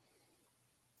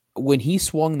when he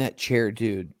swung that chair,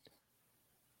 dude,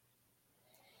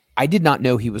 I did not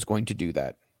know he was going to do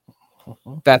that.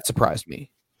 That surprised me.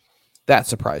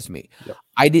 Yep.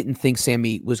 I didn't think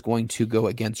Sammy was going to go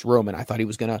against Roman. I thought he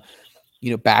was going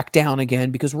to, back down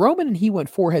again, because Roman and he went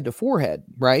forehead to forehead,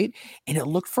 right? And it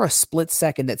looked for a split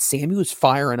second that Sammy was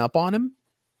firing up on him.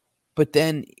 But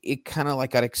then it kind of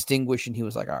like got extinguished and he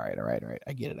was like, all right.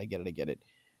 I get it.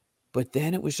 But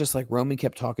then it was just like Roman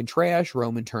kept talking trash.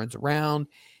 Roman turns around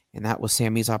and that was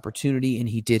Sammy's opportunity and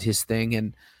he did his thing.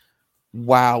 And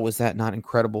wow, was that not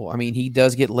incredible? I mean, he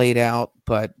does get laid out,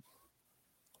 but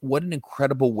what an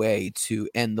incredible way to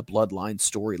end the Bloodline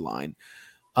storyline,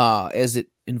 as it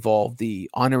involved the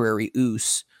honorary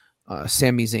Uso,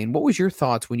 Sami Zayn. What was your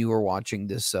thoughts when you were watching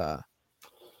this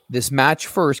this match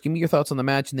first? Give me your thoughts on the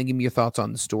match, and then give me your thoughts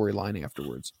on the storyline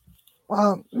afterwards.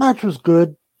 Match was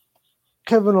good.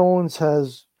 Kevin Owens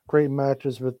has great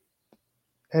matches with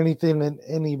anything and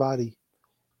anybody.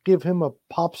 Give him a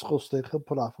popsicle stick, he'll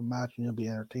put off a match and you'll be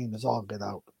entertained as all get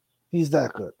out. He's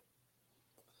that good.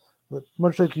 But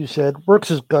much like you said, works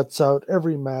his guts out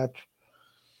every match.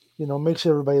 You know, makes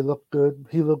everybody look good.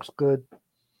 He looks good.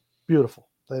 Beautiful.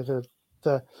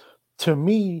 To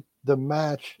me, the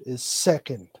match is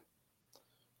second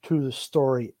to the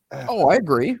story. Oh, I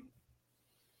agree.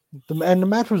 And the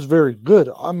match was very good.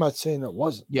 I'm not saying it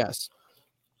wasn't. Yes.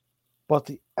 But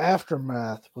the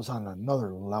aftermath was on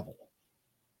another level.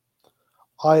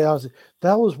 I honestly,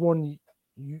 that was when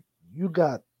you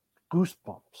got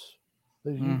goosebumps.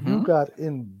 You got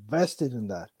invested in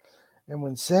that. And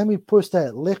when Sammy puts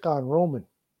that lick on Roman,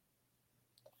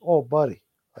 oh buddy,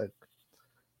 like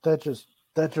that just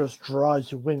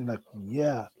draws you in. Like,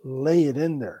 yeah, lay it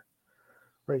in there.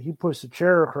 Right? He puts the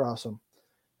chair across him.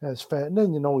 As fat, and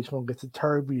then you know he's gonna get the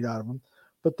tar beat out of him.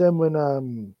 But then when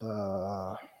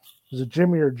was it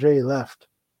Jimmy or Jay left?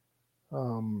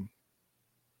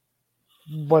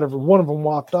 Whatever, one of them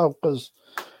walked out because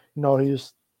you know he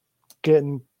was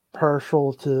getting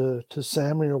partial to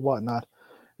Sammy or whatnot.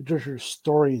 Just your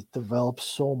story develops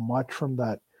so much from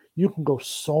that. You can go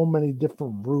so many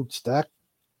different routes.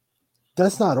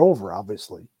 That's not over,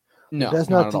 obviously. No, that's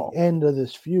not at the all. end of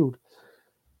this feud.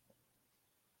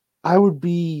 I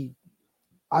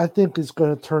think it's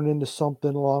going to turn into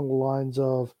something along the lines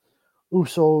of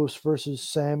Usos versus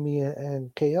Sammy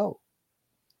and KO.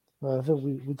 I think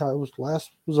we thought it was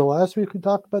the last week we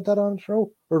talked about that on the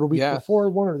show, or the week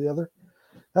before, one or the other.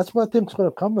 That's what I think is going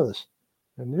to come to this,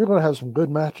 and you're going to have some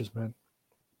good matches, man.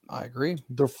 I agree.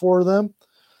 The four of them,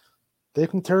 they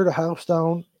can tear the house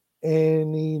down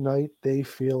any night they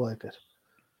feel like it,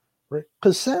 right?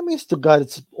 Because Sammy's the guy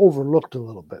that's overlooked a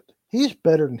little bit. He's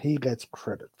better than he gets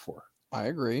credit for. I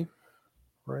agree.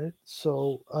 Right?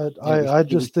 So I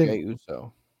just think. Jay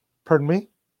Uso. Pardon me?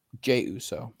 Jay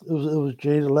Uso. It was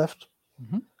Jay to left.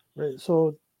 Mm-hmm. Right.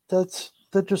 So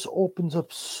that just opens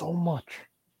up so much.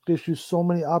 Gives you so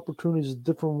many opportunities,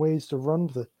 different ways to run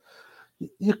with it.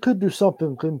 You could do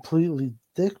something completely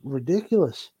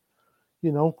ridiculous.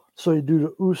 You know, so you do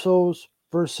the Usos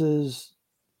versus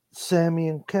Sammy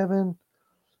and Kevin.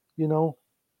 You know,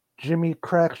 Jimmy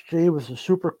cracks Jay with a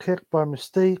super kick by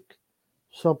mistake,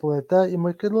 something like that. You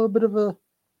might get a little bit of a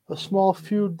small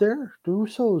feud there. The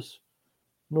Usos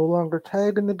no longer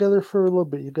tagging together for a little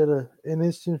bit. You got an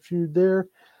instant feud there.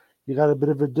 You got a bit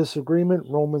of a disagreement.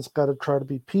 Roman's got to try to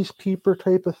be peacekeeper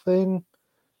type of thing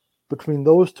between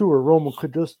those two, or Roman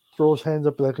could just throw his hands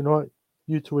up and be like, you know what,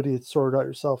 you two idiots, sort it out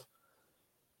yourself.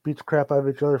 Beat the crap out of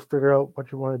each other, figure out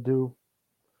what you want to do.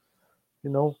 You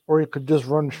know, or you could just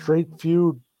run straight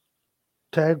feud,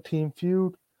 tag team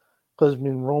feud, because I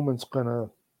mean Roman's gonna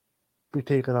be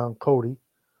taking on Cody,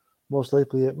 most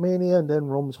likely at Mania, and then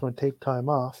Roman's gonna take time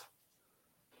off.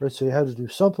 Right, so you had to do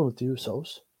something with the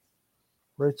Usos.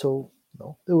 Right, so you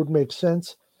know, it would make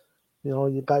sense. You know,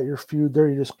 you got your feud there,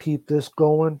 you just keep this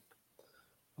going.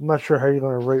 I'm not sure how you're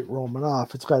gonna write Roman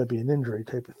off. It's gotta be an injury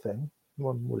type of thing,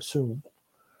 one would assume.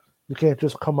 You can't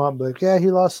just come out and be like, yeah, he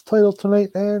lost the title tonight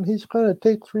and he's gonna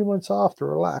take 3 months off to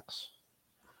relax.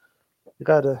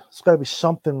 It's gotta be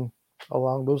something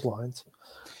along those lines.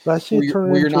 But I see it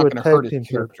turn into a tag team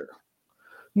character.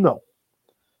 No,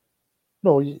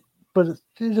 but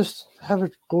you just have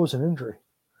it go as an injury.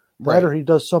 Right. Rather, he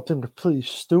does something completely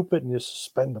stupid and you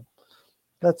suspend him.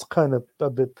 That's kind of a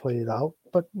bit played out,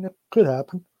 but it could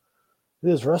happen.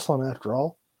 It is wrestling after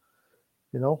all.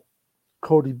 You know,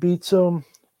 Cody beats him.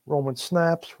 Roman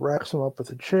snaps, racks him up with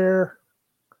a chair.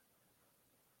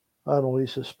 I don't know, you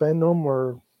suspend him,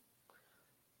 or,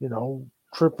 you know,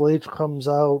 Triple H comes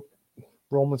out,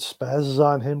 Roman spazzes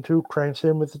on him too, cranks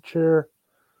him with the chair,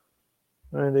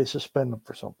 and they suspend him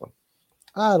for something.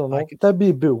 I don't know. That'd be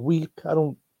a bit weak. I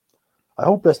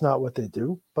hope that's not what they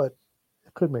do, but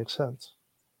it could make sense.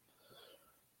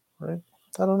 Right?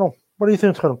 I don't know. What do you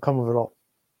think is going to come of it all?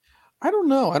 I don't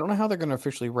know. I don't know how they're going to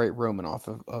officially write Roman off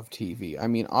of TV. I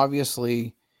mean,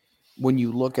 obviously, when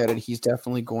you look at it, he's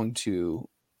definitely going to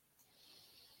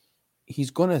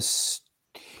turn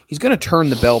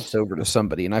the belts over to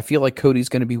somebody, and I feel like Cody's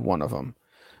going to be one of them.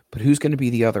 But who's going to be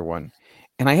the other one?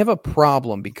 And I have a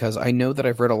problem because I know that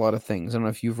I've read a lot of things. I don't know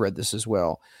if you've read this as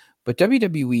well. But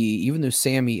WWE, even though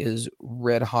Sammy is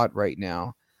red hot right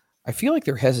now, I feel like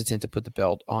they're hesitant to put the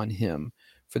belt on him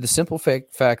for the simple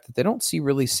fact that they don't see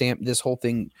really this whole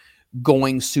thing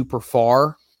going super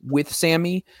far with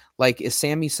Sammy. Like, is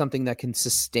Sammy something that can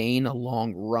sustain a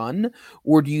long run,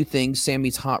 or do you think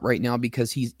Sammy's hot right now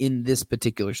because he's in this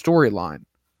particular storyline?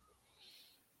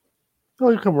 Oh,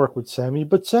 you can work with Sammy,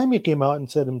 but Sammy came out and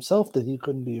said himself that he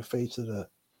couldn't be a face of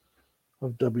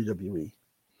WWE.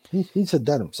 He said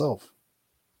that himself.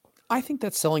 I think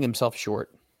that's selling himself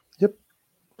short. Yep,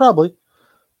 probably.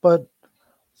 But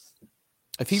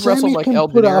if he Sammy wrestled like can El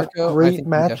put off Generico, great I think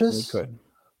matches, he definitely could.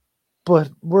 But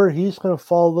where he's going to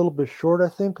fall a little bit short, I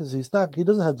think, because he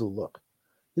doesn't have the look.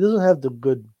 He doesn't have the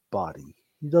good body.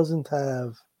 He doesn't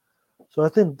have. So I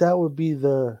think that would be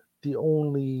the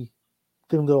only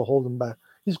thing that'll hold him back.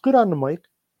 He's good on the mic,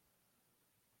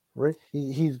 right?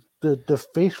 He's the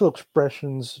facial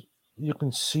expressions. You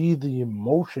can see the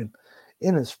emotion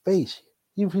in his face.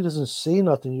 Even if he doesn't say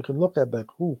nothing, you can look at back.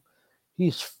 Ooh,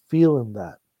 he's feeling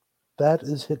that. That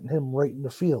is hitting him right in the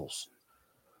feels,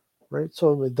 right?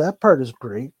 So I mean, that part is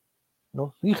great. You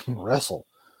know, he can wrestle.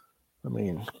 I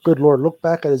mean, good Lord, look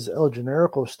back at his El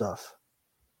Generico stuff.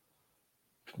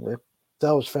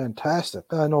 That was fantastic.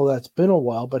 I know that's been a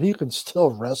while, but he can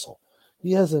still wrestle.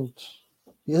 He hasn't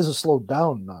slowed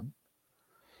down none.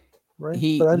 Right?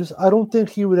 But I don't think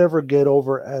he would ever get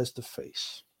over as the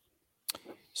face.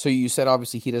 So you said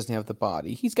obviously he doesn't have the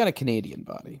body. He's got a Canadian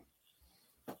body.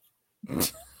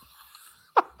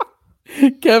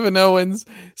 Kevin Owens,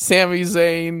 Sami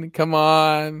Zayn, come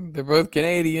on. They're both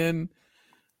Canadian.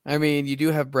 I mean, you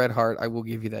do have Bret Hart. I will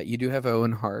give you that. You do have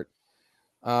Owen Hart.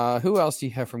 Who else do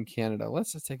you have from Canada?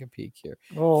 Let's just take a peek here.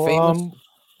 Oh,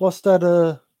 what's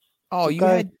that? Oh, you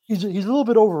guy, had... He's a little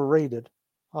bit overrated.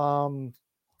 Oh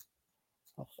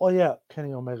yeah,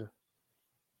 Kenny Omega.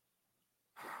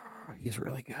 He's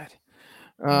really good.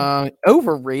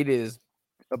 Overrated is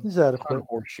he's adequate.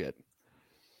 Horseshit.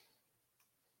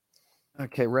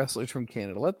 Okay, wrestlers from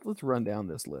Canada. Let's run down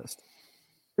this list.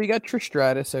 So you got Trish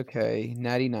Stratus, okay,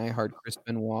 Natty Neidhart, Chris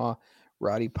Benoit,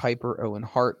 Roddy Piper, Owen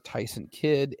Hart, Tyson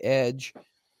Kidd, Edge,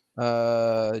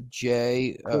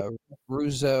 Jay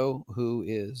Russo, who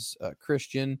is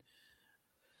Christian,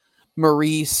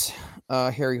 Maurice,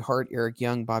 Harry Hart, Eric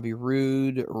Young, Bobby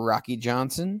Roode, Rocky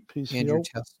Johnson, PCO. Andrew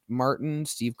Test Martin,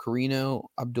 Steve Corino,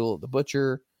 Abdullah the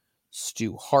Butcher,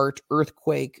 Stu Hart,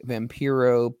 Earthquake,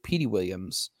 Vampiro, Petey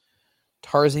Williams,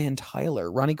 Tarzan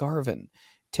Tyler, Ronnie Garvin,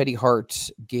 Teddy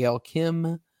Hart, Gail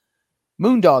Kim,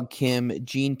 Moondog Kim,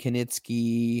 Gene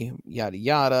Kanitsky, yada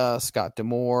yada, Scott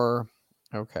D'Amore.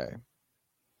 Okay.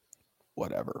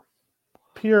 Whatever.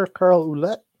 Pierre Carl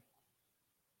Ouellette.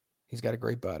 He's got a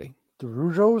great body. The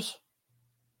Rougeos.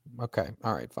 Okay.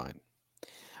 All right, fine.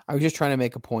 I was just trying to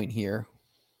make a point here,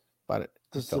 but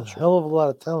there's a hell of a lot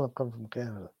of talent come from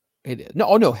Canada. It is.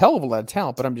 No, hell of a lot of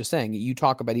talent, but I'm just saying, you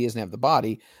talk about he doesn't have the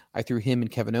body. I threw him and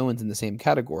Kevin Owens in the same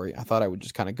category. I thought I would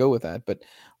just kind of go with that, but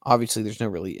obviously there's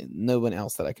no one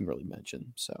else that I can really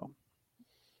mention. So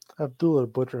Abdullah the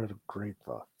Butcher had a great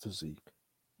physique.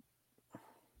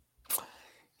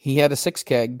 He had a 6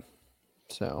 keg,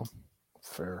 so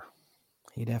fair.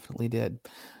 He definitely did.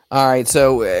 All right,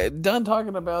 so done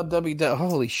talking about WWE.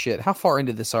 Holy shit! How far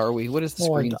into this are we? What is the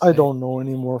screen? I don't know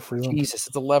anymore. Freeland. Jesus,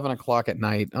 it's 11 o'clock at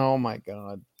night. Oh my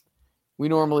god, we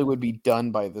normally would be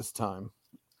done by this time.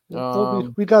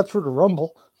 We got through the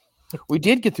Rumble. We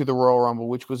did get through the Royal Rumble,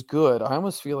 which was good. I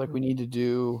almost feel like we need to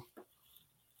do.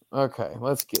 Okay,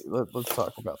 let's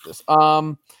talk about this.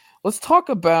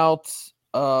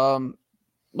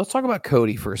 Let's talk about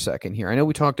Cody for a second here. I know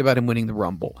we talked about him winning the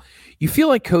Rumble. You feel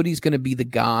like Cody's going to be the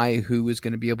guy who is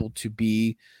going to be able to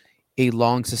be a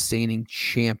long-sustaining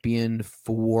champion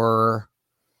for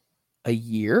a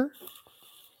year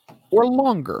or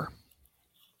longer?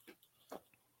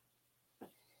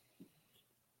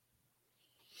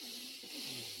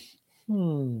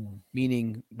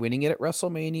 Meaning winning it at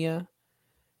WrestleMania,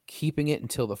 keeping it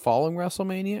until the following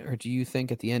WrestleMania, or do you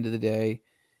think at the end of the day,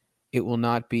 it will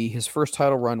not be, his first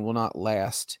title run will not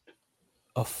last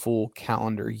a full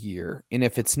calendar year? And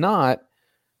if it's not,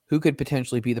 who could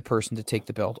potentially be the person to take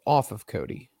the belt off of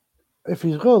Cody? If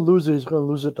he's going to lose it, he's going to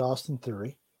lose it to Austin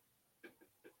Theory.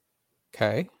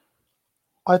 Okay.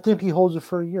 I think he holds it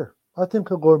for a year. I think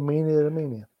he'll go Mania to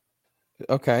Mania.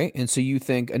 Okay. And so you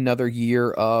think another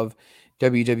year of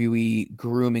WWE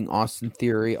grooming Austin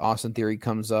Theory. Austin Theory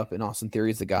comes up, and Austin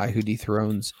Theory is the guy who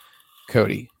dethrones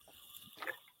Cody.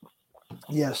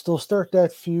 Yes, they'll start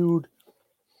that feud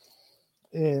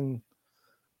in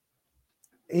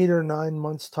 8 or 9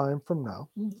 months' time from now,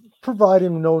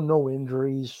 providing no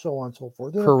injuries, so on and so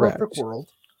forth. In Correct. a perfect world,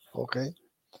 okay.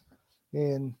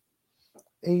 In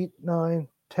 8, 9,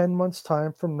 10 months'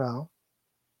 time from now,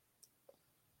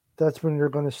 That's when you're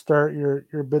going to start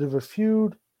your bit of a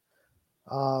feud.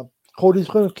 Cody's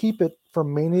going to keep it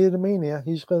from Mania to Mania.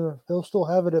 He'll still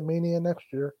have it at Mania next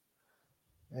year,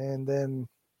 and then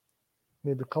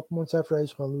maybe a couple months after that,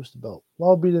 he's going to lose the belt.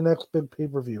 That'll be the next big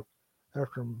pay-per-view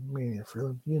after Mania. For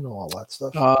him, you know all that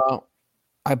stuff.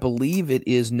 I believe it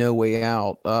is No Way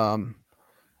Out.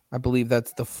 I believe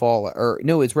that's the fall, or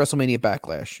no, it's WrestleMania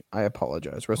Backlash. I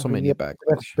apologize, WrestleMania Backlash.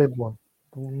 Next big one.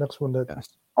 The next one that. Yes.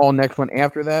 Oh, next one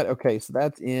after that. Okay, so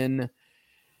that's in.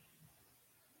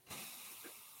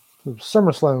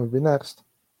 SummerSlam would be next.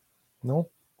 No.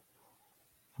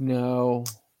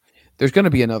 There's going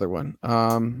to be another one.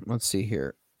 Let's see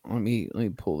here. Let me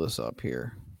pull this up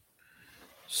here.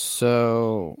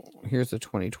 So here's the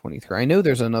 2023. I know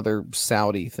there's another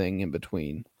Saudi thing in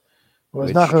between. Well,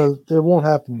 it's not going to. It won't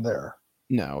happen there.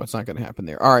 No, it's not going to happen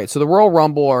there. All right. So the Royal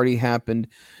Rumble already happened.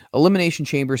 Elimination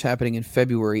Chamber's happening in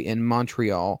February in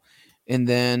Montreal. And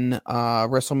then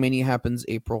WrestleMania happens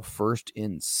April 1st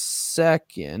and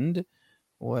 2nd.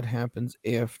 What happens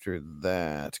after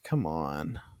that? Come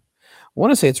on. I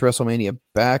want to say it's WrestleMania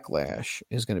Backlash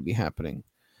is going to be happening.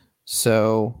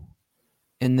 So,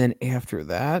 and then after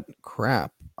that,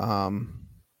 crap. I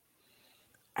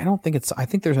don't think I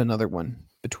think there's another one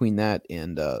between that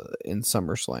and in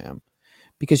SummerSlam.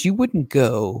 Because you wouldn't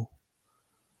go,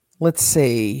 let's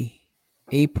say,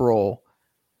 April.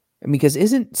 Because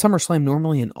isn't SummerSlam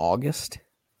normally in August?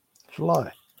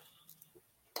 July.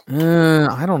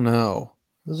 I don't know.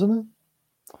 Isn't it?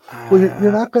 Well,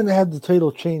 you're not going to have the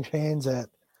title change hands at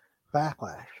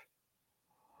Backlash.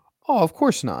 Oh, of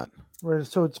course not. Right.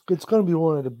 So it's going to be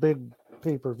one of the big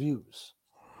pay-per-views.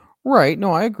 Right.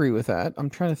 No, I agree with that. I'm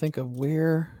trying to think of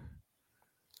where.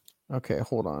 Okay,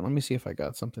 hold on. Let me see if I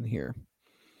got something here.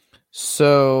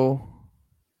 So,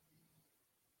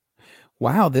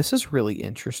 wow, this is really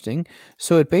interesting.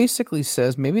 So it basically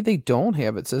says, maybe they don't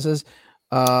have it. It says,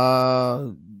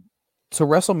 so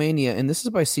WrestleMania, and this is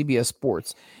by CBS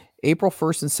Sports, April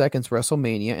 1st and 2nd is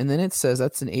WrestleMania, and then it says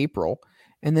that's in April,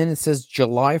 and then it says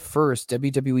July 1st,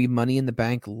 WWE Money in the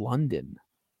Bank London.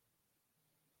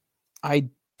 I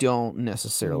don't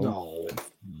necessarily know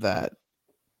that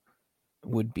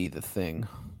would be the thing.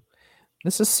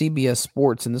 This is CBS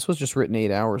Sports, and this was just written 8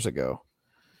 hours ago.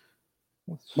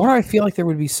 Why do I feel like there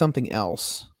would be something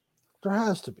else? There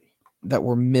has to be. That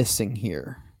we're missing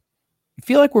here. I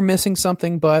feel like we're missing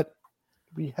something, but...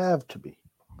 We have to be.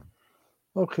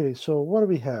 Okay, so what do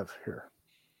we have here?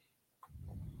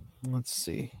 Let's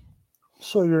see.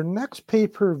 So your next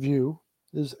pay-per-view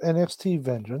is NXT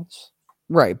Vengeance.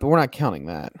 Right, but we're not counting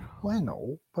that. Well, I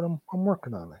know, but I'm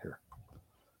working on it here.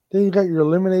 Then you got your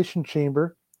Elimination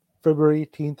Chamber, February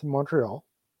 18th in Montreal.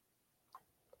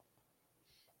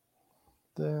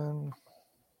 Then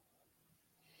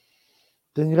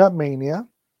you got Mania.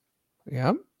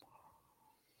 Yeah.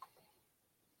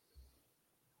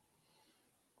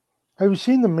 Have you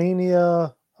seen the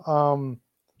Mania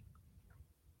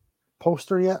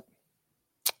poster yet?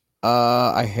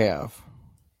 I have.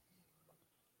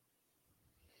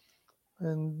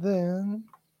 And then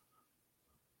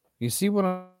you see what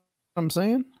I'm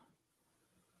saying?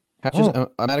 How it just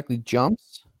automatically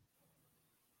jumps.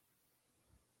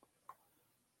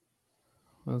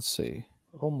 Let's see.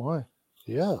 Oh my.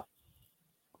 Yeah.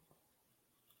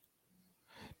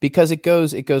 Because it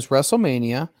goes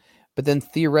WrestleMania, but then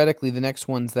theoretically the next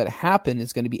ones that happen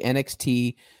is going to be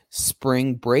NXT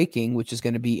Spring Breaking, which is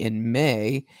going to be in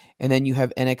May, and then you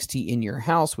have NXT In Your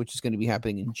House, which is going to be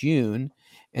happening in June,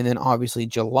 and then obviously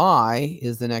July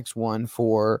is the next one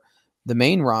for the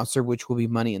main roster, which will be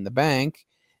Money in the Bank.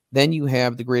 Then you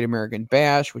have the Great American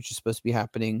Bash, which is supposed to be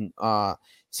happening.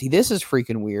 See, this is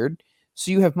freaking weird.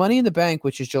 So you have Money in the Bank,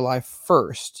 which is July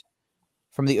 1st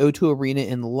from the O2 Arena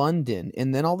in London.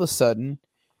 And then all of a sudden,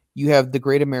 you have the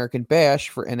Great American Bash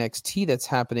for NXT that's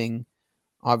happening,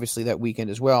 obviously, that weekend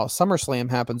as well. SummerSlam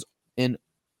happens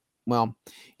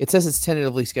it says it's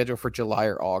tentatively scheduled for July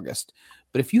or August.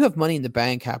 But if you have Money in the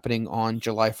Bank happening on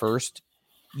July 1st,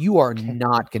 you are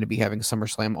not going to be having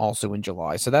SummerSlam also in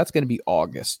July. So that's going to be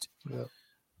August. Yeah.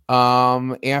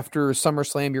 After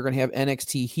SummerSlam, you're going to have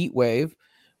NXT Heatwave,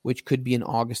 which could be in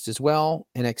August as well.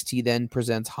 NXT then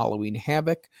presents Halloween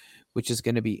Havoc, which is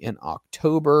going to be in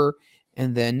October.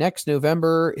 And then next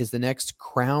November is the next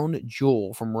Crown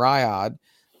Jewel from Riyadh,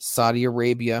 Saudi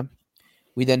Arabia.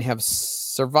 We then have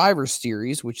Survivor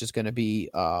Series, which is going to be...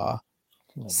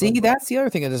 see, that's the other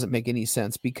thing that doesn't make any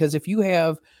sense. Because if you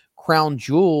have Crown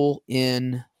Jewel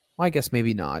in... Well, I guess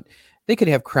maybe not. They could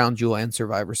have Crown Jewel and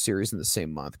Survivor Series in the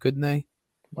same month, couldn't they?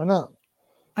 Why not?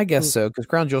 I guess so, because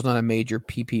Crown Jewel's not a major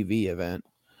PPV event.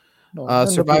 No, and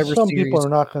Survivor some Series. people are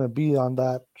not going to be on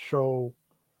that show.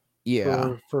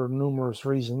 Yeah. For numerous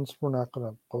reasons. We're not going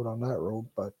to go down that road,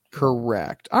 but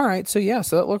Correct. All right. So yeah,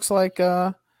 so it looks like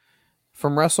from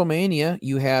WrestleMania,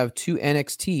 you have 2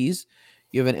 NXTs.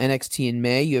 You have an NXT in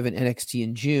May, you have an NXT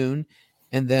in June,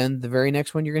 and then the very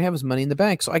next one you're gonna have is Money in the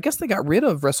Bank. So I guess they got rid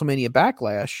of WrestleMania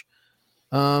Backlash.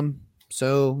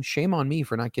 So shame on me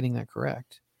for not getting that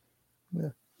correct. Yeah.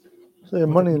 So yeah,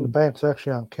 Money in the Bank's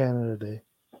actually on Canada Day.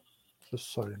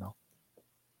 Just so you know.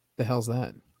 The hell's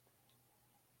that?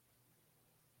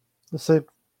 Let's say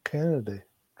Canada Day.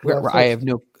 I have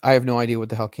no idea what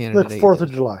the hell Canada Day 4th is.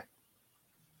 of July.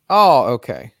 Oh,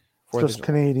 okay. Just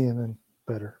Canadian and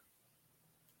better.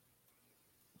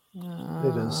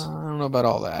 It is. I don't know about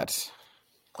all that.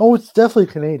 Oh, it's definitely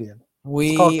Canadian.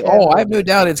 I have no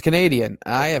doubt it's Canadian.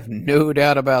 I have no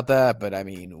doubt about that. But I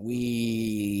mean,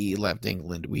 we left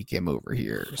England. We came over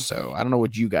here. So I don't know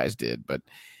what you guys did, but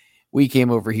we came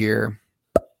over here.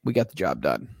 We got the job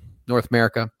done. North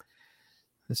America.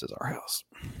 This is our house.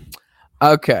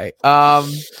 Okay.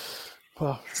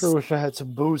 Well, sure wish I had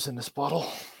some booze in this bottle.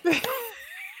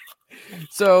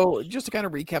 So just to kind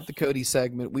of recap the Cody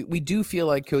segment, we do feel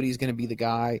like Cody's going to be the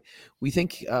guy. We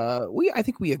think I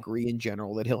think we agree in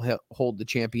general that he'll hold the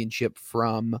championship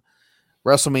from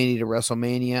WrestleMania to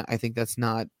WrestleMania. I think that's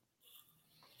not,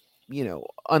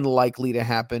 unlikely to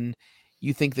happen.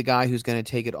 You think the guy who's going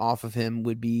to take it off of him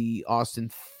would be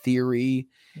Austin Theory.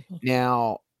 Mm-hmm.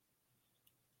 Now,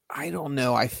 I don't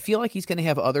know. I feel like he's going to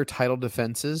have other title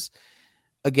defenses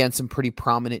against some pretty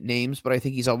prominent names, but I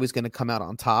think he's always going to come out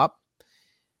on top.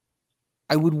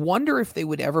 I would wonder if they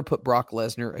would ever put Brock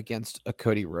Lesnar against a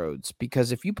Cody Rhodes,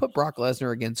 because if you put Brock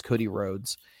Lesnar against Cody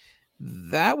Rhodes,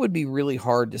 that would be really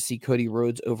hard to see Cody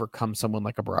Rhodes overcome someone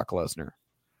like a Brock Lesnar.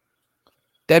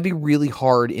 That'd be really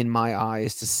hard in my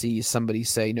eyes to see somebody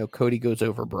say, no, Cody goes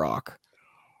over Brock.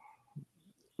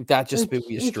 That just would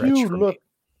be a stretch. If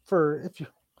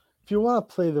you want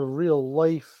to play the real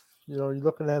life, you're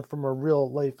looking at it from a real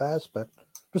life aspect,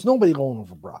 there's nobody going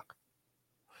over Brock.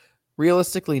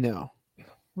 Realistically, no.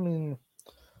 I mean,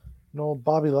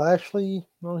 Bobby Lashley,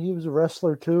 he was a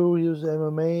wrestler too. He was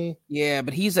MMA. Yeah,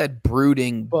 but he's that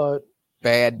brooding,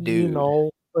 bad dude.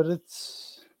 But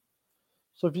it's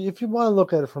so if you want to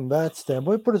look at it from that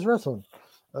standpoint, but it's wrestling.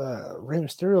 Rey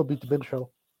Mysterio beat the Big Show.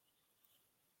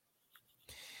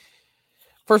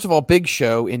 First of all, Big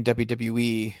Show in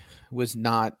WWE was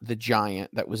not the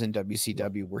giant that was in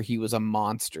WCW, where he was a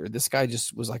monster. This guy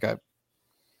just was like a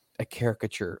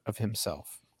caricature of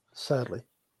himself. Sadly.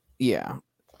 Yeah.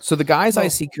 So the guys I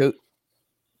see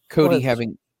Cody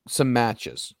having some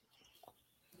matches,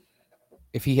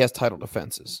 if he has title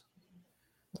defenses.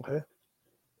 Okay.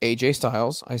 AJ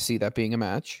Styles, I see that being a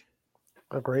match.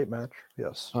 A great match,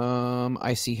 yes.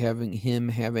 I see him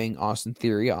having Austin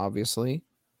Theory, obviously.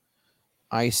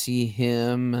 I see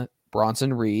him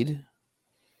Bronson Reed.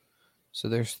 So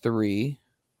there's 3.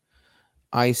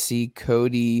 I see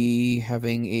Cody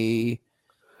having a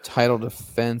title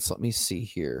defense. Let me see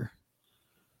here.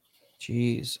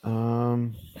 Jeez.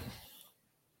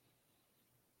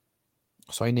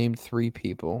 So I named 3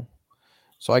 people.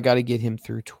 So I got to get him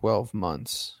through 12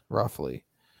 months, roughly.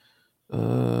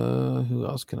 Who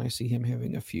else can I see him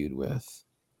having a feud with?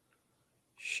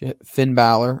 Finn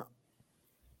Balor.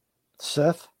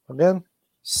 Seth, again?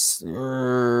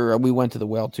 We went to the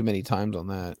well too many times on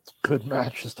that. Good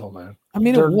matches, though, man. I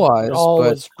mean, it was.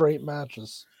 Always great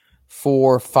matches.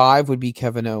 4, 5 would be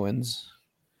Kevin Owens.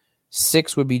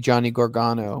 6 would be Johnny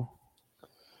Gargano.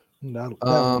 That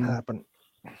won't happen.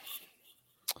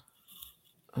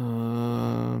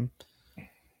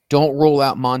 Don't roll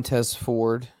out Montez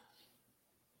Ford.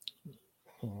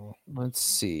 Let's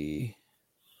see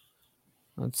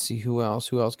who else.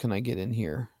 Who else can I get in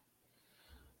here?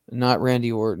 Not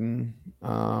Randy Orton.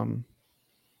 Gosh,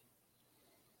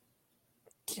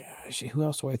 who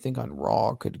else do I think on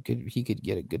Raw could get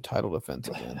a good title defense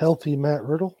against? Healthy Matt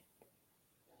Riddle.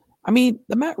 I mean,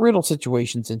 the Matt Riddle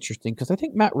situation's interesting because I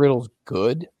think Matt Riddle's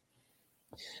good,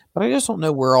 but I just don't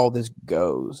know where all this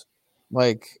goes.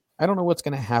 Like, I don't know what's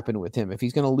going to happen with him. If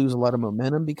he's going to lose a lot of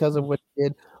momentum because of what he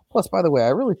did. Plus, by the way, I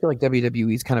really feel like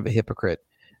WWE is kind of a hypocrite.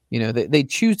 They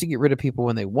choose to get rid of people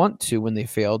when they want to, when they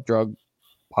fail drug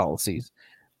policies.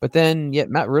 But then, yet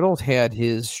Matt Riddle's had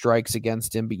his strikes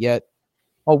against him, but yet,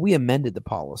 we amended the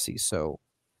policy, so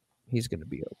he's going to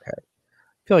be okay.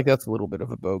 I feel like that's a little bit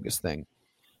of a bogus thing.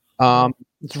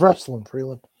 It's wrestling,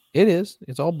 Freeland. It is.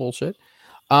 It's all bullshit.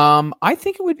 I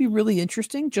think it would be really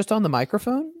interesting, just on the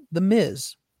microphone, The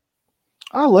Miz.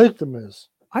 I like The Miz.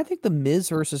 I think The Miz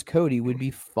versus Cody would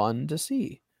be fun to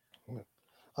see.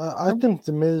 I think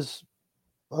The Miz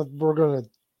we're going to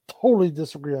totally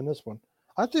disagree on this one.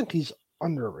 I think he's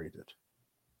underrated.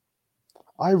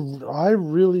 I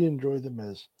really enjoy The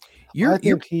Miz. I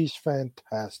think he's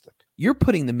fantastic. You're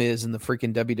putting The Miz in the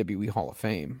freaking WWE Hall of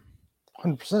Fame.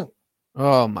 100%.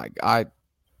 Oh my God.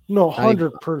 No,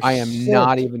 100%. I am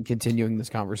not even continuing this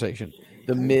conversation.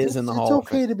 The Miz in the Hall of Fame.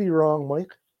 It's okay to be wrong,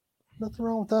 Mike. Nothing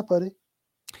wrong with that, buddy.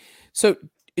 So,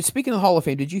 speaking of the Hall of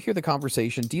Fame, did you hear the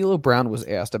conversation? D'Lo Brown was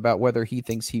asked about whether he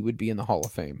thinks he would be in the Hall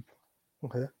of Fame.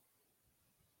 Okay. I'm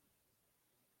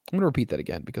going to repeat that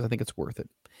again because I think it's worth it.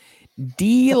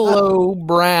 D'Lo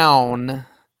Brown,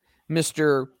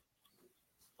 Mr.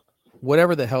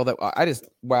 Whatever the hell that I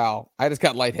just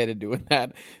got lightheaded doing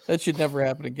that. That should never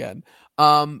happen again.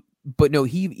 But no,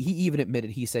 he even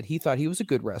admitted, he said he thought he was a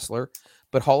good wrestler,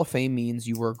 but Hall of Fame means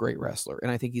you were a great wrestler.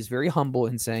 And I think he's very humble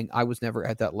in saying I was never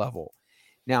at that level.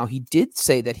 Now, he did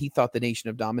say that he thought the Nation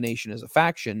of Domination as a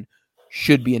faction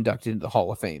should be inducted into the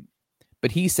Hall of Fame.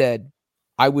 But he said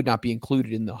I would not be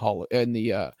included in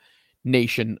the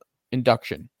Nation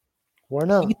induction. Why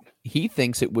not? He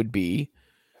thinks it would be,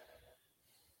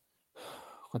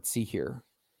 let's see here.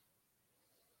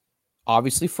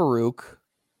 Obviously Farouk,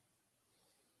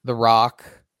 The Rock,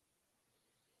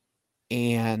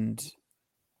 and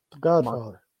The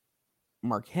Godfather.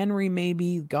 Mark Henry,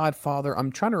 maybe Godfather.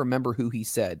 I'm trying to remember who he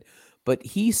said, but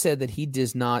he said that he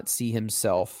does not see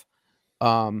himself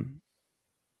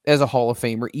as a Hall of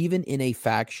Famer, even in a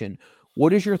faction.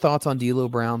 What is your thoughts on D'Lo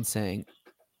Brown saying,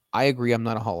 I agree, I'm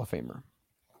not a Hall of Famer?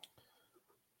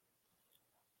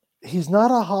 He's not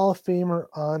a Hall of Famer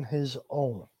on his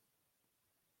own.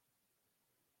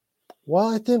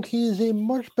 While I think he is a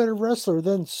much better wrestler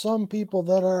than some people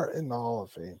that are in the Hall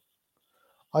of Fame,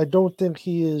 I don't think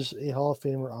he is a Hall of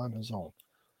Famer on his own.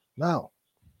 Now,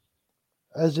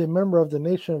 as a member of the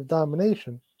Nation of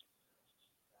Domination,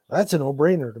 that's a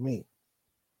no-brainer to me.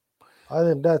 I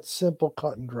think that's simple,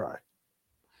 cut, and dry.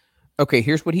 Okay,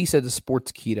 here's what he said to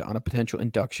Sportskeeda on a potential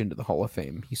induction to the Hall of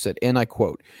Fame. He said, and I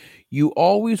quote, "You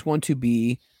always want to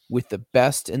be with the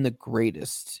best and the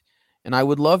greatest, and I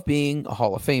would love being a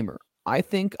Hall of Famer. I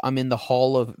think I'm in the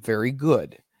Hall of Very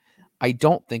Good. I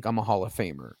don't think I'm a Hall of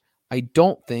Famer. I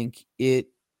did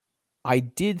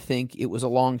think it was a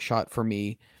long shot for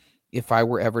me if I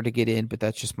were ever to get in, but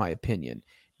that's just my opinion."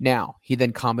 Now, he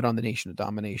then commented on the Nation of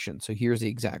Domination. So here's the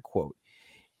exact quote.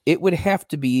 "It would have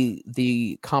to be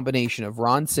the combination of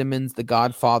Ron Simmons, The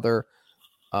Godfather,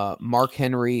 Mark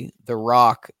Henry, The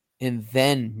Rock, and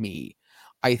then me.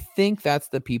 I think that's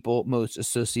the people most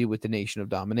associated with the Nation of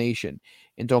Domination.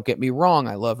 And don't get me wrong,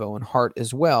 I love Owen Hart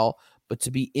as well, but to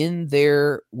be in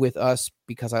there with us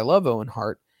because I love Owen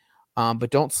Hart, but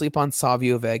don't sleep on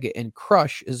Savio Vega and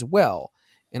Crush as well.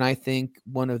 And I think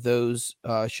one of those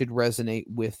should resonate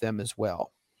with them as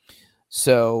well."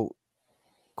 So,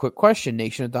 quick question,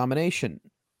 Nation of Domination,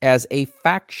 as a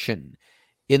faction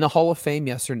in the Hall of Fame,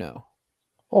 yes or no?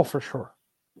 Oh, for sure.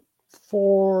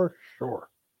 For sure.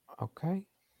 Okay.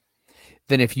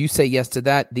 Then if you say yes to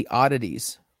that, the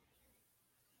Oddities.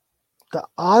 The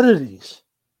Oddities?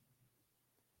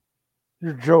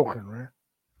 You're joking, right?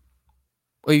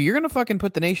 Well, you're going to fucking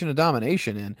put the Nation of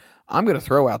Domination in. I'm going to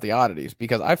throw out the Oddities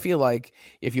because I feel like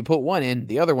if you put one in,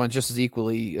 the other one's just as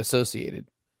equally associated.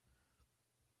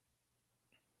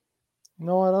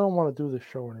 No, I don't want to do this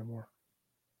show anymore.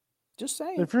 Just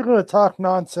saying. If you're going to talk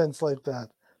nonsense like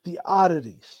that, the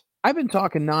Oddities. I've been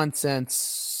talking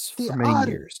nonsense for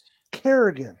many years.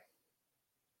 Kerrigan.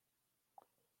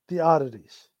 The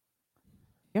Oddities.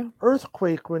 Yeah.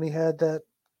 Earthquake when he had that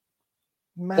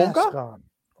mask on.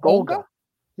 Olga?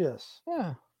 Yes.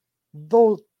 Yeah.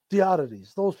 The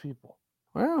Oddities. Those people.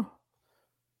 Well.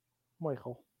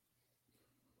 Michael.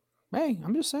 Hey,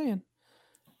 I'm just saying.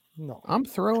 No. I'm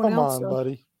throwing Come out on, stuff.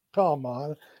 buddy. Come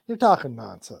on. You're talking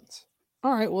nonsense.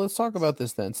 All right, well, let's talk about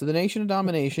this then. So the Nation of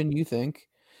Domination, you think.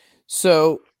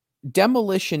 So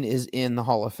Demolition is in the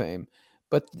Hall of Fame,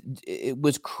 but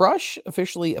was Crush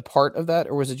officially a part of that,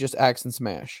 or was it just Axe and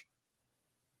Smash?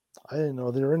 I didn't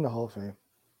know they were in the Hall of Fame.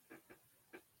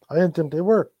 I didn't think they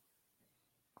were.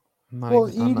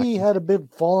 Edie had a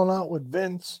big falling out with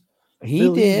Vince.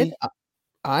 He did.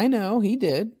 I know, he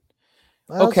did.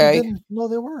 I didn't know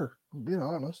they were, being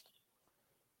honest.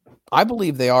 I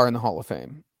believe they are in the Hall of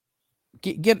Fame.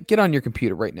 Get on your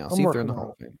computer right now. See if they're in the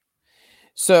Hall of Fame.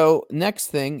 So next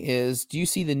thing is, do you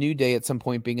see the New Day at some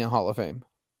point being in Hall of Fame?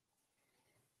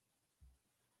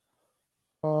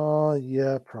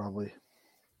 Yeah, probably.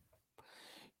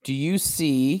 Do you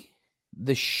see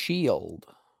the Shield?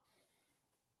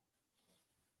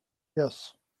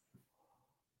 Yes.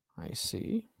 I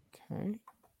see. Okay.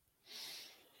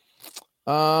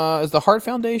 Is the Hart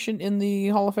Foundation in the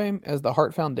Hall of Fame as the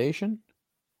Hart Foundation?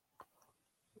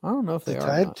 I don't know if they The are.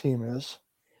 tag team is.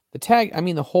 The tag, I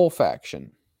mean the whole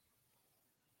faction.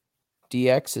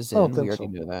 DX is I don't in. think We already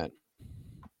so. know that.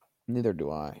 Neither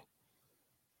do I.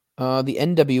 The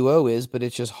NWO is, but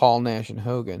it's just Hall, Nash, and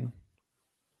Hogan.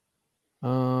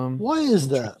 Why is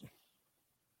that?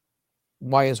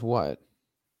 Why is what?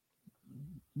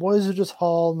 Why is it just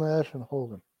Hall, Nash, and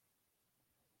Hogan?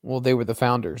 Well, they were the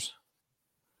founders.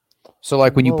 So,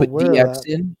 like when you put DX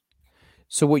in,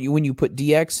 so when you put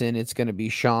DX in, it's going to be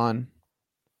Shawn.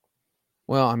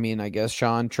 Well, I mean, I guess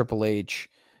Shawn, Triple H,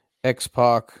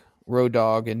 X-Pac, Road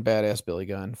Dogg, and Badass Billy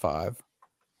Gunn, 5.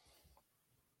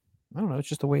 I don't know. It's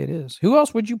just the way it is. Who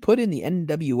else would you put in the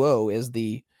NWO as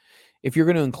the, if you're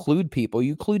going to include people, are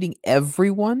you including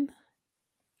everyone?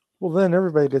 Well, then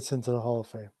everybody gets into the Hall of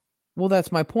Fame. Well,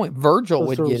 that's my point. Virgil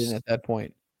would get in at that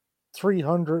point.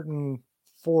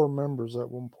 304 members at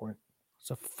one point.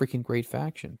 It's a freaking great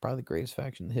faction. Probably the greatest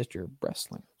faction in the history of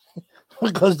wrestling.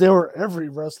 Because they were every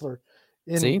wrestler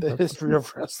in the history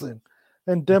of wrestling.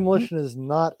 And Demolition is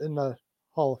not in the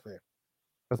Hall of Fame.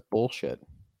 That's bullshit.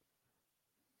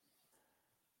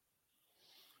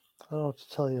 I don't know what to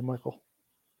tell you, Michael.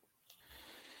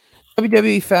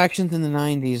 WWE factions in the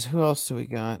 90s. Who else do we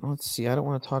got? Let's see. I don't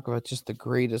want to talk about just the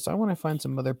greatest. I want to find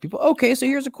some other people. Okay, so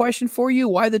here's a question for you.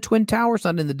 Why the Twin Towers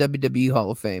not in the WWE Hall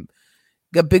of Fame?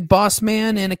 Got Big Boss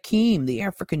Man and Akeem, the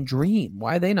African Dream.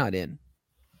 Why are they not in?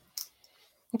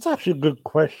 That's actually a good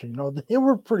question. No, they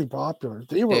were pretty popular.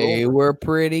 They were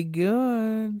pretty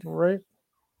good. Right?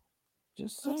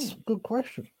 Just saying. That's a good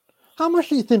question. How much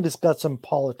do you think it's got some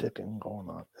politicking going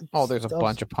on? There's a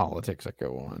bunch of politics that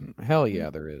go on. Hell yeah,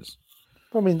 there is.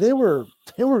 I mean, they were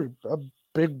a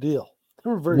big deal. They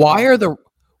were very Why are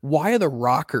the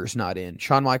Rockers not in?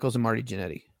 Shawn Michaels and Marty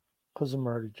Jannetty. Because of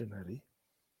Marty Jannetty.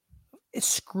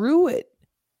 Screw it.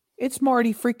 It's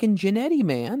Marty freaking Jannetty,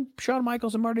 man. Shawn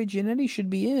Michaels and Marty Jannetty should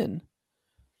be in.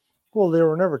 Well, they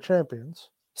were never champions.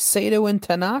 Sato and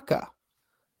Tanaka.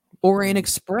 Orient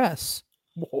Express.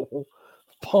 Whoa.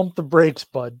 Pump the brakes,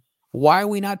 bud. Why are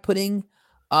we not putting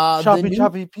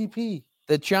Choppy PP?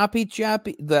 The Choppy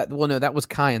that was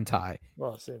Kai and Tai.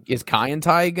 Well, same. Is Kai and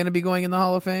Tai going to be going in the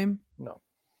Hall of Fame? No.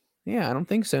 Yeah, I don't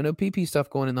think so. No PP stuff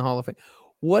going in the Hall of Fame.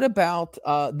 What about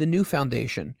the new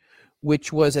foundation,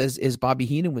 which was, as Bobby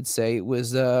Heenan would say, it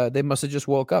was they must have just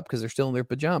woke up because they're still in their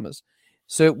pajamas.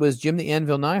 So it was Jim the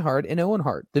Anvil Neidhart and Owen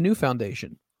Hart, the new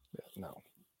foundation. No.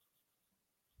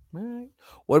 All right.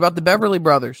 What about the Beverly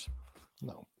Brothers?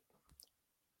 No.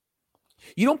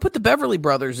 You don't put the Beverly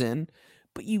Brothers in,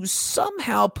 but you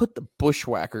somehow put the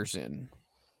Bushwhackers in.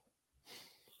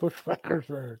 Bushwhackers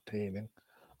were entertaining.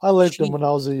 I liked them when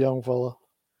I was a young fella.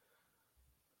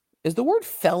 Is the word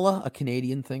fella a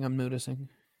Canadian thing I'm noticing?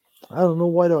 I don't know.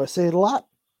 Why do I say it a lot?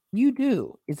 You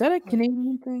do. Is that a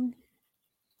Canadian thing?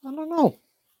 I don't know.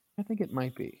 I think it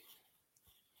might be.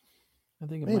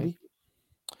 Maybe. Might be.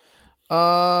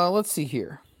 Let's see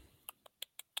here.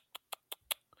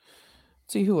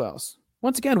 Let's see who else.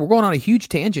 Once again, we're going on a huge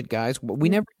tangent, guys. We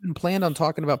never even planned on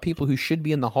talking about people who should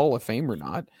be in the Hall of Fame or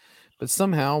not. But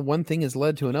somehow one thing has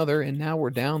led to another, and now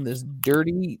we're down this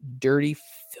dirty, dirty,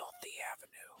 filthy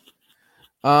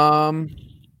avenue.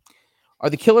 Are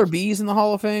the Killer Bees in the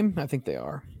Hall of Fame? I think they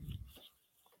are.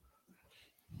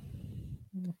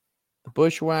 The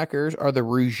Bushwhackers. Are the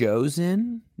Rougeaus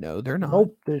in? No, they're not.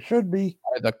 Nope, they should be.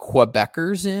 Are the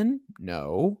Quebecers in?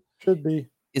 No. Should be.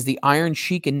 Is the Iron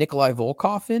Sheik and Nikolai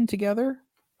Volkov in together?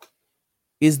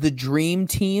 Is the Dream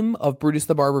Team of Brutus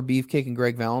the Barber Beefcake and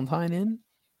Greg Valentine in?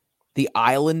 The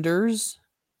Islanders?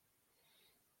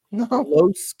 No.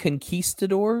 Los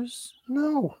Conquistadors?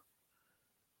 No.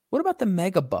 What about the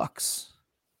Mega Bucks?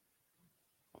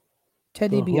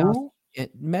 Ted DiBiase and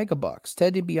Mega Bucks.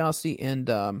 Ted DiBiase and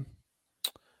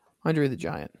Andre the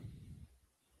Giant.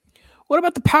 What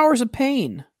about the Powers of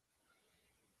Pain?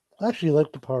 I actually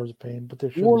like the Powers of Pain, but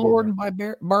they should Warlord and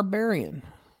Barbarian.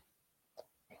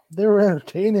 They were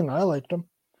entertaining. I liked them.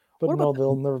 But no,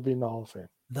 they'll never be in the Hall of Fame.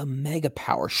 The Mega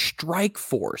Power, Strike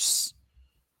Force.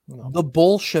 No. The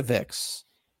Bolsheviks.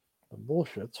 The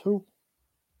bullshits. Who?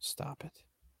 Stop it.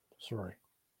 Sorry.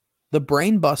 The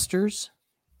Brainbusters.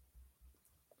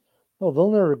 No,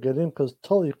 they'll never get in because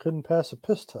Tully couldn't pass a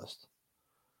piss test.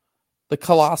 The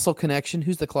Colossal Connection.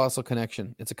 Who's the Colossal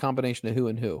Connection? It's a combination of who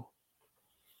and who.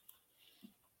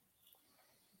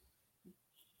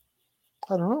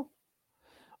 I don't know.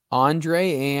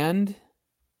 Andre and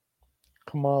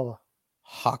Kamala.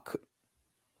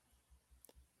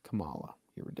 Kamala.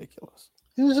 You're ridiculous.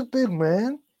 He was a big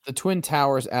man. The Twin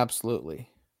Towers, absolutely.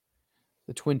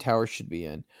 The Twin Towers should be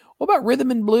in. What about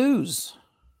Rhythm and Blues?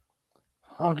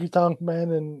 Honky Tonk Man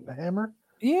and Hammer?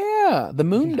 Yeah, the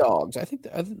Moondogs.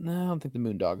 No, I don't think the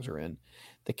Moondogs are in.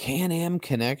 The Can-Am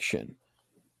Connection.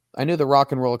 I know the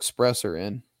Rock and Roll Express are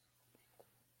in.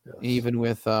 Yes. Even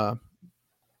with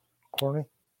Corny?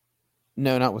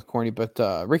 No, not with Corny, but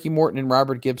Ricky Morton and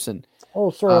Robert Gibson. Oh,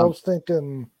 sorry, I was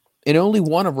thinking. And only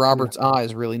one of Robert's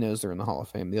eyes really knows they're in the Hall of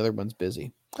Fame. The other one's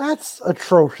busy. That's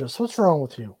atrocious. What's wrong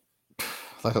with you?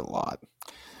 That's a lot.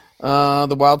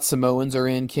 The Wild Samoans are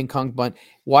in. King Kong Bundy.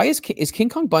 Why is King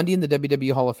Kong Bundy in the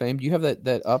WWE Hall of Fame? Do you have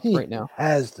that up right now?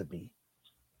 Has to be.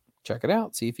 Check it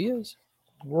out. See if he is.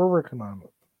 We're working on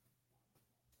it.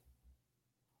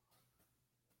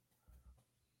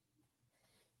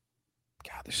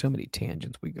 God, there's so many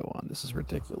tangents we go on. This is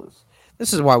ridiculous.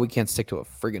 This is why we can't stick to a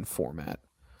friggin' format.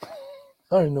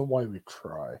 I don't know why we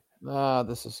try.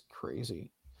 This is crazy.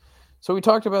 So we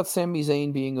talked about Sami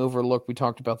Zayn being overlooked. We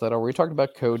talked about that already. We talked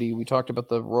about Cody. We talked about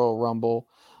the Royal Rumble.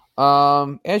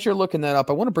 As you're looking that up,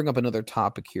 I want to bring up another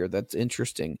topic here that's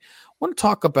interesting. I want to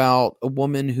talk about a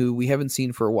woman who we haven't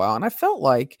seen for a while, and I felt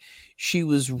like she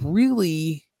was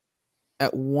really,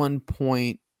 at one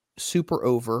point, super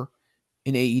over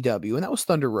in AEW, and that was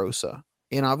Thunder Rosa.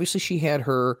 And obviously she had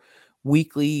her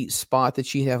weekly spot that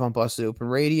she'd have on Busted Open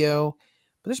Radio,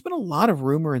 but there's been a lot of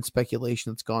rumor and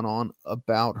speculation that's gone on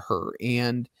about her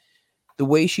and the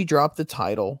way she dropped the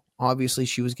title. Obviously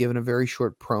she was given a very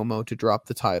short promo to drop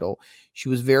the title. She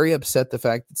was very upset the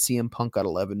fact that CM Punk got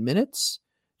 11 minutes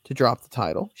to drop the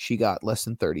title. She got less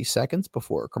than 30 seconds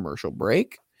before a commercial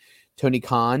break. Tony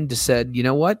Khan just said, you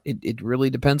know what? It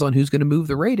really depends on who's going to move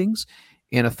the ratings.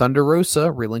 And a Thunder Rosa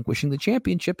relinquishing the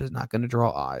championship is not going to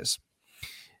draw eyes.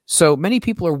 So many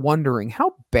people are wondering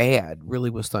how bad really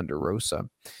was Thunder Rosa.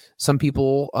 Some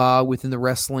people within the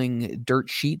wrestling dirt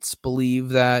sheets believe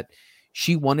that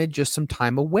she wanted just some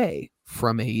time away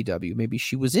from AEW. Maybe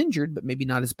she was injured, but maybe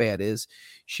not as bad as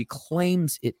she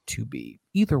claims it to be.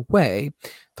 Either way,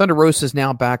 Thunder Rosa is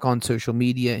now back on social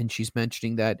media, and she's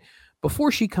mentioning that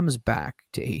before she comes back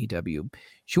to AEW,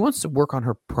 she wants to work on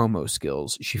her promo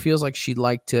skills. She feels like she'd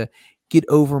like to get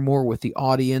over more with the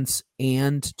audience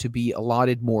and to be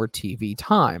allotted more TV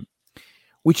time,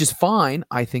 which is fine.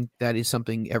 I think that is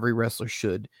something every wrestler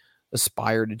should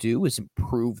aspire to do, is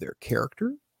improve their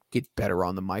character, get better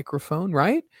on the microphone,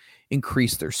 right?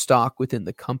 Increase their stock within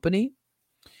the company.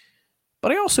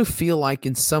 But I also feel like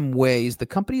in some ways the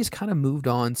company has kind of moved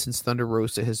on since Thunder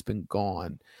Rosa has been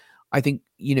gone. I think,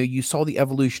 you saw the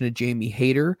evolution of Jamie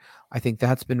Hayter. I think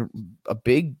that's been a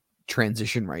big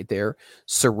transition right there.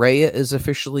 Saraya is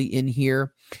officially in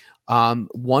here.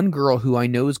 One girl who I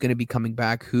know is going to be coming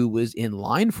back who was in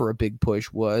line for a big push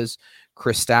was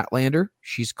Chris Statlander.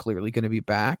 She's clearly going to be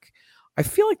back. I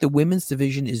feel like the women's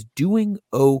division is doing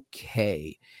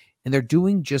okay, and they're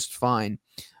doing just fine.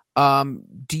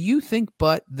 Do you think,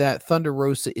 that Thunder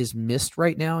Rosa is missed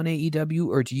right now in AEW,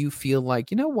 or do you feel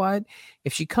like, you know what,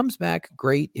 if she comes back,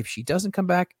 great. If she doesn't come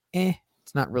back,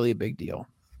 it's not really a big deal.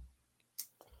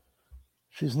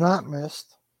 She's not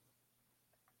missed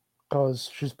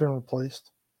because she's been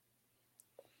replaced.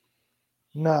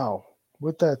 Now,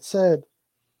 with that said,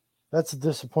 that's a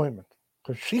disappointment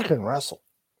because she can wrestle.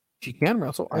 She can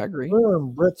wrestle. I agree. Her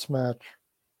and Britt's match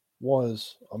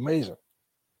was amazing.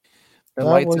 The that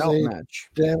lights was out a match.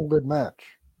 Damn good match.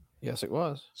 Yes, it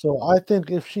was. So I think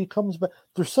if she comes back,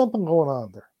 there's something going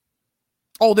on there.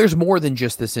 Oh, there's more than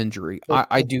just this injury.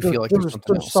 I do feel like there's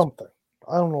something else. Something.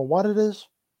 I don't know what it is.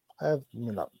 I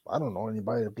don't know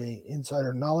anybody to gain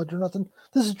insider knowledge or nothing.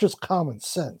 This is just common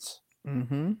sense.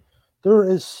 Mm-hmm. There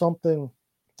is something.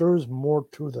 There is more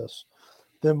to this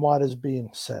than what is being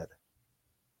said.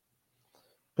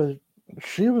 But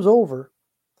she was over.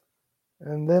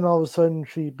 And then all of a sudden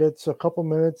she gets a couple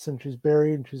minutes and she's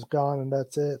buried and she's gone and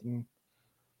that's it. And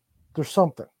there's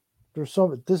something.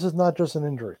 This is not just an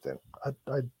injury thing.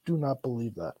 I do not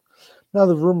believe that. Now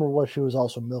the rumor was she was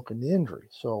also milking the injury.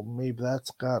 So maybe that's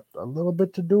got a little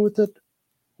bit to do with it.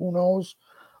 Who knows?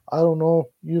 I don't know.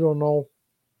 You don't know.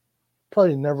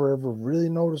 Probably never ever really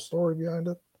know the story behind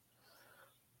it.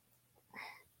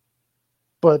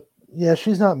 But yeah,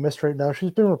 she's not missed right now.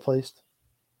 She's been replaced,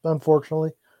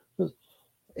 unfortunately.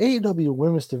 AEW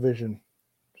women's division,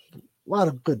 a lot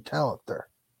of good talent there.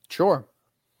 Sure.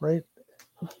 Right?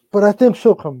 But I think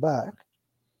she'll come back.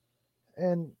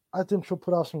 And I think she'll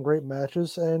put out some great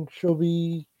matches and she'll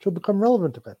become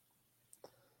relevant again.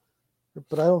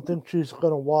 But I don't think she's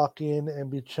going to walk in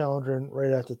and be challenging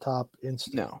right at the top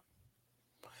instantly. No.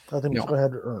 I think she's going to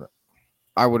have to earn it.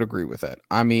 I would agree with that.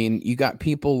 I mean, you got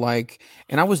people like,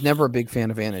 and I was never a big fan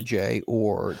of Anna Jay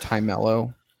or Ty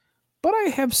Mello. But I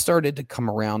have started to come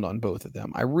around on both of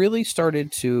them. I really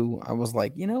started to, I was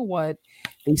like, you know what?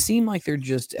 They seem like they're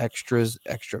just extra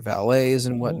valets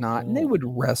and whatnot, and they would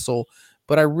wrestle,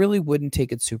 but I really wouldn't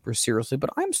take it super seriously.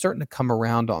 But I'm starting to come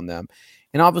around on them.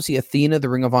 And obviously Athena, the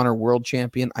Ring of Honor World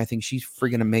Champion, I think she's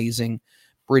friggin' amazing.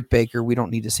 Britt Baker, we don't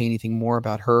need to say anything more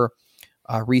about her.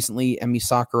 Recently, Emi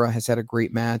Sakura has had a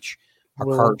great match.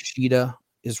 Hikaru Shida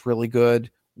is really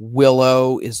good.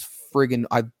 Willow is friggin'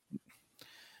 I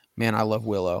love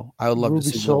Willow. I would love Ruby to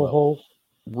see Soho. Willow.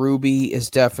 Ruby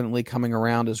is definitely coming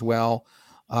around as well.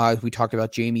 We talked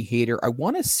about Jamie Hayter. I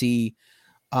want to see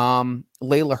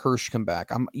Layla Hirsch come back.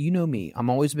 You know me. I'm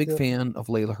always a big fan of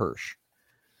Layla Hirsch.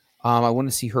 I want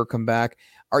to see her come back.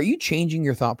 Are you changing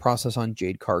your thought process on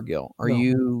Jade Cargill? Are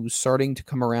you starting to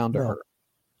come around to her?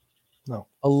 No.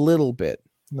 A little bit.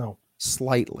 No.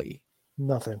 Slightly.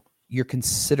 Nothing. You're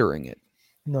considering it.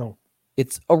 No.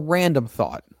 It's a random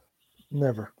thought.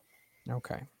 Never.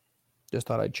 Okay. Just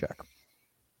thought I'd check.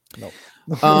 No.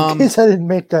 In case I didn't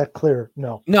make that clear.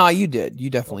 No. No, you did. You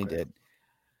definitely did.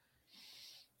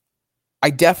 I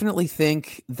definitely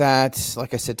think that,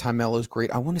 like I said, Time is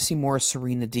great. I want to see more of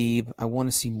Serena Deeb. I want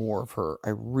to see more of her. I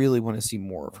really want to see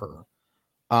more of her.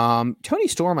 Toni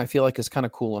Storm, I feel like, is kind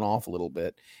of cooling off a little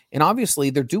bit. And obviously,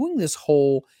 they're doing this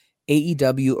whole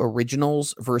AEW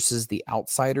Originals versus the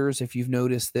Outsiders, if you've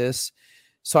noticed this.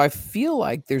 So I feel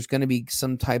like there's going to be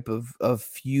some type of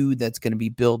feud that's going to be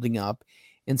building up.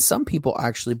 And some people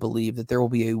actually believe that there will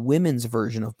be a women's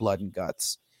version of Blood and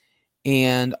Guts.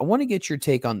 And I want to get your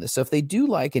take on this. So if they do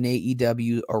like an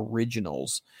AEW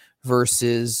Originals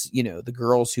versus, the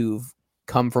girls who've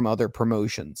come from other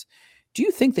promotions, do you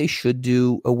think they should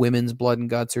do a women's Blood and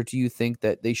Guts, or do you think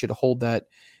that they should hold that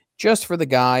just for the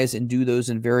guys and do those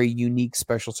in very unique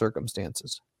special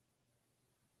circumstances?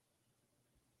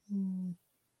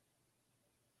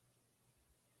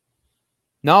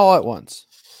 Not all at once.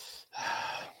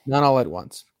 Not all at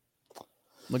once.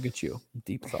 Look at you.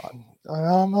 Deep thought.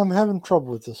 I'm having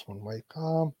trouble with this one, Mike.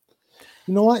 You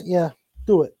know what? Yeah,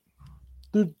 do it.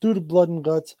 Do the Blood and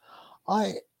Guts.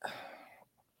 I'm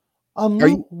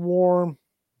lukewarm.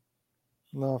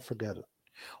 No, forget it.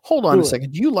 Hold on a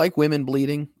second. Do you like women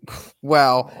bleeding?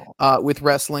 Wow. With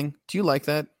wrestling, do you like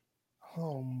that?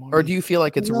 Oh, Mike. Or do you feel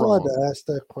like it's wrong? wrong? I'm not allowed to ask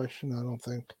that question. I don't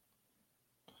think.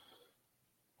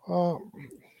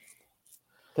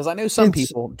 Because I know some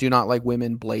people do not like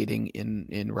women blading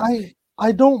in wrestling.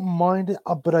 I don't mind it,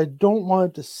 but I don't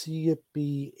want to see it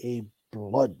be a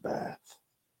bloodbath.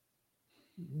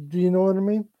 Do you know what I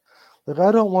mean? Like,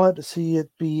 I don't want to see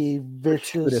it be a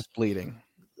vicious bleeding.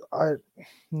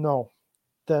 No,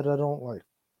 that I don't like.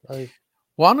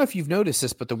 Well, I don't know if you've noticed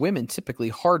this, but the women typically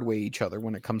hardway each other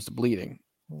when it comes to bleeding.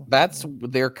 That's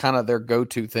their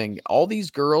go-to thing. All these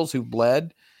girls who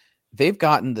bled, they've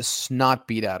gotten the snot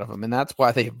beat out of them, and that's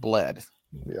why they've bled.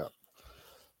 Yeah.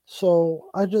 So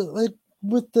I just like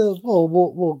with the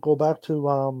we'll go back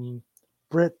to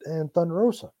Britt and Thunder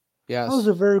Rosa. Yes. That was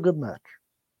a very good match.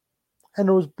 And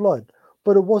it was blood,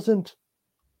 but it wasn't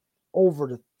over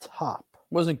the top.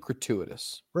 It wasn't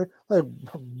gratuitous. Right? Like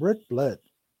Britt bled.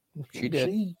 She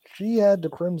did. She had the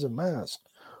crimson mask,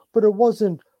 but it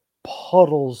wasn't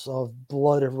puddles of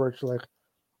blood everywhere. It's like,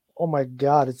 oh my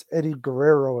God, it's Eddie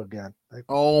Guerrero again. Like,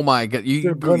 oh my God.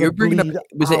 You're bringing up,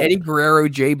 was it Eddie Guerrero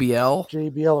JBL?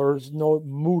 JBL or no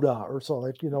Muda or so.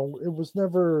 Like, it was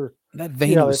never that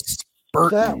vein was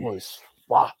spurting. That was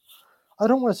wow. I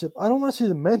don't want to see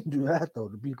the men do that though,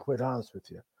 to be quite honest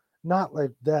with you. Not like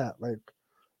that. Like,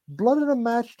 blood in a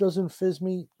match doesn't fizz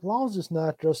me, as long as it's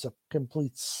not just a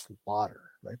complete slaughter.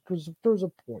 Like, there's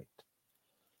a point.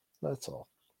 That's all.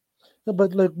 Yeah,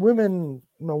 but like women,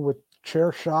 with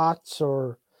chair shots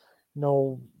or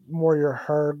more your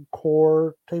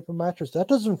hardcore type of matches, that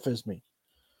doesn't fizz me.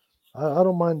 I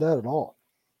don't mind that at all.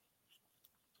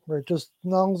 Right, just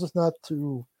as long as it's not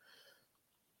too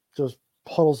just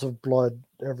puddles of blood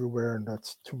everywhere, and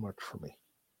that's too much for me.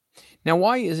 Now,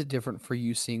 why is it different for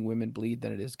you seeing women bleed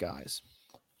than it is guys?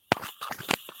 I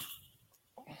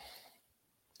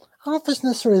don't know if it's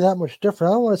necessarily that much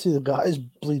different. I don't want to see the guys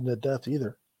bleeding to death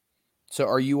either. So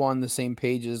are you on the same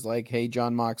page as like, hey,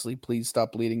 Jon Moxley, please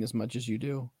stop bleeding as much as you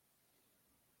do?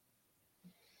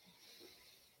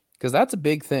 Because that's a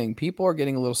big thing. People are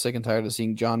getting a little sick and tired of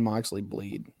seeing Jon Moxley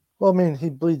bleed. Well, I mean, he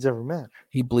bleeds every match.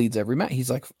 He bleeds every match. He's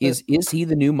like, is he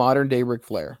the new modern day Ric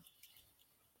Flair?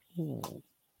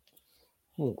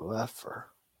 That far.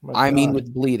 I mean,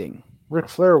 with bleeding. Ric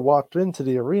Flair walked into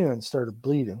the arena and started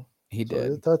bleeding. He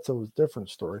did. That's a different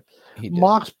story. He did.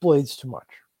 Mox blades too much.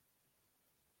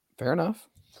 Fair enough.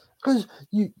 Because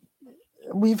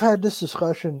we've had this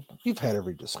discussion. We've had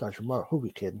every discussion. Well, who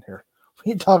we kidding here?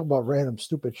 we talk about random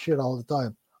stupid shit all the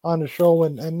time on the show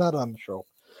and not on the show.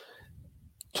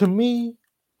 To me,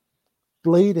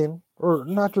 blading, or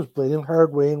not just blading,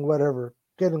 hard weighing, whatever,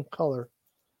 getting color,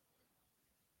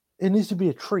 it needs to be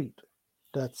a treat.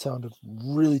 That sounded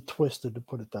really twisted to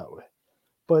put it that way.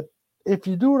 But if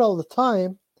you do it all the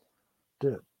time,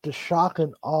 the shock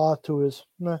and awe to is,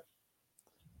 nah.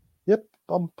 Yep,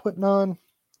 I'm putting on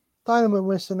Dynamite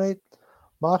Wednesday night.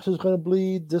 Mox is going to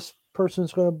bleed. This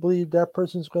person's going to bleed. That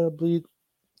person's going to bleed.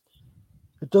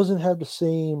 It doesn't have the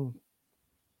same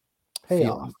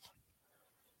payoff.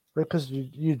 Right? Because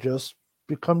you just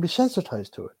become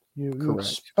desensitized to it. You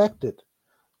expect it.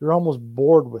 You're almost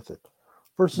bored with it.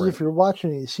 Versus if you're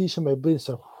watching it, you see somebody bleed and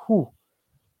say, whew,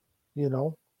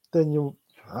 then you,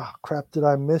 crap, did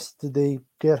I miss? Did they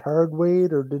get hard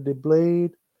weight or did they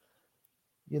blade?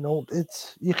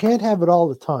 You can't have it all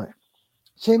the time.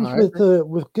 Same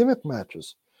with gimmick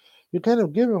matches. You can't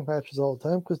have gimmick matches all the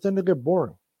time because then they get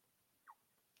boring.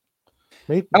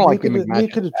 I don't like gimmick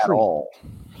matches at all.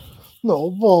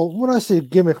 No, well, when I say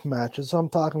gimmick matches, I'm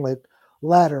talking like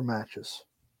ladder matches.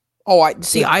 Oh, I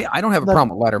don't have a problem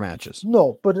with ladder matches.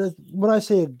 No, but when I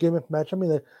say a gimmick match, I mean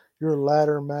like your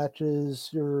ladder matches,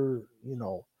 your,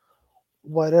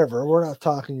 whatever. We're not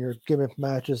talking your gimmick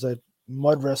matches like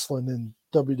mud wrestling in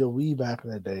WWE back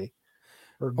in the day,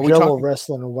 or Jello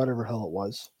wrestling or whatever hell it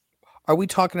was. Are we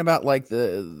talking about like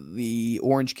the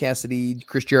Orange Cassidy,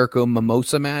 Chris Jericho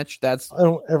Mimosa match? I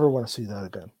don't ever want to see that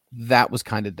again. That was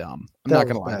kind of dumb. I'm not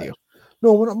going to lie to you.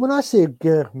 No, when I say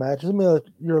gimmick matches, I mean like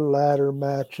your ladder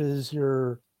matches,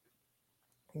 your,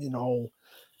 your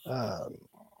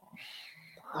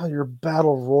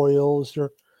battle royals, your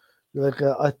like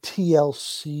a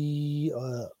TLC,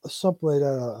 something like that,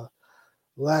 a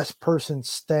last person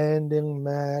standing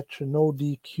match, a no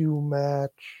DQ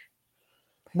match.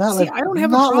 I don't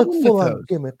have a problem with those.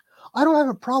 Gimmick. I don't have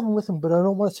a problem with them, but I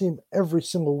don't want to see them every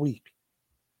single week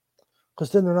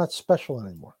because then they're not special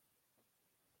anymore.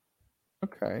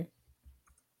 Okay.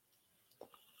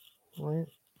 Right.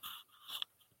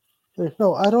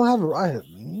 No, I don't have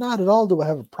not at all do I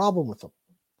have a problem with them.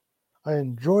 I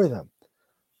enjoy them.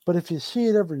 But if you see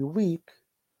it every week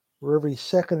or every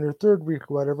second or third week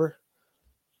or whatever,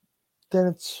 then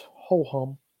it's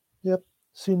ho-hum. Yep,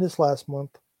 seen this last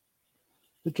month.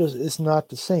 It's not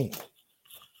the same.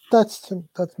 That's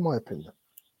my opinion.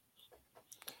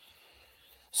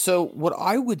 So what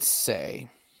I would say,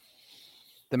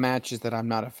 the matches that I'm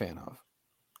not a fan of.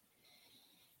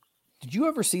 Did you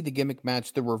ever see the gimmick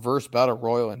match, the Reverse Battle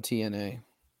Royal in TNA?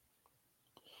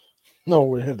 No,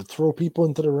 we had to throw people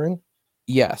into the ring?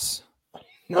 Yes.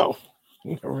 No,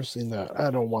 never seen that. I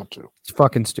don't want to. It's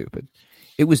fucking stupid.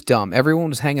 It was dumb. Everyone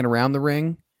was hanging around the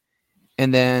ring,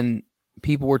 and then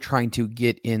people were trying to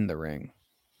get in the ring,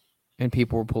 and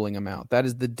people were pulling them out. That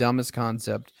is the dumbest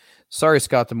concept. Sorry,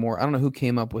 Scott D'Amore. I don't know who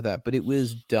came up with that, but it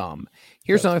was dumb.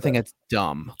 Here's another thing that's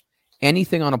dumb.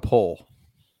 Anything on a pole.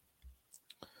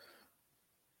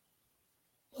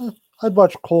 I'd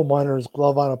watch Coal Miner's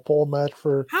glove on a pole match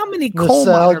for how many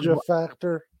nostalgia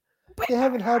factor. They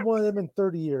haven't had one of them in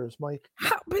 30 years, Mike.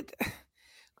 But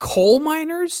coal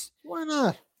miners? Why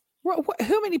not?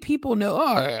 How many people know?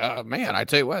 Oh, man, I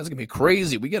tell you what, it's going to be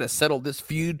crazy. We got to settle this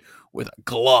feud with a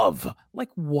glove. Like,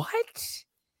 what?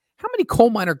 How many coal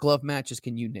miner glove matches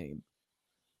can you name?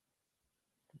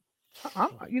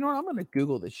 You know what? I'm going to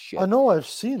Google this shit. I know I've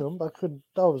seen them.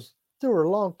 They were a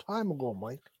long time ago,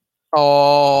 Mike.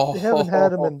 Oh. They haven't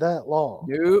had them in that long.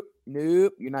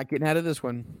 Nope. You're not getting out of this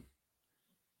one.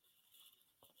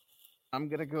 I'm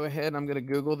going to go ahead. I'm going to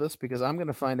Google this because I'm going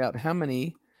to find out how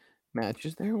many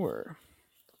matches there were.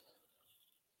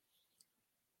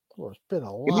 Well, it's been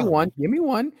a lot. Give me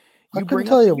one. I can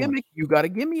tell you one. You got to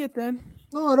give me it then.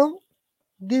 No, I don't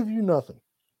give you nothing.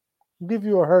 I'll give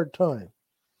you a hard time.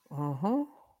 Uh-huh.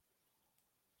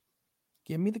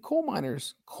 Give me the coal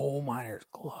miners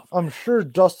glove. I'm sure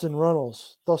Dustin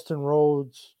Rhodes,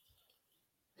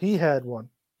 he had one.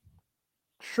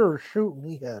 Sure, shooting,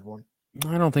 he had one.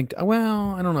 I don't think.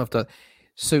 Well, I don't know if that.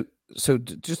 So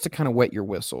just to kind of wet your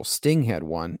whistle, Sting had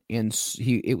one, and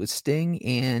it was Sting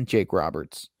and Jake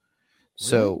Roberts. Really?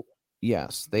 So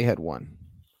yes, they had one.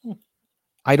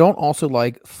 I don't also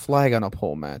like flag on a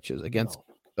pole matches against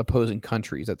opposing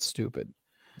countries. That's stupid.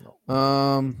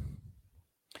 No.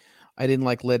 I didn't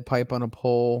like lead pipe on a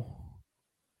pole.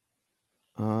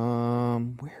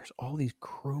 Where's all these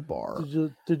crowbar?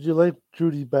 Did you like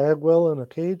Judy Bagwell in a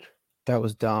cage? That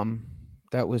was dumb.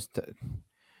 That was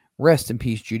rest in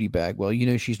peace, Judy Bagwell. You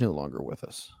know she's no longer with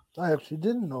us. I actually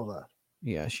didn't know that.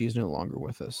 Yeah, she's no longer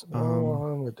with us.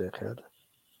 I'm a dickhead.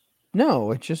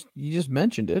 No, you just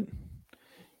mentioned it.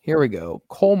 Here we go.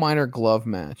 Coal miner glove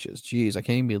matches. Jeez, I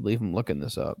can't even believe I'm looking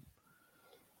this up.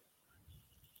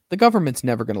 The government's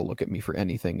never going to look at me for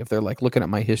anything. If they're like looking at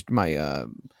my history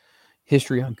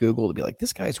on Google, to be like,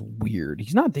 this guy's weird.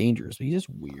 He's not dangerous, but he's just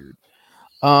weird.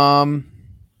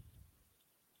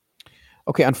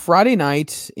 Okay, on Friday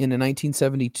night in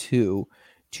 1972,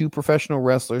 two professional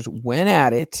wrestlers went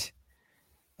at it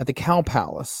at the Cow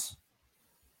Palace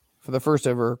for the first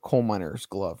ever coal miners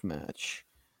glove match.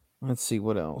 Let's see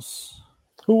what else.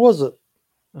 Who was it?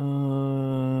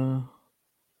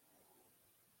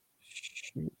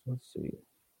 Let's see.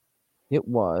 It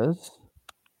was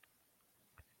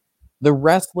the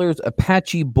wrestlers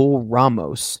Apache Bull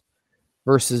Ramos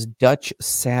versus Dutch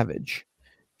Savage.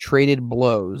 Traded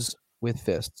blows with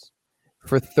fists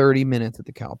for 30 minutes at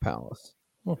the Cow Palace.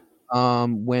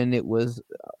 When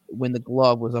the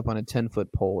glove was up on a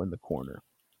 10-foot pole in the corner.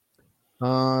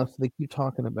 So they keep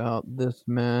talking about this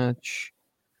match.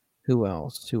 Who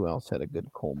else? Who else had a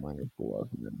good coal miner glove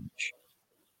match?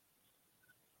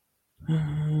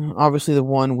 Obviously the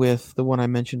one I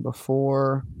mentioned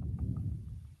before.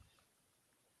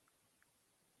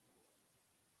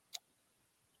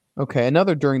 Okay,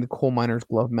 another during the coal miners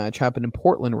glove match happened in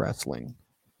Portland Wrestling.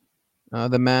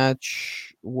 The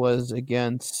match was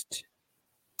against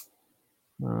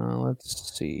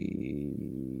let's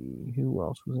see, who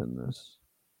else was in this?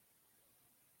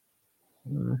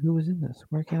 Who was in this?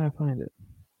 Where can I find it?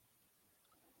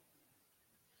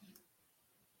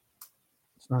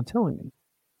 It's not telling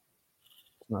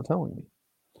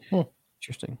me.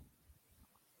 Interesting.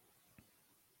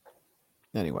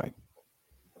 Anyway,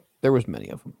 there was many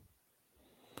of them.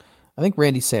 I think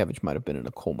Randy Savage might have been in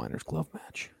a coal miners glove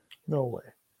match. No way.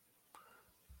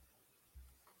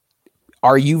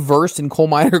 Are you versed in coal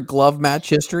miner glove match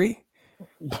history?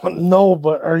 No,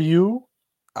 but are you?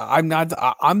 I'm not.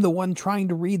 I'm the one trying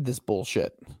to read this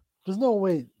bullshit. There's no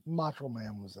way Macho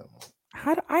Man was in one.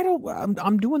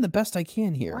 I'm doing the best I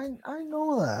can here. I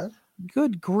know that.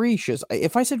 Good gracious.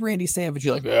 If I said Randy Savage,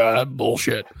 you're like,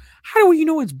 bullshit. How do you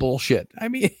know it's bullshit? I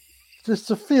mean,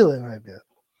 just a feeling I get.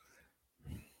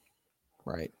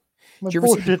 Right. My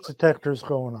bullshit detector's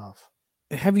going off.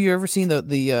 Have you ever seen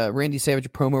the Randy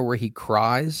Savage promo where he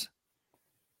cries?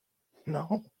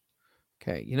 No.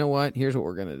 Okay, you know what? Here's what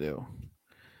we're gonna do.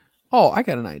 Oh, I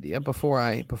got an idea. Before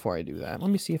I do that, let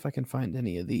me see if I can find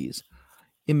any of these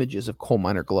images of coal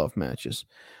miner glove matches.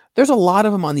 There's a lot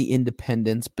of them on the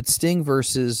independents, but Sting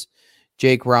versus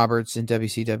Jake Roberts in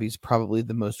WCW is probably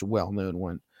the most well-known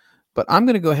one. But I'm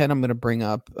going to go ahead. I'm going to bring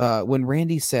up when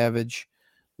Randy Savage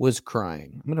was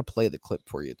crying. I'm going to play the clip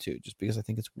for you too, just because I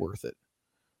think it's worth it.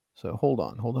 So hold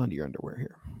on to your underwear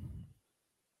here.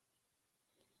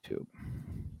 Tube.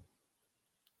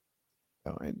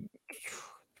 Oh,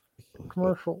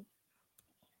 commercial.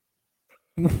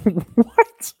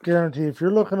 What? Guarantee if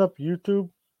you're looking up YouTube,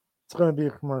 it's going to be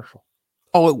a commercial.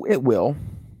 Oh, it will.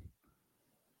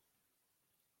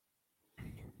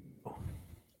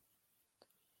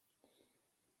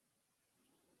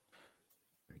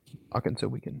 Keep talking so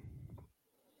we can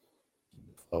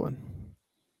flowing.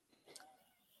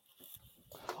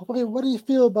 Okay, what do you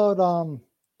feel about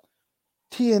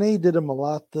TNA did him a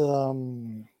lot?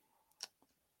 The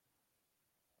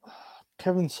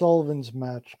Kevin Sullivan's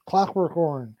match, Clockwork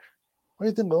Orange. What do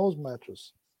you think of those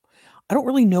matches? I don't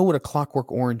really know what a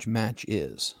Clockwork Orange match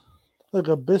is. Like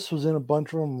Abyss was in a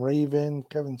bunch of them. Raven,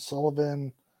 Kevin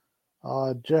Sullivan,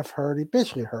 Jeff Hardy.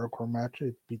 Basically a hardcore match.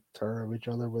 They beat the tar of each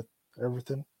other with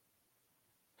everything.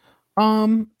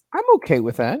 I'm okay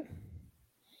with that.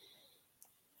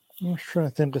 I'm just trying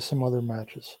to think of some other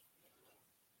matches.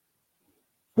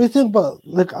 What do you think about,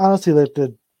 like, honestly, like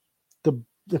the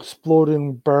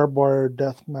exploding barbed wire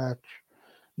death match?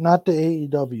 Not the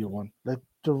AEW one, like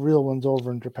the real ones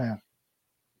over in Japan.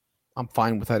 I'm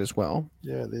fine with that as well.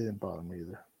 Yeah, they didn't bother me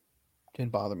either.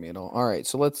 Didn't bother me at all. All right,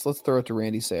 so let's throw it to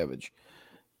Randy Savage.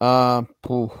 All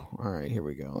right, here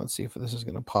we go. Let's see if this is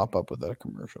going to pop up without a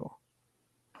commercial.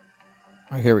 All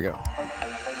right, here we go.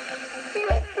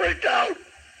 No freak out.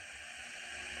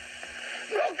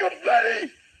 No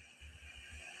confetti.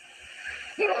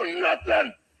 No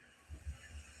nothing.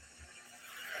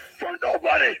 For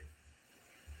nobody.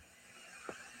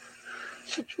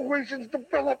 Situations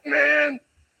develop, man.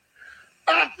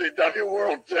 ICW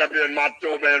World Champion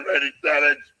Macho Man Randy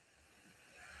Savage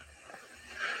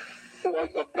won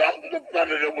the belt and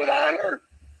defended it with honor.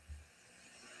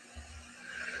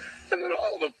 And then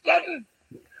all of a sudden,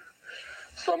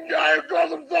 some guy who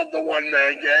calls himself the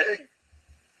one-man gang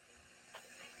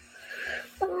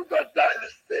ruined that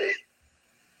dynasty.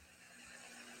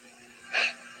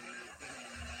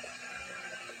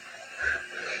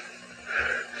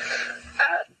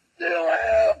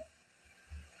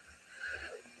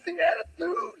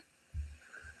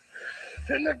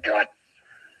 in the gut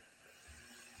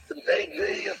and made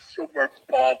me a super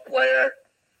ball player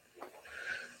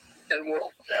and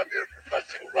world champion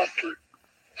professional wrestler.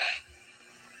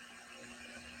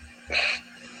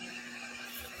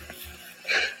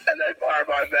 And they fired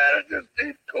my manager,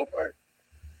 Steve Cooper.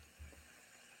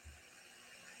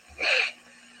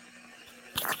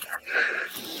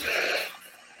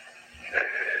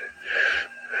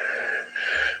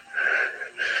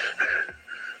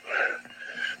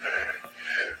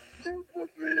 You put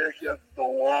me against the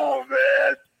wall,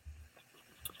 man.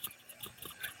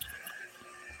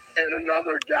 And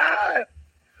another guy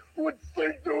would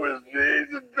sink to his knees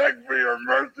and beg for your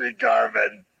mercy,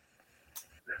 Carmen.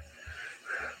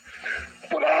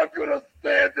 But I'm gonna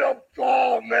stand up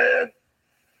tall, man.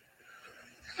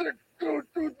 6'2",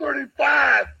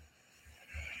 235.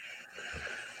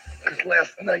 Because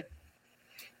last night,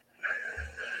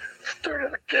 stared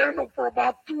at a candle for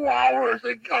about 2 hours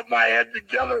and got my head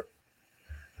together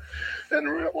and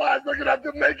realized I'm gonna have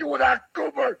to make it without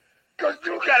Cooper because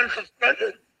you got him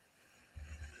suspended.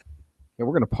 Yeah,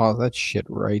 we're gonna pause that shit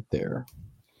right there.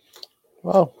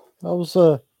 Well, that was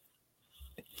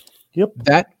yep.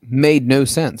 That made no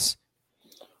sense.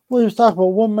 Well, he was talking about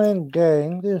one man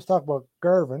gang. He was talking about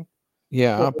Garvin.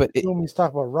 Yeah, but he's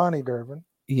talking about Ronnie Garvin.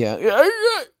 Yeah.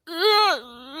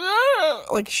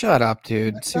 Like, shut up,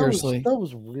 dude. Seriously. That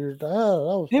was weird.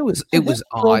 It was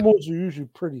odd. Promos are usually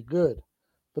pretty good,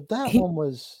 but that one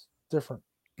was different.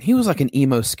 He was like an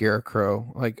emo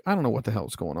scarecrow. Like, I don't know what the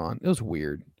hell's going on. It was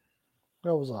weird.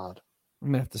 That was odd. I'm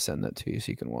gonna have to send that to you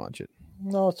so you can watch it.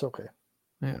 No, it's okay.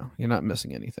 Yeah, you're not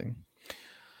missing anything.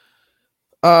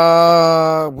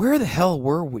 Where the hell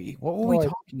were we? What were we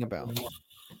talking about?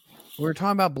 We were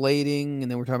talking about blading,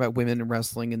 and then we're talking about women in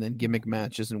wrestling, and then gimmick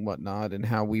matches and whatnot, and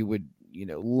how we would,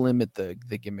 limit the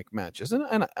gimmick matches.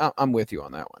 And I'm with you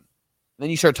on that one. Then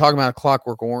you start talking about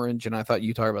Clockwork Orange, and I thought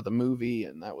you talked about the movie,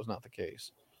 and that was not the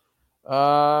case.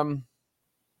 All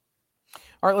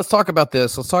right, let's talk about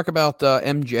this. Let's talk about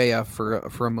MJF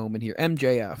for a moment here.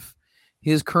 MJF,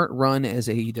 his current run as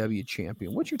AEW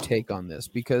champion. What's your take on this?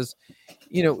 Because,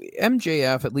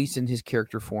 MJF, at least in his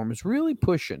character form, is really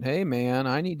pushing, hey, man,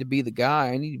 I need to be the guy.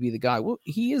 I need to be the guy. Well,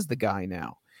 he is the guy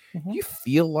now. Mm-hmm. Do you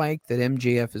feel like that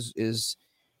MJF is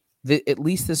at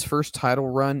least this first title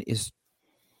run is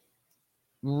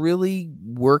really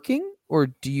working? Or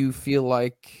do you feel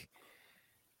like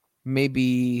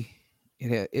maybe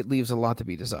it leaves a lot to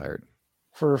be desired?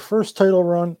 For a first title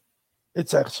run,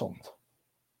 it's excellent.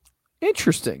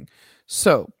 Interesting.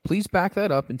 So please back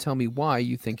that up and tell me why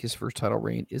you think his first title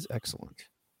reign is excellent.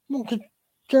 Well,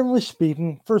 generally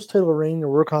speaking, first title reign, you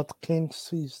work out the kinks.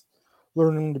 He's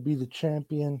learning to be the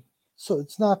champion. So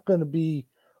it's not going to be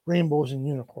rainbows and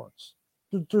unicorns.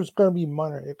 There's going to be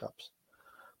minor hiccups.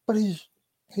 But he's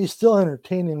still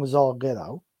entertaining as all get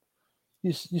out.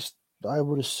 I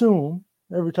would assume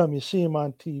every time you see him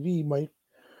on TV, Mike,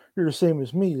 you're the same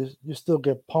as me. You still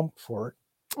get pumped for it.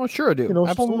 Oh, sure I do.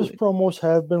 Some of his promos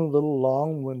have been a little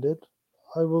long-winded.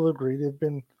 I will agree.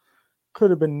 Could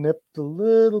have been nipped a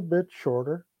little bit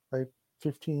shorter, like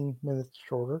 15 minutes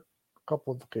shorter, a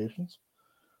couple of occasions.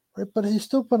 Right? But he's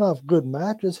still put off good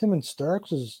matches. Him and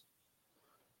Starks is,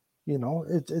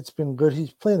 it's been good.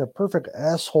 He's playing a perfect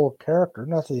asshole character.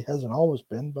 Not that he hasn't always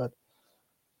been, but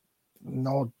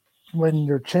when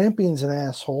your champion's an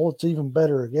asshole, it's even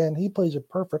better again. He plays it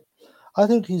perfect. I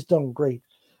think he's done great.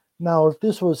 Now, if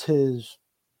this was his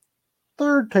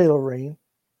third title reign,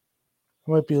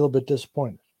 I might be a little bit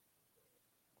disappointed.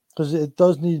 Because it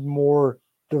does need more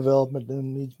development and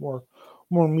it needs more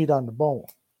meat on the bone.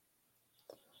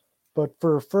 But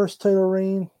for a first title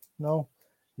reign,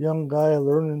 young guy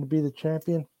learning to be the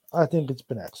champion, I think it's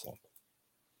been excellent.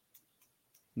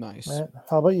 Nice. Matt,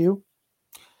 how about you?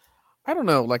 I don't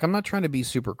know. Like, I'm not trying to be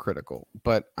super critical,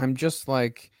 but I'm just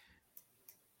like,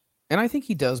 and I think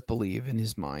he does believe in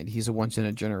his mind he's a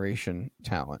once-in-a-generation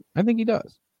talent. I think he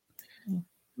does.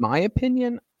 My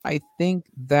opinion, I think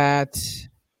it's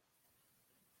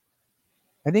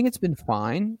been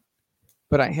fine,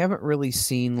 but I haven't really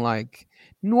seen, like,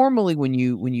 normally when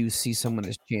you see someone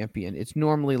as champion, it's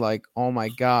normally like, oh my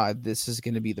God, this is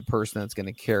going to be the person that's going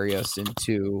to carry us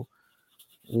into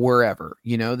wherever,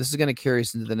 this is going to carry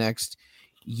us into the next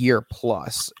year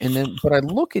plus. And then, but I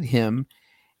look at him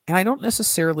and I don't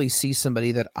necessarily see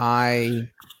somebody that I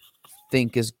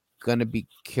think is going to be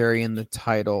carrying the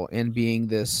title and being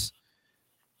this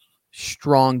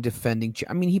strong defending.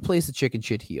 I mean, he plays the chicken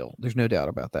shit heel. There's no doubt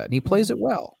about that. And he plays it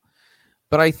well.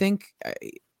 But I think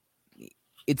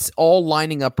it's all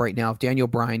lining up right now. If Daniel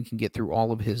Bryan can get through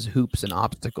all of his hoops and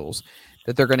obstacles,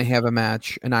 that they're going to have a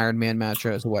match, an Iron Man match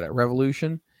as what, at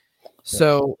Revolution.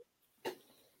 So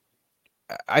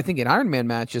I think an Iron Man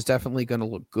match is definitely going to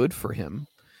look good for him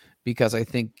because I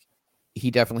think he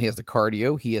definitely has the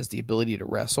cardio. He has the ability to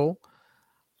wrestle.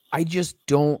 I just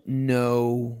don't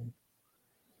know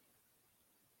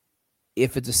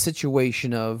if it's a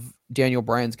situation of Daniel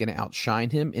Bryan's going to outshine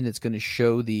him and it's going to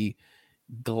show the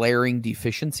glaring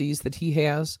deficiencies that he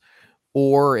has,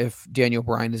 or if Daniel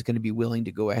Bryan is going to be willing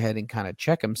to go ahead and kind of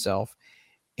check himself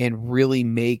and really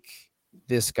make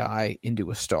this guy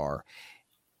into a star.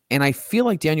 And I feel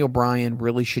like Daniel Bryan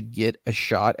really should get a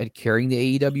shot at carrying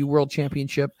the AEW World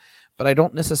Championship, but I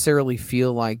don't necessarily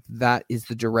feel like that is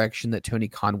the direction that Tony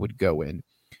Khan would go in.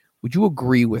 Would you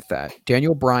agree with that?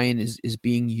 Daniel Bryan is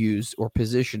being used or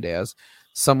positioned as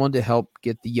someone to help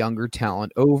get the younger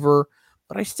talent over,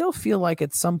 but I still feel like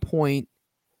at some point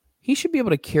he should be able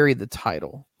to carry the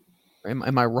title.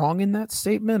 Am I wrong in that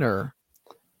statement, or?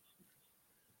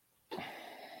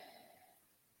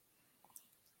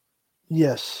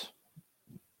 Yes.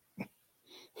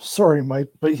 Sorry, Mike,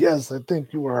 but yes, I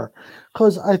think you are.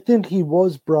 Because I think he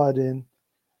was brought in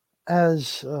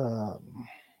as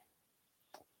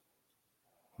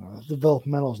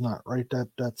developmental is not right.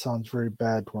 That sounds very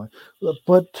bad to me.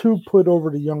 But to put over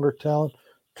the younger talent,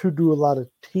 to do a lot of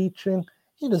teaching,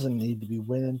 he doesn't need to be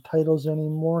winning titles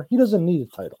anymore. He doesn't need a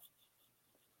title.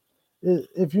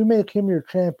 If you make him your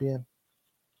champion,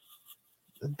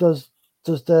 does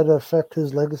that affect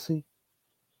his legacy?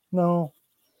 No.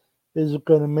 Is it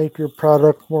going to make your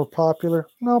product more popular?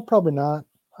 No, probably not.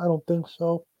 I don't think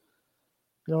so.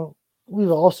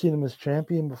 We've all seen him as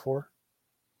champion before.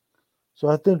 So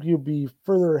I think you'll be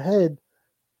further ahead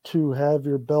to have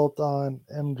your belt on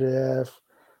MJF,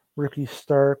 Ricky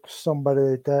Stark, somebody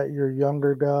like that, your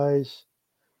younger guys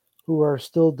who are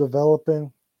still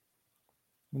developing.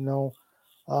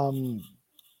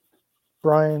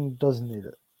 Bryan doesn't need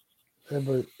it.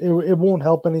 But it won't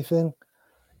help anything.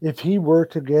 If he were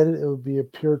to get it, it would be a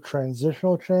pure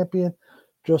transitional champion,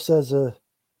 just as a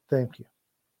thank you.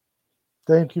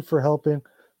 Thank you for helping.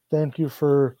 Thank you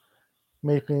for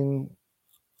making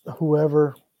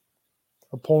whoever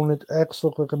opponent X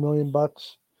look like $1 million. But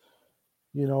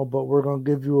we're going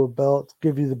to give you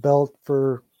the belt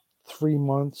for 3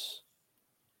 months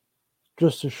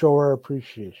just to show our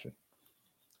appreciation.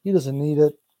 He doesn't need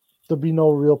it. There'll be no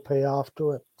real payoff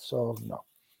to it. So, no.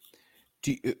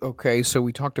 Okay, so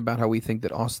we talked about how we think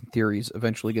that Austin Theory is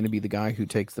eventually going to be the guy who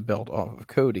takes the belt off of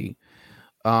Cody.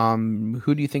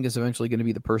 Who do you think is eventually going to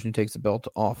be the person who takes the belt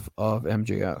off of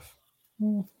MJF?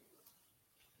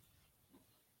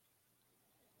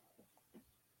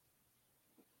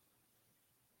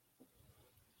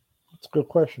 That's a good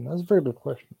question. That's a very good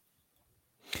question.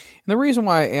 And the reason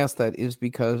why I asked that is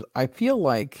because I feel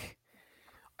like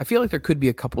there could be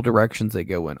a couple directions they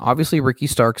go in. Obviously, Ricky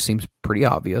Stark seems pretty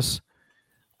obvious.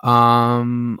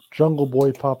 Jungle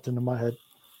Boy popped into my head.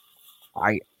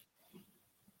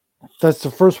 That's the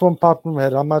first one popped in my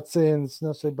head. I'm not saying it's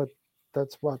necessary, but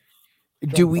that's what.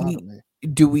 Do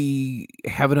we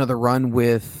have another run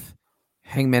with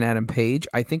Hangman Adam Page?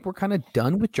 I think we're kind of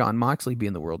done with Jon Moxley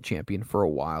being the world champion for a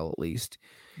while, at least.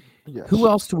 Yes. Who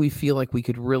else do we feel like we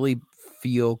could really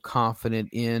feel confident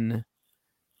in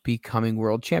becoming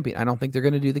world champion? I don't think they're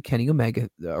going to do the Kenny Omega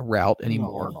route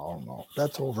anymore. No.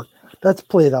 That's over. That's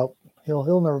played out.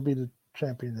 He'll never be the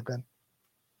champion again.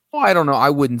 Well, I don't know. I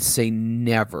wouldn't say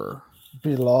never.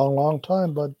 Be a long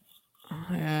time, but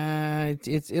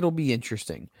it'll be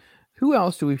interesting. Who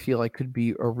else do we feel like could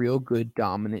be a real good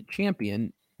dominant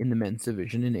champion in the men's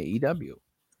division in AEW?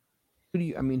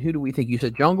 Who do we think? You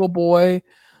said Jungle Boy,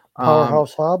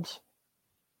 Powerhouse Hobbs.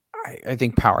 I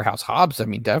think Powerhouse Hobbs.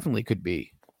 Definitely could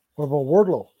be. What about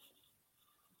Wardlow?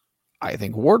 I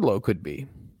think Wardlow could be.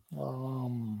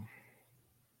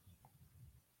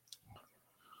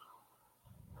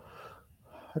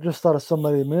 I just thought of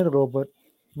somebody a minute ago, but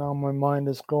now my mind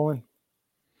is going.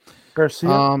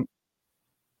 Garcia.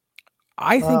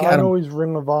 I think I know he's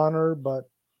Ring of Honor, but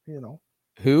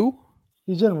who?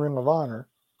 He's in Ring of Honor.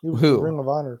 He was in Ring of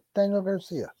Honor. Daniel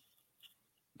Garcia.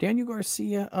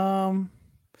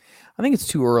 I think it's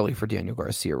too early for Daniel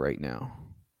Garcia right now.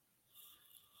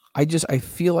 I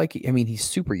feel like, he's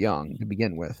super young to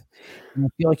begin with. And I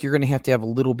feel like you're going to have a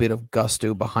little bit of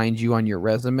gusto behind you on your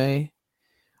resume.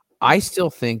 I still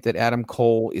think that Adam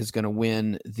Cole is going to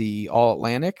win the All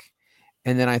Atlantic,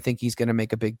 and then I think he's going to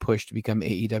make a big push to become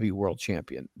AEW World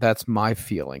Champion. That's my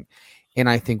feeling. And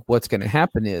I think what's going to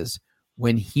happen is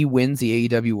when he wins the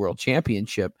AEW World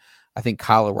Championship, I think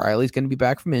Kyle O'Reilly's going to be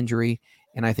back from injury,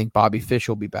 and I think Bobby Fish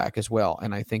will be back as well.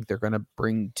 And I think they're going to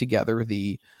bring together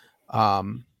the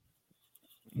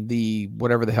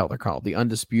whatever the hell they're called, the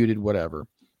undisputed whatever.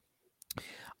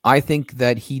 I think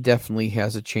that he definitely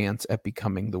has a chance at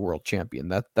becoming the world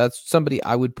champion. That's somebody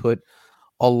I would put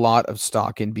a lot of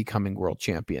stock in becoming world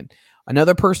champion.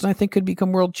 Another person I think could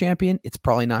become world champion, it's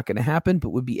probably not going to happen, but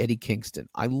would be Eddie Kingston.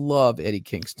 I love Eddie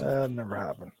Kingston. That never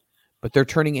happened. But they're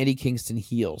turning Eddie Kingston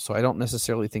heel, so I don't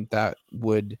necessarily think that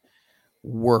would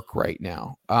work right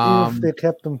now. Even if they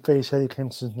kept him face, Eddie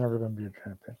Kingston's never going to be a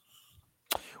champion.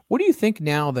 What do you think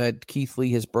now that Keith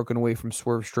Lee has broken away from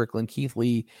Swerve Strickland, Keith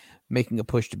Lee making a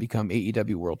push to become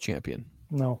AEW world champion?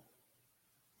 No.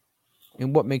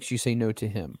 And what makes you say no to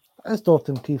him? I just don't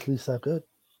think Keith Lee's that good.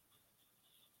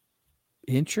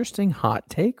 Interesting hot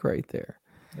take right there.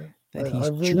 Yeah. That I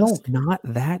he's really just don't. not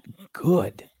that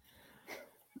good.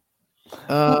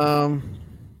 What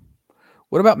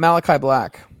about Malachi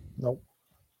Black? Nope.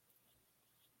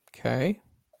 Okay.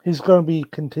 He's going to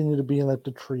continue to be in like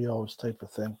the trios type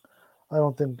of thing. I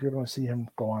don't think you're going to see him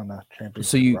go on a championship.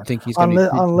 So you run. think he's going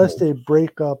to unless they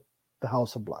break up the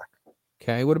House of Black.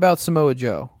 Okay. What about Samoa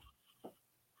Joe?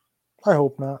 I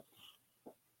hope not.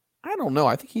 I don't know.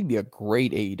 I think he'd be a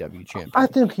great AEW champion. I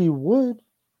think he would,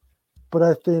 but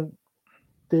I think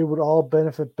they would all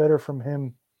benefit better from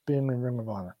him being in Ring of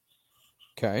Honor.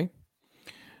 Okay.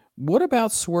 What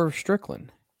about Swerve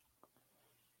Strickland?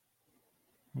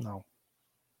 No.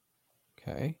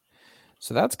 Okay.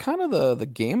 So that's kind of the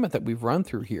gamut that we've run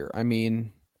through here. I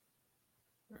mean,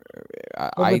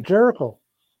 Jericho.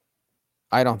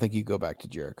 I don't think you go back to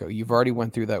Jericho. You've already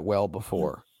went through that well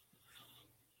before.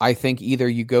 I think either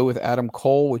you go with Adam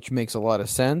Cole, which makes a lot of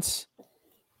sense,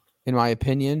 in my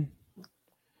opinion.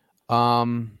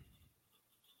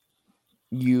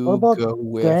 You what about go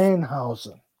with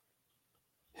Danhausen?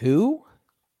 Who?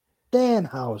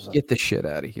 Danhausen. Get the shit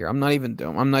out of here. I'm not even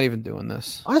doing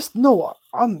this. I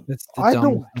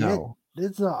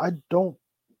don't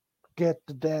get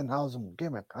the Danhausen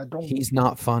gimmick. He's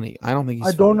not funny. I don't think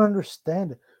he's I don't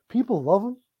understand it. People love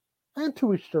him, and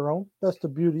to each their own. That's the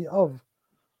beauty of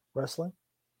wrestling.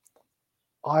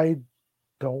 I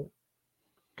don't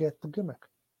get the gimmick.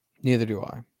 Neither do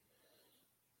I.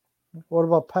 What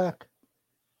about Pac?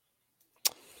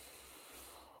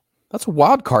 That's a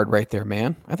wild card right there,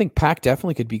 man. I think Pac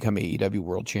definitely could become AEW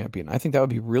world champion. I think that would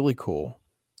be really cool.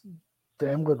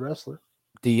 Damn good wrestler.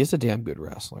 He is a damn good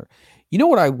wrestler. You know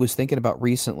what I was thinking about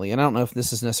recently, and I don't know if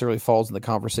this is necessarily falls in the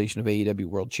conversation of AEW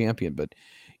world champion, but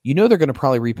you know they're going to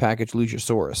probably repackage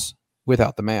Luchasaurus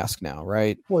without the mask now,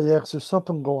 right? Well, yeah, because there's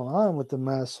something going on with the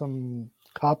mask, some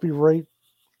copyright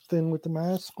thing with the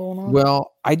mask going on.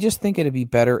 Well, I just think it'd be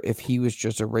better if he was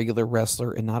just a regular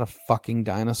wrestler and not a fucking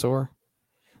dinosaur.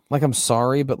 Like, I'm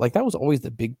sorry, but like that was always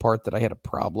the big part that I had a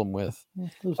problem with.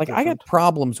 Like, I got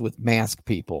problems with mask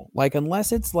people. Like,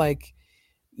 unless it's like,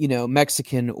 you know,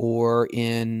 Mexican or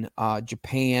in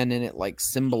Japan and it like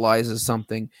symbolizes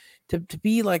something, to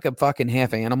be like a fucking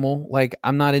half animal, like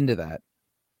I'm not into that.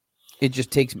 It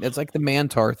just takes me. It's like the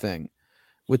Mantar thing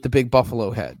with the big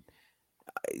buffalo head.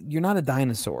 You're not a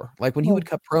dinosaur. Like when he would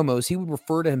cut promos, he would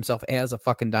refer to himself as a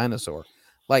fucking dinosaur.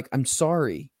 Like, I'm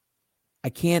sorry. I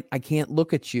can't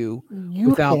look at you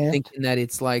without thinking that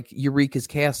it's like Eureka's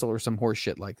Castle or some horse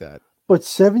shit like that. But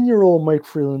 7-year-old Mike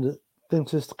Freeland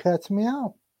thinks it's the cat's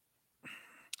meow.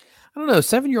 I don't know.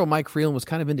 7-year-old Mike Freeland was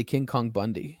kind of into King Kong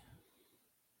Bundy.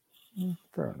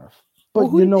 Fair enough.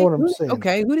 But you know what I'm saying.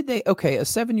 Okay, who did they? Okay, a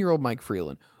 7-year-old Mike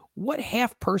Freeland. What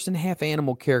half person, half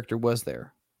animal character was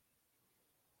there?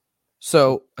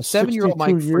 So a 7-year-old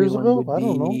Mike Freeland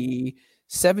would be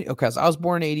 7. Okay, so I was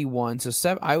born in 81,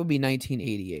 so I would be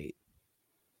 1988.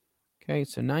 Okay,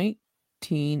 so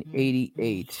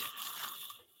 1988.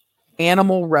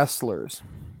 Animal wrestlers.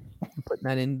 I'm putting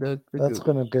that in the That's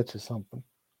going to get you something.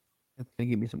 That's going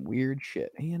to give me some weird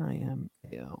shit. ANIMAL.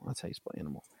 That's how you spell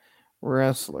animal.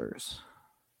 Wrestlers.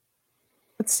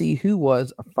 Let's see who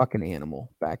was a fucking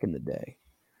animal back in the day.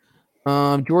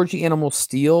 George the Animal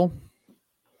Steel.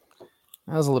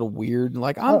 That was a little weird.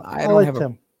 Like I don't have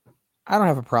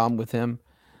a problem with him.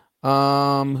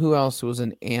 Who else was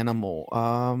an animal?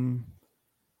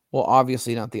 Well,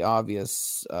 obviously not the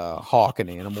obvious hawk an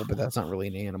animal, but that's not really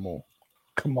an animal.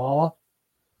 Kamala?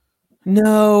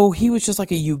 No, he was just like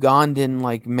a Ugandan,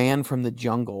 like man from the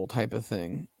jungle type of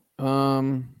thing.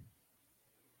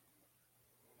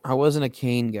 I wasn't a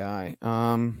Kane guy.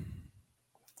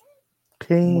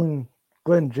 Kane,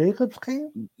 Glenn Jacobs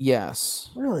Kane?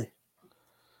 Yes. Really?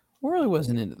 Really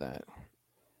wasn't into that.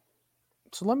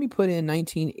 So let me put in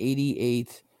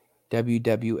 1988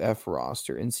 WWF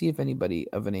roster and see if anybody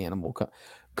of an animal.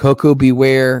 Coco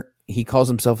Beware. He calls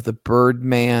himself the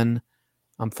Birdman.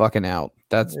 I'm fucking out.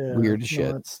 That's weird as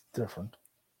shit. That's different.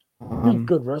 He's a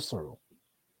good wrestler.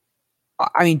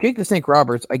 I mean, Jake the Snake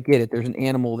Roberts, I get it. There's an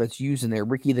animal that's used in there.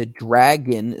 Ricky the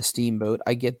Dragon Steamboat,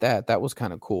 I get that. That was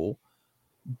kind of cool.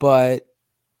 But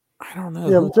I don't know.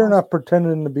 Yeah, but they're not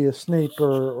pretending to be a snake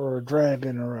or a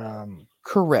dragon or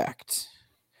Correct.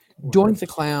 Doink the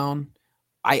Clown,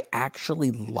 I actually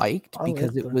liked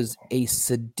because it was a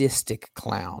sadistic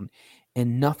clown,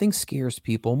 and nothing scares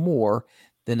people more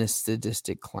than a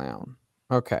sadistic clown.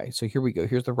 Okay, so here we go.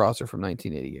 Here's the roster from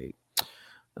 1988.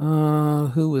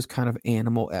 Who was kind of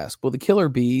animal-esque? Well, the Killer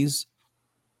Bees.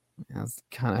 That's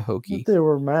kind of hokey. They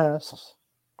were masks.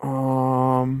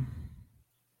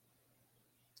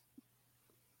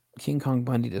 King Kong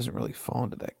Bundy doesn't really fall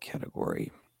into that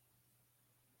category.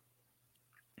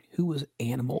 Who was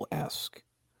animal-esque?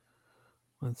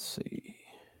 Let's see.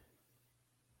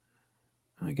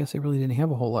 I guess they really didn't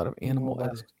have a whole lot of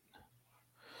animal-esque.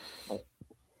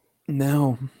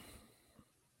 No.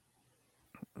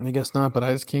 I guess not, but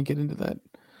I just can't get into that.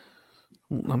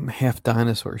 I'm half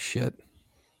dinosaur shit.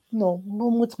 No,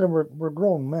 we're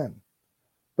grown men.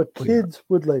 But kids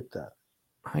would like that.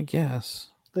 I guess.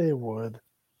 They would.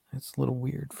 It's a little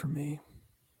weird for me.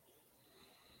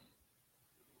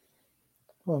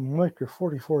 Well, Mike, you're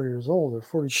 44 years old or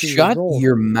 42 years Shut old.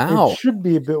 your mouth. It should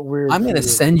be a bit weird. I'm going to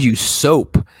send you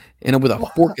soap and with a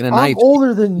fork and a knife. I'm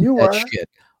older than you that are. Shit.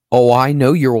 Oh, I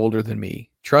know you're older than me.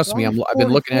 Trust me. I've been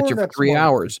looking at you for 3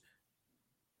 hours.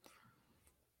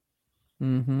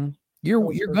 Mm-hmm.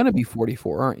 You're going to be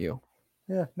 44, aren't you?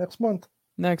 Yeah, next month.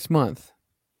 Next month.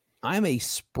 I'm a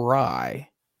spry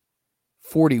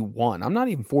 41. I'm not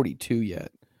even 42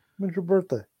 yet. When's your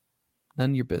birthday?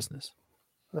 None of your business.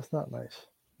 That's not nice.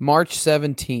 March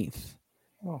 17th.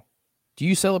 Oh. Do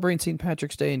you celebrate St.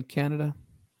 Patrick's Day in Canada?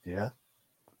 Yeah.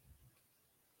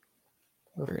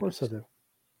 Of course I do.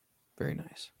 Very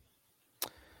nice.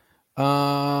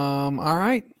 All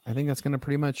right. I think that's going to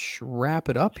pretty much wrap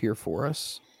it up here for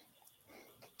us.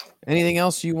 Anything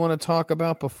else you want to talk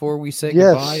about before we say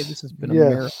goodbye? This has been a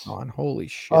marathon. Holy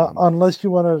shit. Unless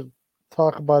you want to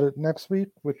talk about it next week,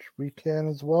 which we can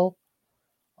as well.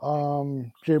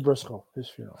 Jay Briscoe, his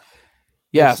funeral.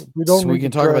 Yes, we can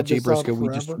talk about Jay Briscoe.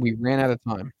 We ran out of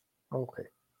time. Okay.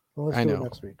 Well, let's do it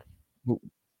next week.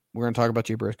 We're going to talk about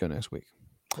Jay Briscoe next week.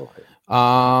 Okay.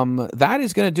 That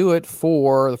is going to do it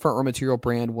for the Front Row Material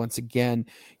brand. Once again,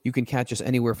 you can catch us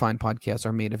anywhere fine podcasts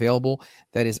are made available.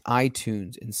 That is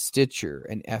iTunes and Stitcher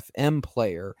and FM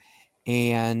Player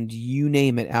and you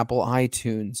name it, Apple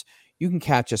iTunes. You can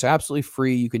catch us absolutely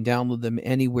free. You can download them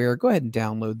anywhere. Go ahead and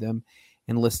download them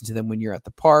and listen to them when you're at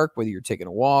the park, whether you're taking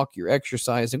a walk, you're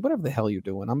exercising, whatever the hell you're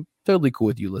doing. I'm totally cool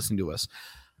with you listening to us.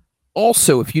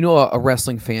 Also, if you know a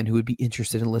wrestling fan who would be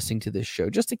interested in listening to this show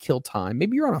just to kill time,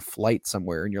 maybe you're on a flight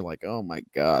somewhere and you're like, oh my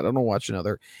God, I don't want to watch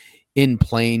another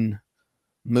in-plane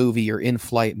movie or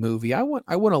in-flight movie. I want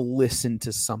to listen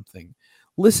to something.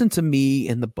 Listen to me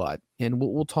in the butt, and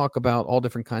we'll talk about all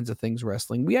different kinds of things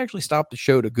wrestling. We actually stopped the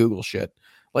show to Google shit.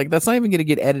 Like, that's not even going to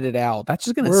get edited out. That's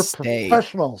just going to stay. We're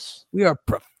professionals. We are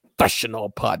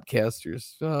professional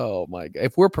podcasters. Oh my God.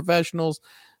 If we're professionals,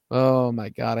 oh my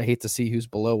God, I hate to see who's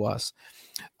below us.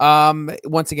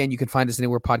 Once again, you can find us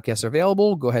anywhere podcasts are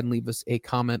available. Go ahead and leave us a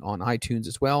comment on iTunes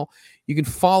as well. You can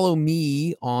follow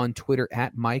me on Twitter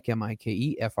at Mike,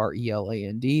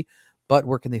 MikeFreeland. But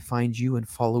where can they find you and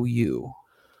follow you?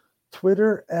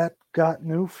 Twitter at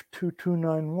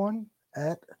Gotnewf2291,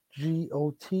 at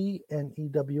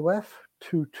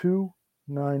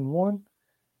GOTNEWF2291.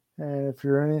 And if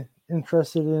you're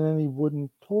interested in any wooden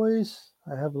toys,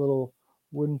 I have a little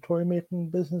wooden toy making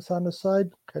business on the side.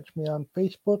 Catch me on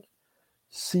Facebook,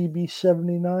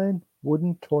 CB79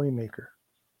 Wooden Toy Maker.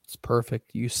 It's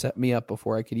perfect. You set me up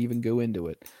before I could even go into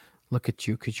it. Look at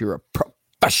you, because you're a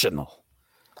professional.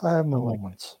 I have my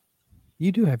moments.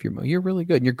 You do have your mo. You're really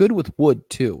good. And you're good with wood,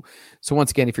 too. So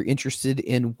once again, if you're interested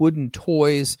in wooden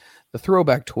toys, the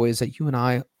throwback toys that you and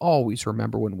I always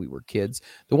remember when we were kids,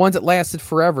 the ones that lasted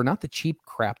forever, not the cheap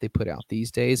crap they put out these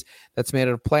days that's made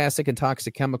out of plastic and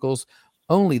toxic chemicals.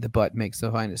 Only the butt makes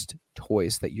the finest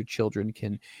toys that your children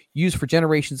can use for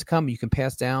generations to come. You can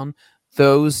pass down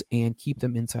those and keep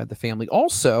them inside the family.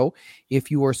 Also,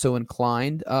 if you are so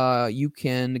inclined, you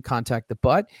can contact the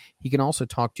butt. He can also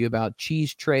talk to you about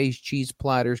cheese trays, cheese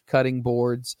platters, cutting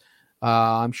boards.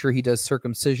 I'm sure he does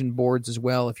circumcision boards as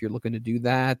well if you're looking to do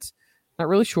that. Not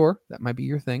really sure. That might be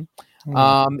your thing.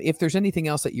 If there's anything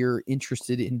else that you're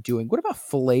interested in doing, what about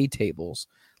fillet tables?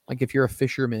 Like if you're a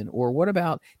fisherman, or what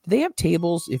about, do they have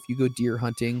tables if you go deer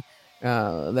hunting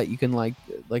that you can like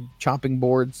chopping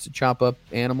boards to chop up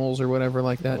animals or whatever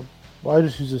like that? Well, I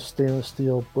just use a stainless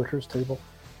steel butcher's table.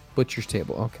 Butcher's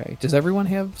table. Okay. Does everyone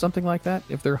have something like that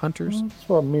if they're hunters? That's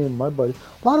what me and my buddies.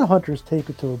 A lot of hunters take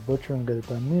it to a butcher and get it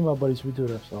done. Me and my buddies, we do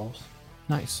it ourselves.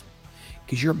 Nice.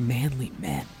 Because you're manly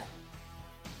men.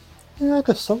 Yeah, I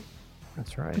guess so.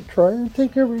 That's right. You try and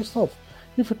take care of yourself.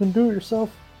 If you can do it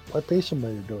yourself, why pay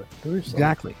somebody to do it? Do it yourself.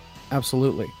 Exactly.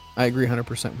 Absolutely. I agree 100%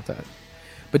 with that.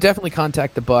 But definitely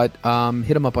contact the Butt.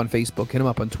 Hit him up on Facebook. Hit him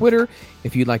up on Twitter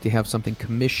if you'd like to have something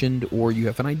commissioned or you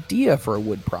have an idea for a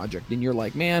wood project and you're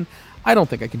like, man, I don't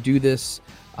think I can do this.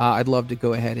 I'd love to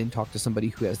go ahead and talk to somebody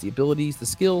who has the abilities, the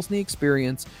skills, and the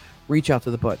experience. Reach out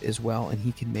to the Butt as well, and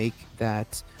he can make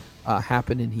that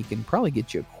happen, and he can probably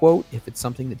get you a quote if it's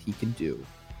something that he can do.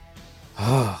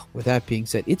 With that being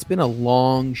said, it's been a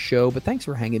long show, but thanks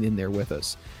for hanging in there with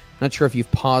us. Not sure if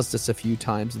you've paused us a few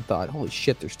times and thought, holy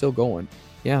shit, they're still going.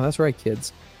 Yeah, that's right,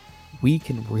 kids. We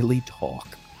can really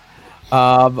talk.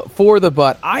 For the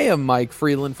Butt, I am Mike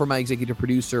Freeland. For my executive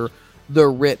producer, The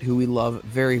Rit, who we love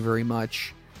very, very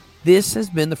much. This has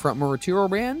been the Front Row Material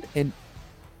Brand. And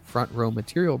Front Row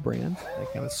Material Brand. I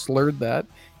kind of slurred that.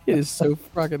 It is so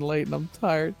fucking late and I'm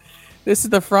tired. This is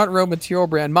the Front Row Material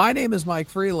Brand. My name is Mike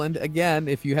Freeland. Again,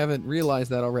 if you haven't realized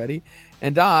that already.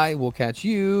 And I will catch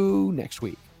you next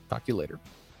week. Talk to you later.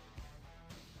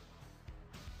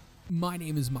 My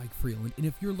name is Mike Freeland, and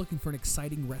if you're looking for an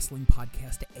exciting wrestling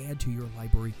podcast to add to your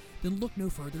library, then look no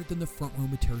further than the Front Row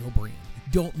Material Brand.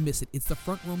 Don't miss it. It's the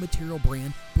Front Row Material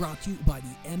Brand, brought to you by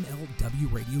the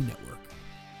MLW Radio Network.